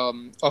were,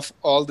 of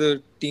all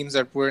the teams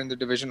that were in the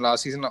division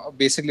last season,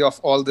 basically of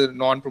all the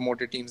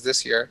non-promoted teams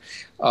this year,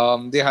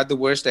 they had the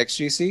worst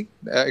XGC,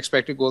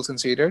 expected goals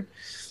conceded.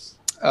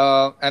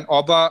 And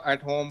Auba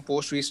at home,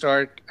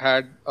 post-restart,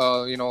 had,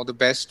 the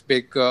best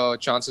big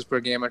chances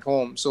per game at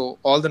home. So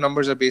all the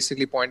numbers are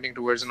basically pointing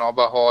towards an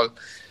Auba haul.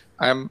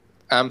 I'm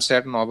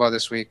set on Auba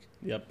this week.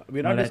 Yep.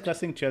 We're not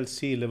discussing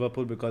Chelsea,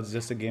 Liverpool because it's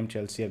just a game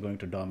Chelsea are going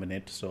to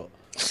dominate. So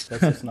let's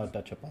just not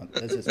touch upon.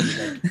 Let's just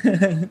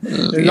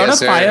a lot of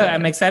fire.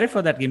 I'm excited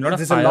for that game.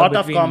 There's a lot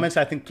of comments.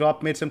 I think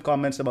Klopp made some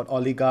comments about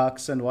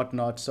oligarchs and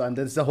whatnot. So and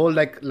there's the whole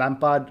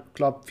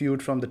Lampard-Klopp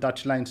feud from the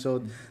touchline.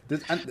 So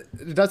and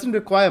it doesn't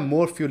require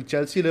more fuel.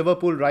 Chelsea,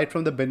 Liverpool, right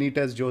from the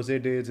Benitez, Jose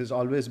days, there's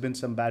always been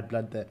some bad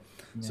blood there.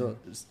 Yeah. So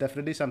it's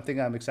definitely something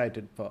I'm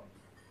excited for.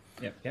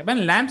 Yeah. But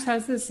Lamps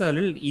has this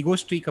little ego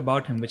streak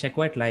about him, which I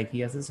quite like.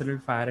 He has this little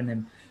fire in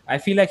him. I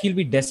feel like he'll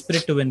be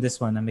desperate to win this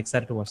one. I'm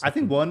excited to watch it. I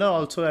think Werner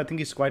also, I think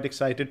he's quite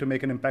excited to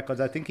make an impact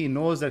because I think he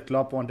knows that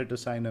Klopp wanted to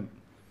sign him.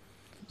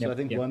 So I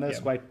think Werner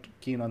is quite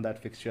keen on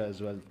that fixture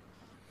as well.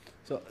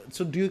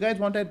 So do you guys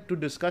want to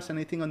discuss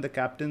anything on the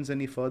captains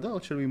any further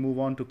or should we move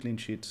on to clean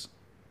sheets?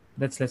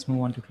 Let's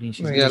move on to clean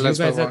sheets. Yeah, let's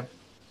move on.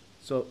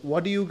 So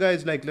what do you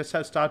guys like? Let's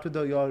start with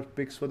your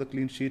picks for the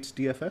clean sheets.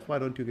 TFF, why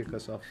don't you kick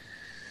us off?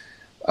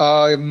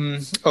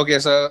 Okay,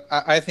 so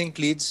I think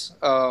Leeds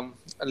I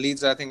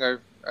think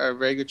are a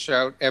very good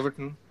shout.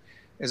 Everton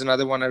is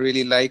another one I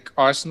really like.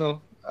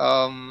 Arsenal,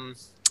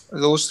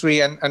 those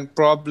 3 and I'd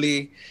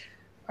probably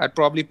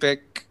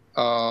pick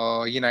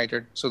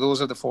United. So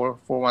those are the four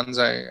ones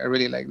I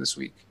really like this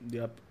week.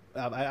 Yep.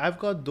 I've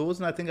got those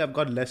and I think I've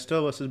got Leicester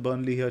versus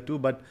Burnley here too.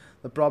 But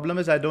the problem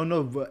is I don't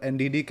know if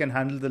NDD can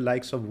handle the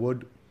likes of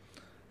Wood,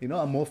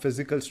 a more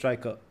physical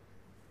striker.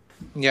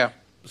 Yeah.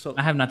 So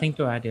I have nothing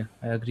to add here.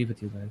 I agree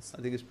with you guys.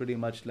 I think it's pretty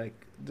much like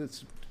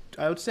this.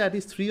 I would say at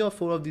least 3 or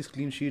 4 of these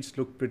clean sheets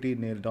look pretty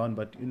nailed on,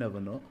 but you never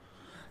know.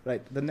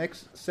 Right. The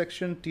next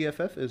section,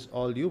 TFF, is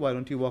all you. Why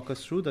don't you walk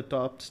us through the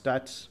top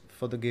stats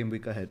for the game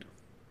week ahead?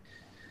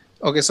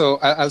 Okay, so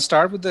I'll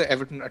start with the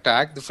Everton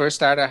attack. The first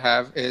stat I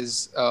have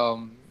is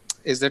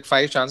that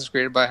 5 chances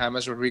created by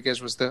James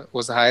Rodriguez was the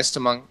highest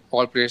among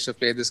all players who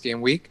played this game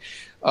week.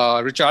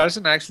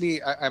 Richarlison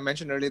actually, I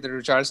mentioned earlier that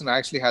Richarlison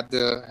actually had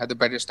the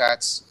better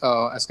stats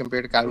as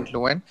compared to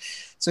Calvert-Lewin.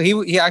 So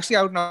he actually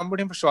outnumbered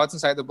him for shots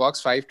inside the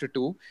box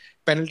 5-2,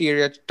 penalty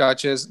area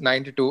touches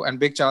 9-2, and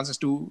big chances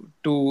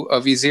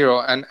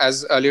 2v0. And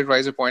as earlier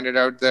Riser pointed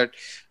out that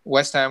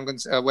West Brom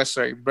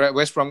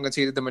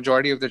conceded the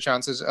majority of their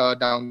chances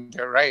down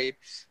their right.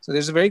 So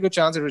there's a very good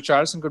chance that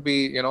Richarlison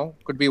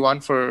could be one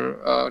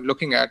for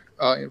looking at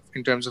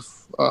in terms of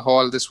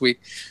haul this week.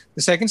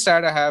 The second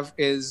stat I have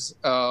is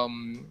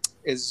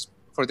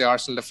for the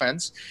Arsenal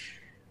defense.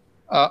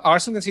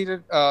 Arsenal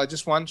conceded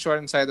just one shot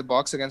inside the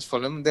box against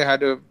Fulham. They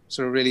had a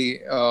sort of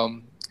really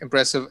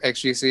impressive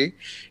XGC.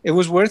 It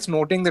was worth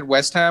noting that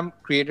West Ham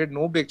created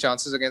no big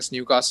chances against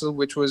Newcastle,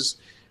 which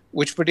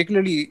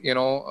particularly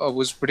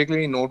was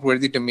particularly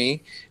noteworthy to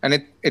me,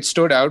 and it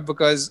stood out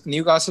because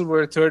Newcastle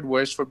were third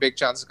worst for big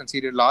chances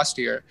conceded last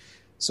year.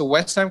 So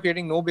West Ham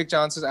creating no big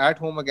chances at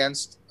home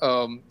against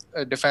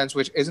a defense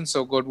which isn't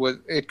so good,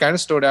 it kind of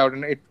stood out,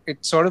 and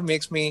it sort of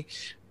makes me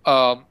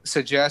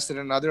suggest that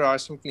another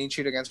Arsenal clean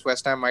sheet against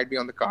West Ham might be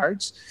on the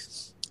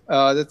cards.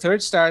 The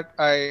third stat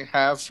I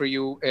have for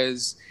you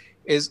is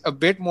a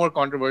bit more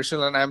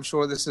controversial, and I'm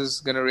sure this is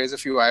going to raise a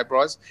few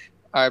eyebrows.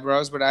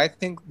 But I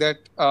think that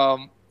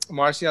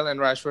Martial and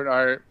Rashford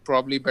are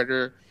probably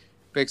better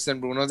picks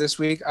than Bruno this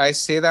week. I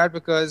say that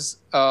because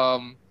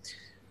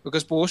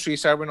post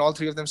restart, when all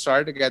three of them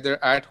started together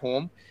at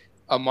home,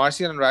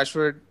 Martial and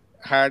Rashford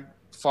had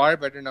far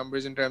better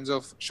numbers in terms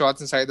of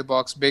shots inside the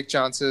box, big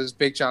chances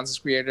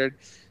created.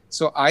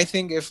 So I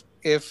think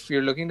if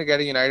you're looking to get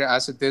a United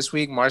asset this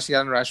week, Martial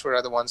and Rashford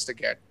are the ones to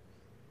get.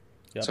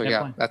 Yep.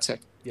 So that's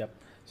it. Yep.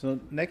 So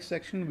next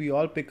section, we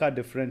all pick our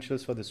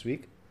differentials for this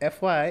week.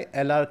 FYI,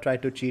 LR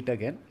tried to cheat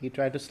again. He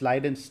tried to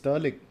slide in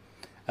Sterling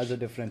as a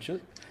differential.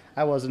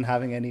 I wasn't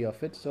having any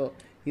of it. So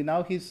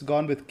he's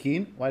gone with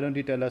Keane. Why don't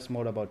you tell us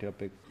more about your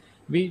pick?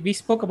 We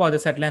spoke about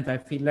this at length. I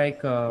feel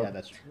like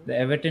that's true. The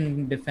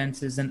Everton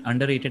defense is an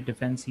underrated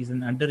defense. He's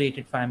an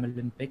underrated 5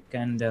 million pick,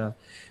 and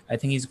I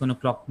think he's going to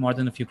clock more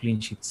than a few clean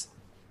sheets.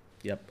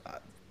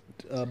 Yep.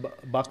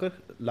 Bakar,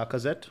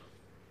 Lacazette?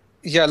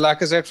 Yeah,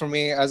 Lacazette for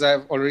me, as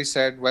I've already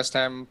said, West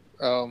Ham,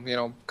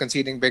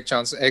 conceding big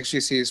chances.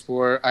 XGC is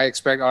poor. I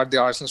expect the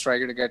Arsenal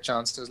striker to get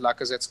chances.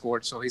 Lacazette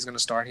scored, so he's going to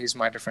start. He's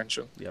my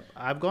differential. Yep.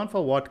 I've gone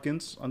for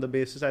Watkins on the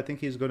basis I think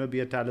he's going to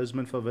be a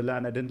talisman for Villa,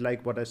 and I didn't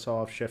like what I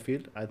saw of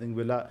Sheffield. I think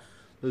Villa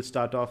will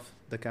start off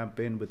the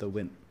campaign with a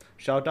win.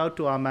 Shout out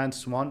to our man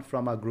Swan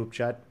from our group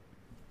chat.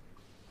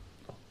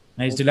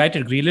 Nice,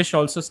 delighted. Grealish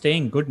also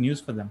staying. Good news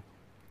for them.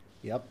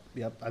 Yep.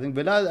 I think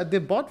Villa, they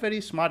bought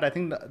very smart. I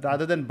think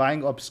rather than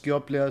buying obscure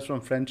players from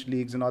French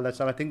leagues and all that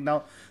stuff, I think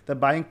now they're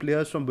buying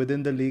players from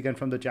within the league and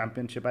from the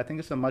championship. I think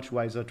it's a much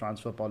wiser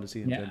transfer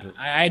policy in general.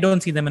 I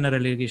don't see them in a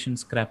relegation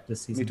scrap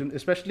this season. Me too,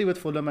 especially with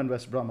Fulham and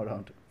West Brom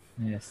around.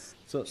 Yes.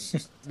 So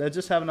let's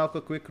just have now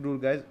a quick rule,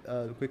 guys.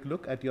 Quick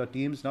look at your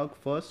teams now.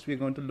 First, we're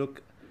going to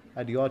look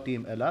at your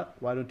team, Ella.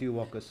 Why don't you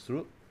walk us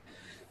through?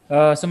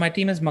 So my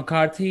team is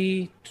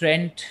McCarthy,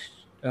 Trent,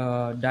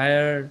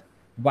 Dyer,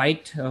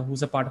 White,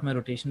 who's a part of my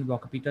rotation with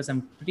Walker Peters.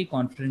 I'm pretty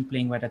confident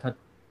playing White. I thought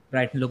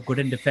Brighton looked good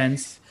in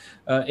defense.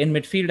 In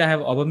midfield, I have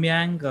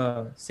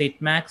Aubameyang,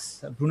 St.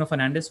 Max, Bruno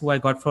Fernandes, who I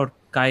got for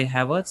Kai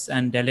Havertz,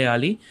 and Dele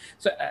Alli.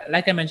 So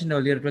like I mentioned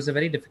earlier, it was a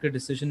very difficult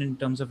decision in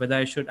terms of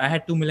whether I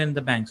had 2 million in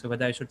the bank, so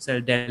whether I should sell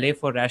Dele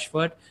for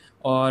Rashford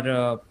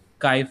or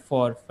Kai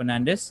for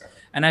Fernandes.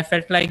 And I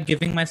felt like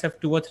giving myself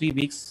 2 or 3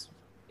 weeks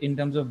in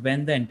terms of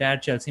when the entire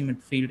Chelsea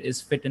midfield is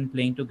fit and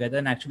playing together,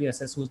 and actually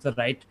assess who's the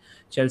right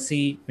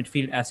Chelsea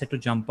midfield asset to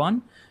jump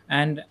on.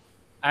 And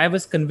I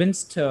was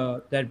convinced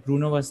that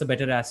Bruno was the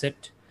better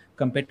asset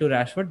compared to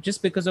Rashford,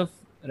 just because of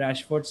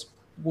Rashford's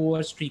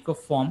poor streak of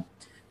form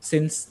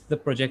since the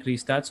project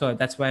restart. So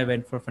that's why I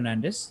went for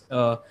Fernandes.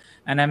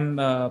 And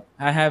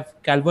I have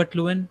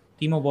Calvert-Lewin,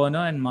 Timo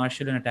Werner, and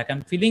Martial in attack.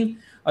 I'm feeling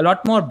a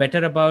lot more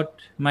better about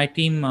my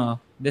team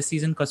this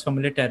season because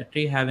familiar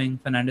territory, having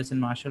Fernandes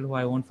and Martial, who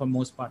I owned for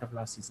most part of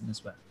last season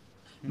as well.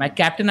 My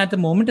captain at the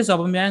moment is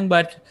Aubameyang,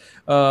 but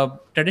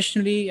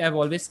traditionally I've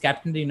always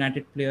captained the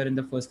United player in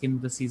the first game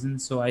of the season,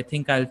 so I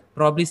think I'll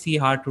probably see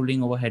hard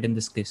ruling overhead in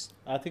this case.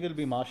 I think it'll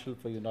be Martial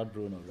for you, not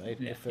Bruno, right?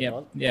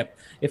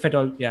 If at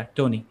all,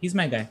 Tony. He's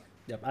my guy.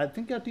 Yep. I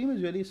think your team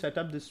is really set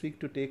up this week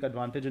to take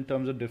advantage in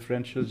terms of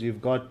differentials.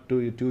 You've got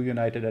two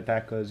United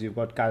attackers. You've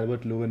got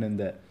Calvert-Lewin in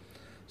there.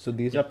 So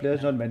these are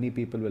players not many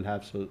people will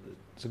have. So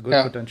it's a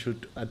good potential,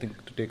 I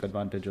think, to take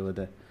advantage over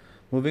there.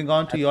 Moving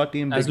on to your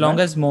team. As long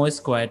as Mo is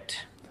quiet.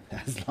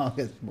 As long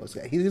as Mo is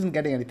quiet. He isn't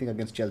getting anything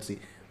against Chelsea.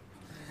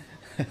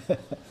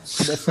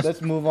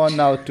 Let's move on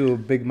now to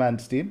Big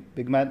Man's team.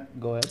 Big Man,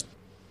 go ahead.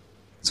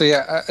 So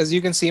as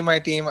you can see, my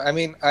team, I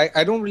mean,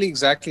 I don't really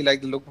exactly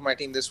like the look of my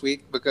team this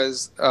week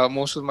because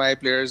most of my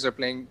players are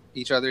playing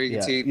each other. You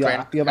can see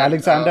Trent, you have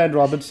Alexander and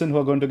Robertson who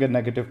are going to get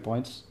negative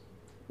points.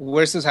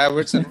 Versus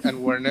Havertz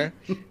and Werner.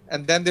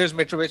 And then there's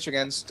Mitrovic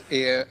against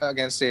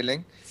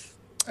Ayling.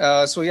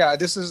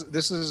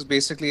 This is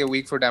basically a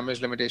week for damage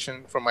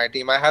limitation for my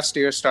team. I have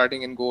Steer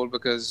starting in goal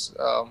because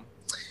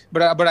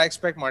but I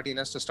expect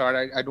Martinez to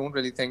start. I don't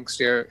really think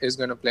Steer is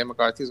going to play.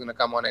 McCarthy is going to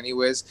come on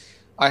anyways.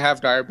 I have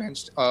Dyer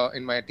benched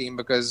in my team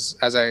because,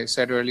 as I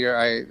said earlier,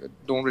 I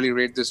don't really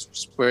rate this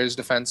Spurs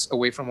defense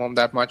away from home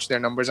that much. Their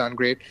numbers aren't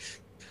great.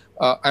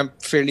 I'm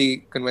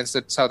fairly convinced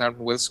that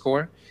Southampton will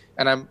score.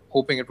 and I'm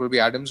hoping it will be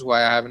Adams, who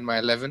I have in my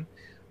 11.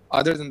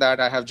 Other than that,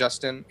 I have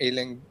Justin,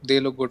 Ailing. They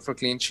look good for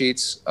clean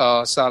sheets.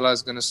 Salah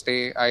is going to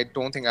stay. I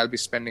don't think I'll be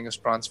spending his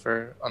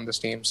transfer on this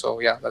team. So,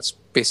 yeah, that's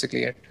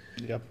basically it.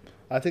 Yep.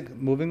 I think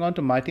moving on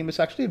to my team, it's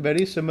actually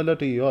very similar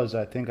to yours,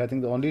 I think. I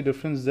think the only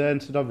difference there,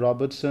 instead of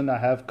Robertson, I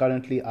have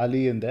currently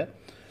Ali in there,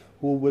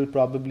 who will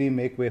probably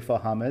make way for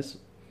James.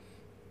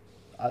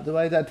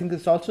 Otherwise, I think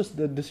it's also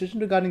the decision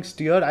regarding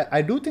Steer.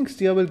 I do think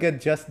Steer will get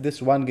just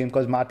this one game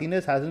because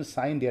Martinez hasn't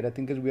signed yet. I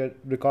think we are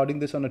recording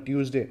this on a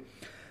Tuesday.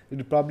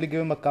 It'll probably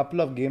give him a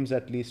couple of games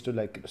at least to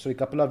a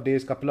couple of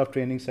days, couple of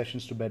training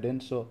sessions to bed in.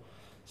 So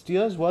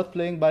Steer's worth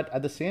playing, but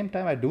at the same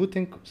time, I do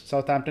think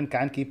Southampton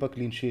can keep a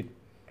clean sheet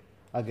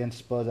against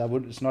Spurs.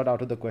 It's not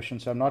out of the question.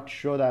 So I'm not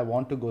sure that I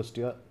want to go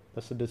Steer.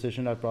 That's a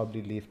decision I'll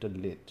probably leave till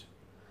late.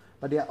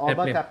 But yeah,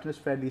 Auba captain is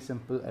fairly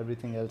simple.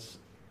 Everything else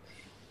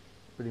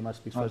pretty much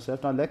speaks for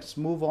itself. Now let's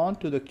move on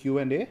to the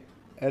Q&A.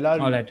 LR,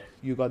 all right.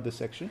 You got this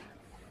section.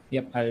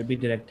 Yep, I'll be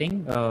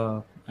directing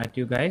at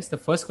you guys. The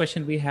first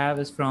question we have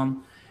is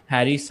from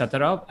Harry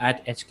Satarov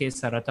at HK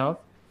Saratov.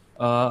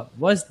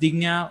 Was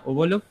Digna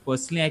overlooked?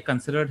 Personally, I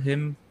considered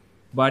him,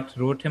 but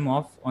wrote him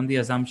off on the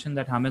assumption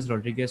that James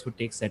Rodriguez would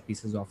take set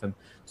pieces off him.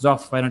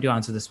 Zoff, why don't you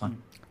answer this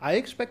one? I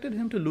expected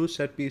him to lose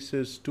set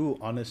pieces too,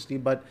 honestly,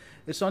 but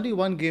it's only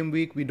one game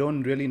week. We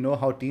don't really know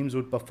how teams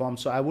would perform.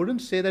 So I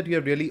wouldn't say that you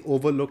have really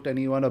overlooked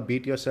anyone or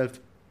beat yourself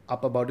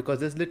up about it, because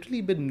there's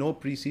literally been no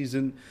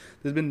preseason.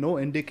 There's been no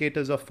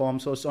indicators of form.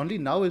 So it's only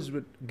now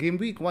game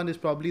week 1 is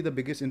probably the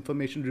biggest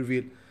information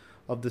reveal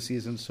of the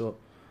season. So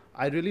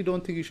I really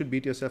don't think you should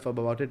beat yourself up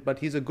about it. But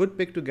he's a good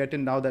pick to get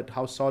in now that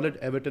how solid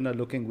Everton are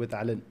looking with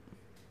Allen.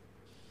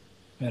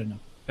 Fair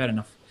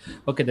enough.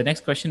 Okay, the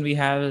next question we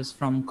have is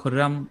from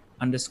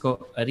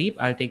Khurram_Arif.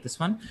 I'll take this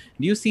one.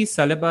 Do you see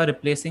Saliba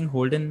replacing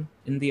Holden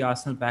in the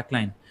Arsenal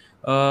backline?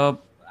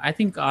 I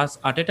think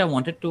Arteta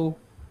wanted to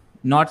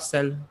not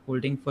sell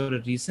Holding for a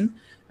reason,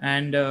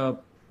 and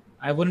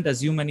I wouldn't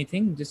assume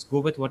anything. Just go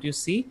with what you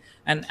see.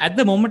 And at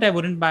the moment, I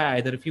wouldn't buy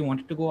either. If you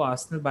wanted to go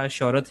Arsenal, buy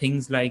surer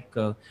things like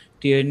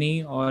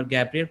Tierney or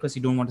Gabriel, because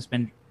you don't want to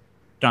spend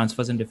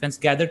transfers in defense.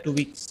 Gather 2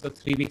 weeks or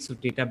 3 weeks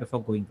of data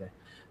before going there.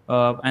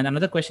 And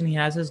another question he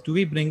has is, do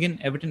we bring in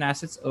Everton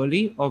assets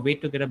early or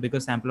wait to get a bigger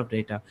sample of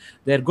data?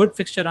 They're good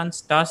fixture run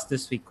starts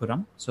this week,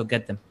 Khurram, so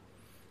get them.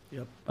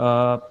 Yep.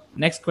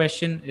 Next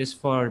question is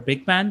for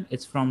Big Man.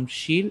 It's from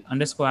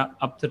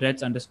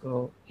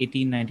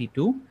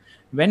Shield_up_the_Reds_1892.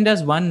 When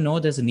does one know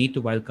there's a need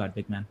to wildcard,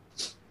 Big Man?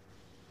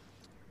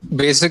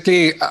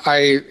 Basically,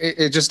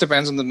 it just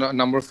depends on the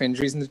number of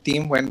injuries in the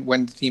team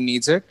when the team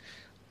needs it.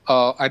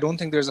 I don't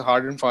think there's a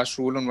hard and fast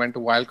rule on when to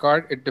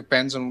wildcard. It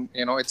depends on,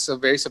 it's a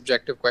very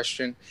subjective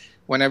question.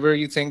 Whenever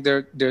you think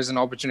there's an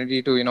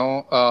opportunity to,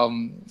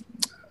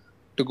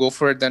 to go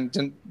for it, then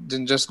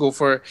just go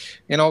for,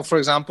 for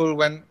example,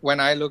 when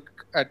I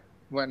look at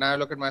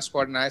my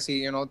squad and I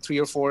see, 3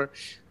 or 4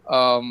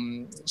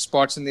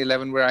 spots in the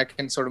 11 where I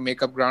can sort of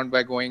make up ground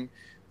by going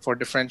for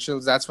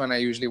differentials, that's when I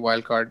usually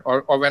wildcard.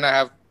 Or when I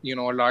have, a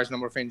large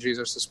number of injuries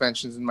or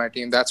suspensions in my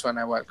team, that's when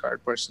I wildcard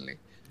personally.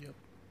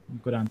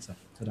 Good answer.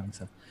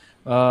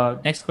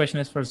 Next question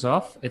is for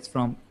Zoff. It's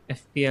from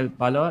FPL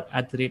Balor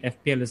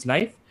 @FPL is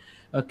live.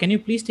 Can you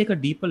please take a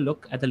deeper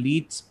look at the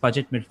Leeds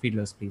budget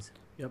midfielders, please?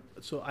 Yep.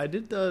 So I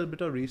did a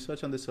bit of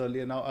research on this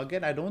earlier. Now,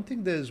 again, I don't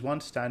think there's one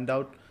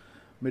standout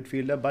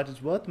midfielder, but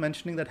it's worth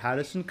mentioning that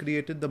Harrison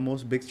created the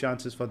most big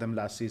chances for them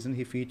last season.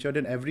 He featured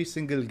in every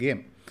single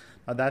game.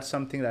 Now, that's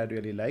something that I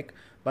really like.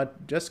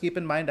 But just keep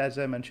in mind, as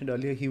I mentioned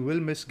earlier, he will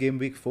miss game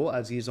week 4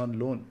 as he's on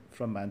loan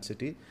from Man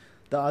City.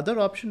 The other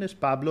option is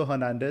Pablo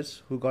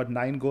Hernandez, who got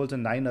 9 goals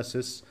and 9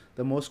 assists,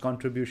 the most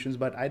contributions.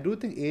 But I do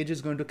think age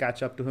is going to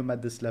catch up to him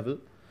at this level.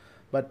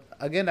 But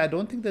again, I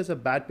don't think there's a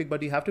bad pick,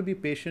 but you have to be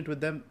patient with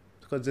them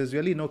because there's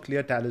really no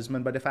clear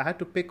talisman. But if I had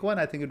to pick one,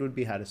 I think it would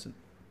be Harrison.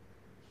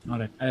 All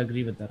right, I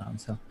agree with that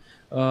answer.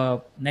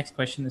 Next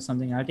question is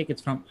something I'll take.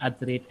 It's from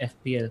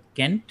 @FPL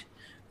Kent.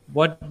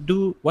 What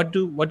do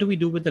we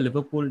do with the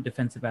Liverpool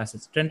defensive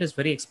assets? Trent is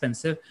very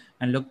expensive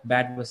and looked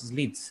bad versus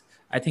Leeds.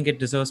 I think it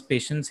deserves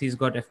patience. He's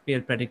got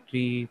FPL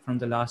pedigree from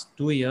the last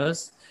 2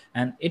 years,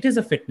 and it is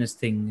a fitness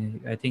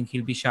thing. I think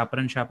he'll be sharper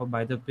and sharper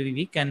by the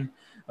week. And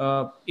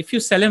if you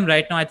sell him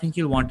right now, I think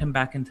you'll want him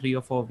back in 3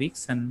 or 4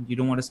 weeks, and you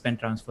don't want to spend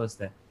transfers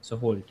there. So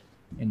hold,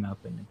 in my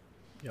opinion.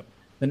 Yep.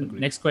 The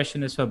next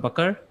question is for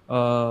Bakar.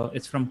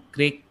 It's from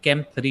Craig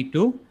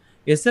Kemp32.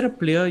 Is there a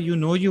player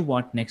you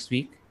want next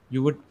week?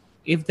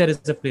 If there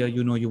is a player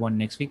you want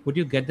next week, would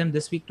you get them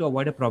this week to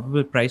avoid a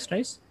probable price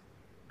rise?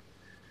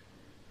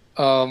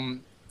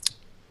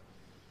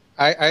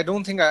 I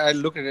don't think I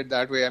look at it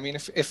that way. I mean,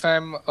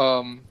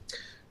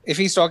 if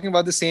he's talking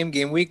about the same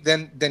game week,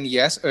 then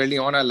yes, early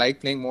on I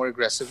like playing more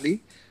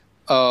aggressively,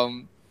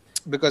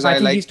 because I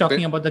think he's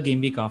talking about the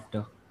game week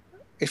after.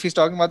 If he's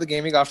talking about the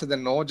game week after,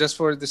 then no. Just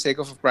for the sake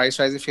of a price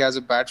rise, if he has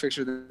a bad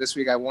fixture this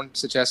week, I won't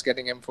suggest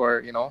getting him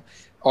for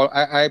Or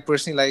I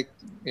personally like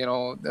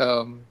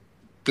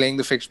playing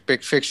the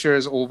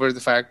fixtures over the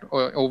fact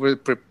or over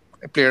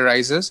player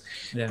rises.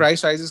 Yeah.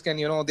 Price rises can,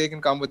 they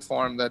can come with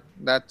form.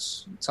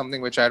 That's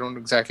something which I don't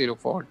exactly look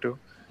forward to.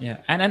 Yeah,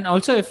 and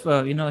also if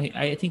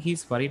I think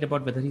he's worried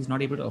about whether he's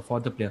not able to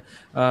afford the player.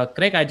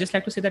 Craig, I just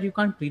like to say that you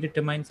can't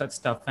predetermine such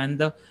stuff, and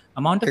the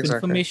amount of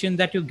information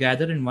that you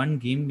gather in one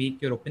game make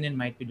your opinion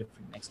might be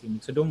different next game.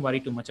 So don't worry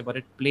too much about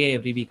it. Play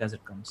every week as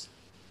it comes.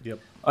 Yep.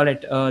 All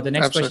right. The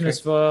next question is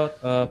for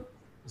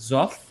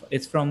Zoff.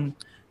 It's from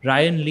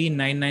Ryan Lee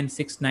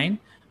 9969.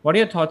 What are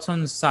your thoughts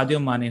on Sadio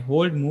Mane?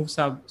 Hold, move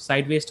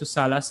sideways to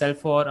Salah, sell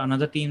for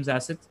another team's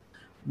assets.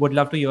 Would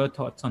love to hear your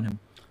thoughts on him.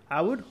 I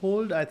would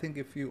hold, I think,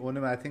 if you own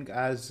him. I think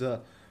as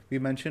we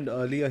mentioned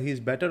earlier, he's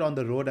better on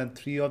the road and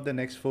 3 of the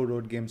next 4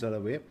 road games are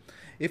away.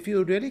 If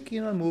you're really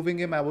keen on moving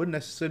him, I wouldn't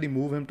necessarily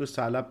move him to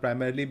Salah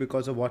primarily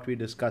because of what we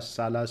discussed,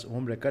 Salah's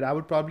home record. I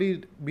would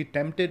probably be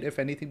tempted, if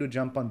anything, to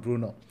jump on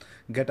Bruno,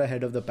 get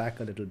ahead of the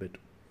pack a little bit.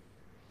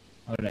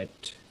 All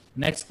right.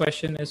 Next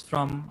question is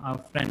from our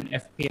friend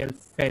FPL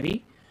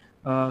Ferry.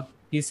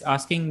 He's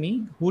asking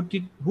me who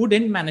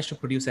didn't manage to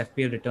produce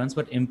FPL returns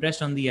but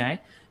impressed on the eye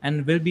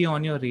and will be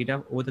on your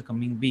radar over the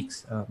coming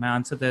weeks. My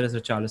answer there is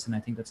Richarlison. I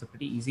think that's a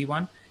pretty easy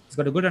one. He's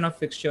got a good enough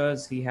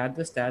fixtures. He had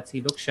the stats.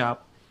 He looks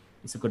sharp.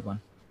 It's a good one.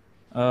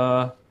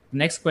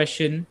 Next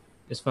question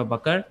is for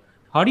Bakar.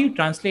 How do you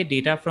translate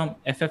data from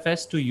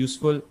FFS to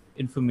useful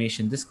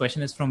information? This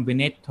question is from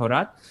Vinay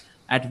Thorat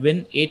at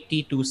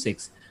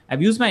Win8T26.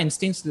 I've used my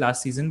instincts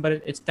last season,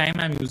 but it's time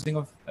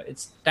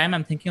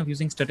I'm thinking of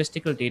using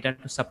statistical data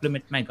to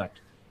supplement my gut.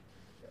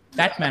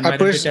 That man, why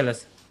don't you tell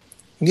us?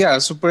 Yeah,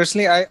 so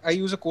personally, I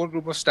use a core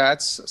group of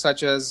stats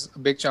such as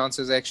big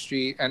chances,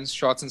 XG, and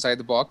shots inside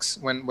the box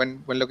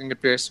when looking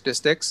at player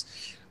statistics.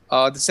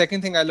 The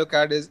second thing I look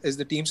at is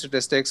the team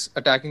statistics,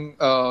 attacking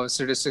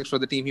statistics for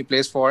the team he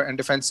plays for, and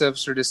defensive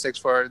statistics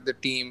for the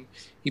team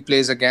he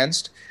plays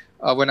against.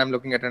 When I'm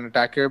looking at an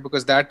attacker,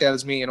 because that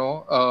tells me,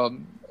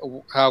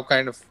 what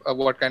kind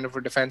of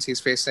a defense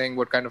he's facing,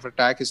 what kind of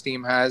attack his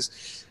team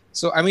has.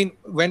 So, I mean,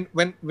 when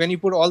you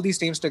put all these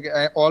teams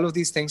together, all of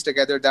these things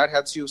together, that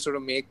helps you sort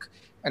of make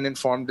an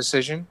informed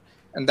decision,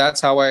 and that's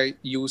how I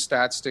use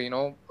stats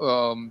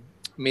to,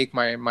 make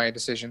my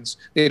decisions.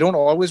 They don't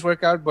always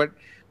work out, but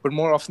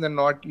more often than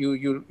not,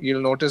 you'll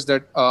notice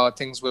that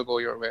things will go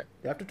your way.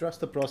 You have to trust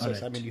the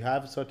process. Right. I mean, you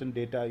have certain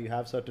data, you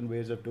have certain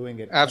ways of doing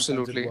it.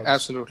 Absolutely.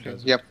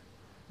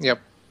 Yep.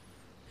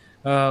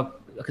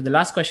 Okay, the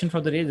last question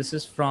for the day. This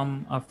is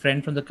from a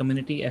friend from the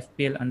community,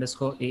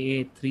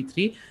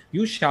 FPL_AA33.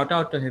 You shout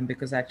out to him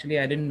because actually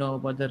I didn't know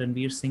about the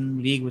Ranveer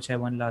Singh League, which I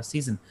won last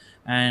season.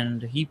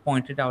 And he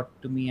pointed out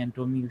to me and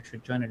told me you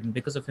should join it. And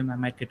because of him, I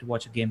might get to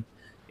watch a game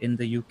in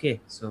the UK.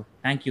 So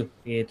thank you,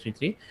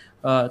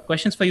 AA33.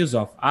 Questions for you,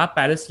 Zoff. Are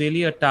Palace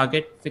really a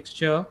target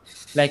fixture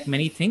like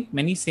many think?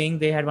 Many saying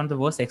they had one of the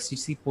worst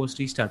XGC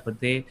post-restart, but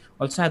they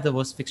also had the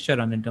worst fixture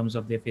run in terms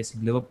of they're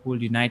facing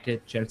Liverpool,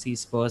 United, Chelsea,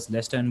 Spurs,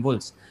 Leicester and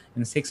Wolves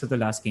in 6 of the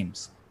last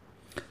games.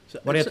 So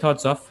what are your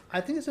thoughts, Zoff?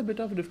 I think it's a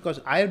bit of a difficult.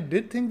 I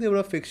did think they were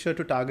a fixture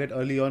to target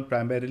early on,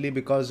 primarily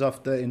because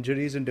of the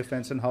injuries in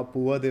defense and how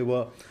poor they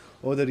were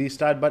over the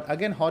restart. But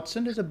again,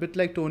 Hodgson is a bit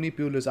like Tony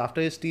Pulis.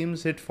 After his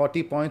teams hit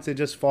 40 points, they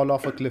just fall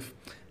off a cliff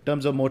in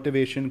terms of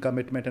motivation,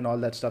 commitment and all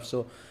that stuff.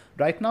 So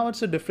right now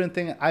it's a different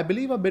thing. I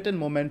believe a bit in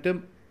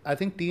momentum. I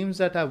think teams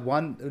that have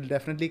won will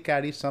definitely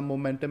carry some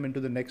momentum into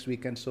the next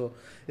weekend. So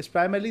it's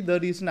primarily the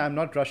reason I'm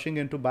not rushing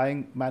into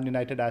buying Man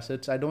United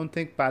assets. I don't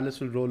think Palace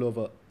will roll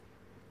over.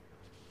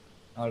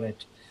 All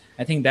right.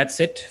 I think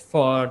that's it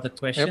for the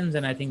questions,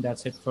 and I think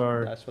that's it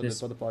for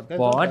the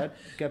pod.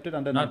 Kept it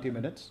under 90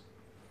 minutes.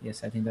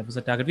 Yes, I think that was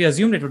a target. We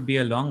assumed it would be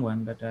a long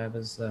one, but I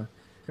was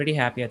pretty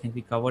happy. I think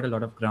we covered a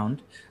lot of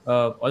ground.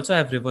 Also,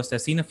 I've reversed.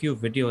 I've seen a few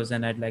videos,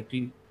 and I'd like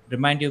to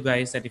remind you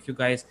guys that if you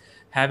guys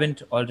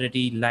haven't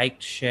already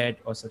liked, shared,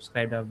 or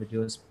subscribed our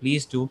videos,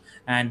 please do,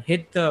 and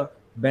hit the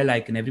bell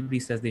icon. Everybody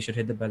says they should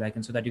hit the bell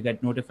icon so that you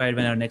get notified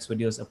when our next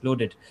video is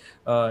uploaded.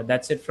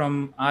 That's it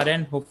from our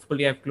end.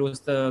 Hopefully, I've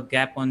closed the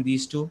gap on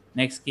these two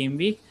next game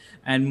week,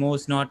 and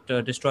Mo's not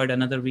destroyed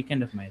another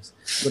weekend of mine.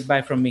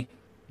 Goodbye from me.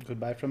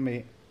 Goodbye from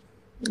me.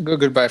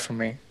 Goodbye from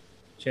me.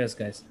 Cheers,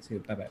 guys. See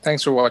you. Bye-bye.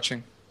 Thanks for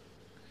watching.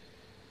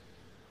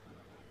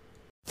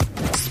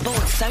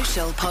 Sports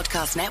Social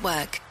Podcast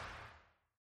Network.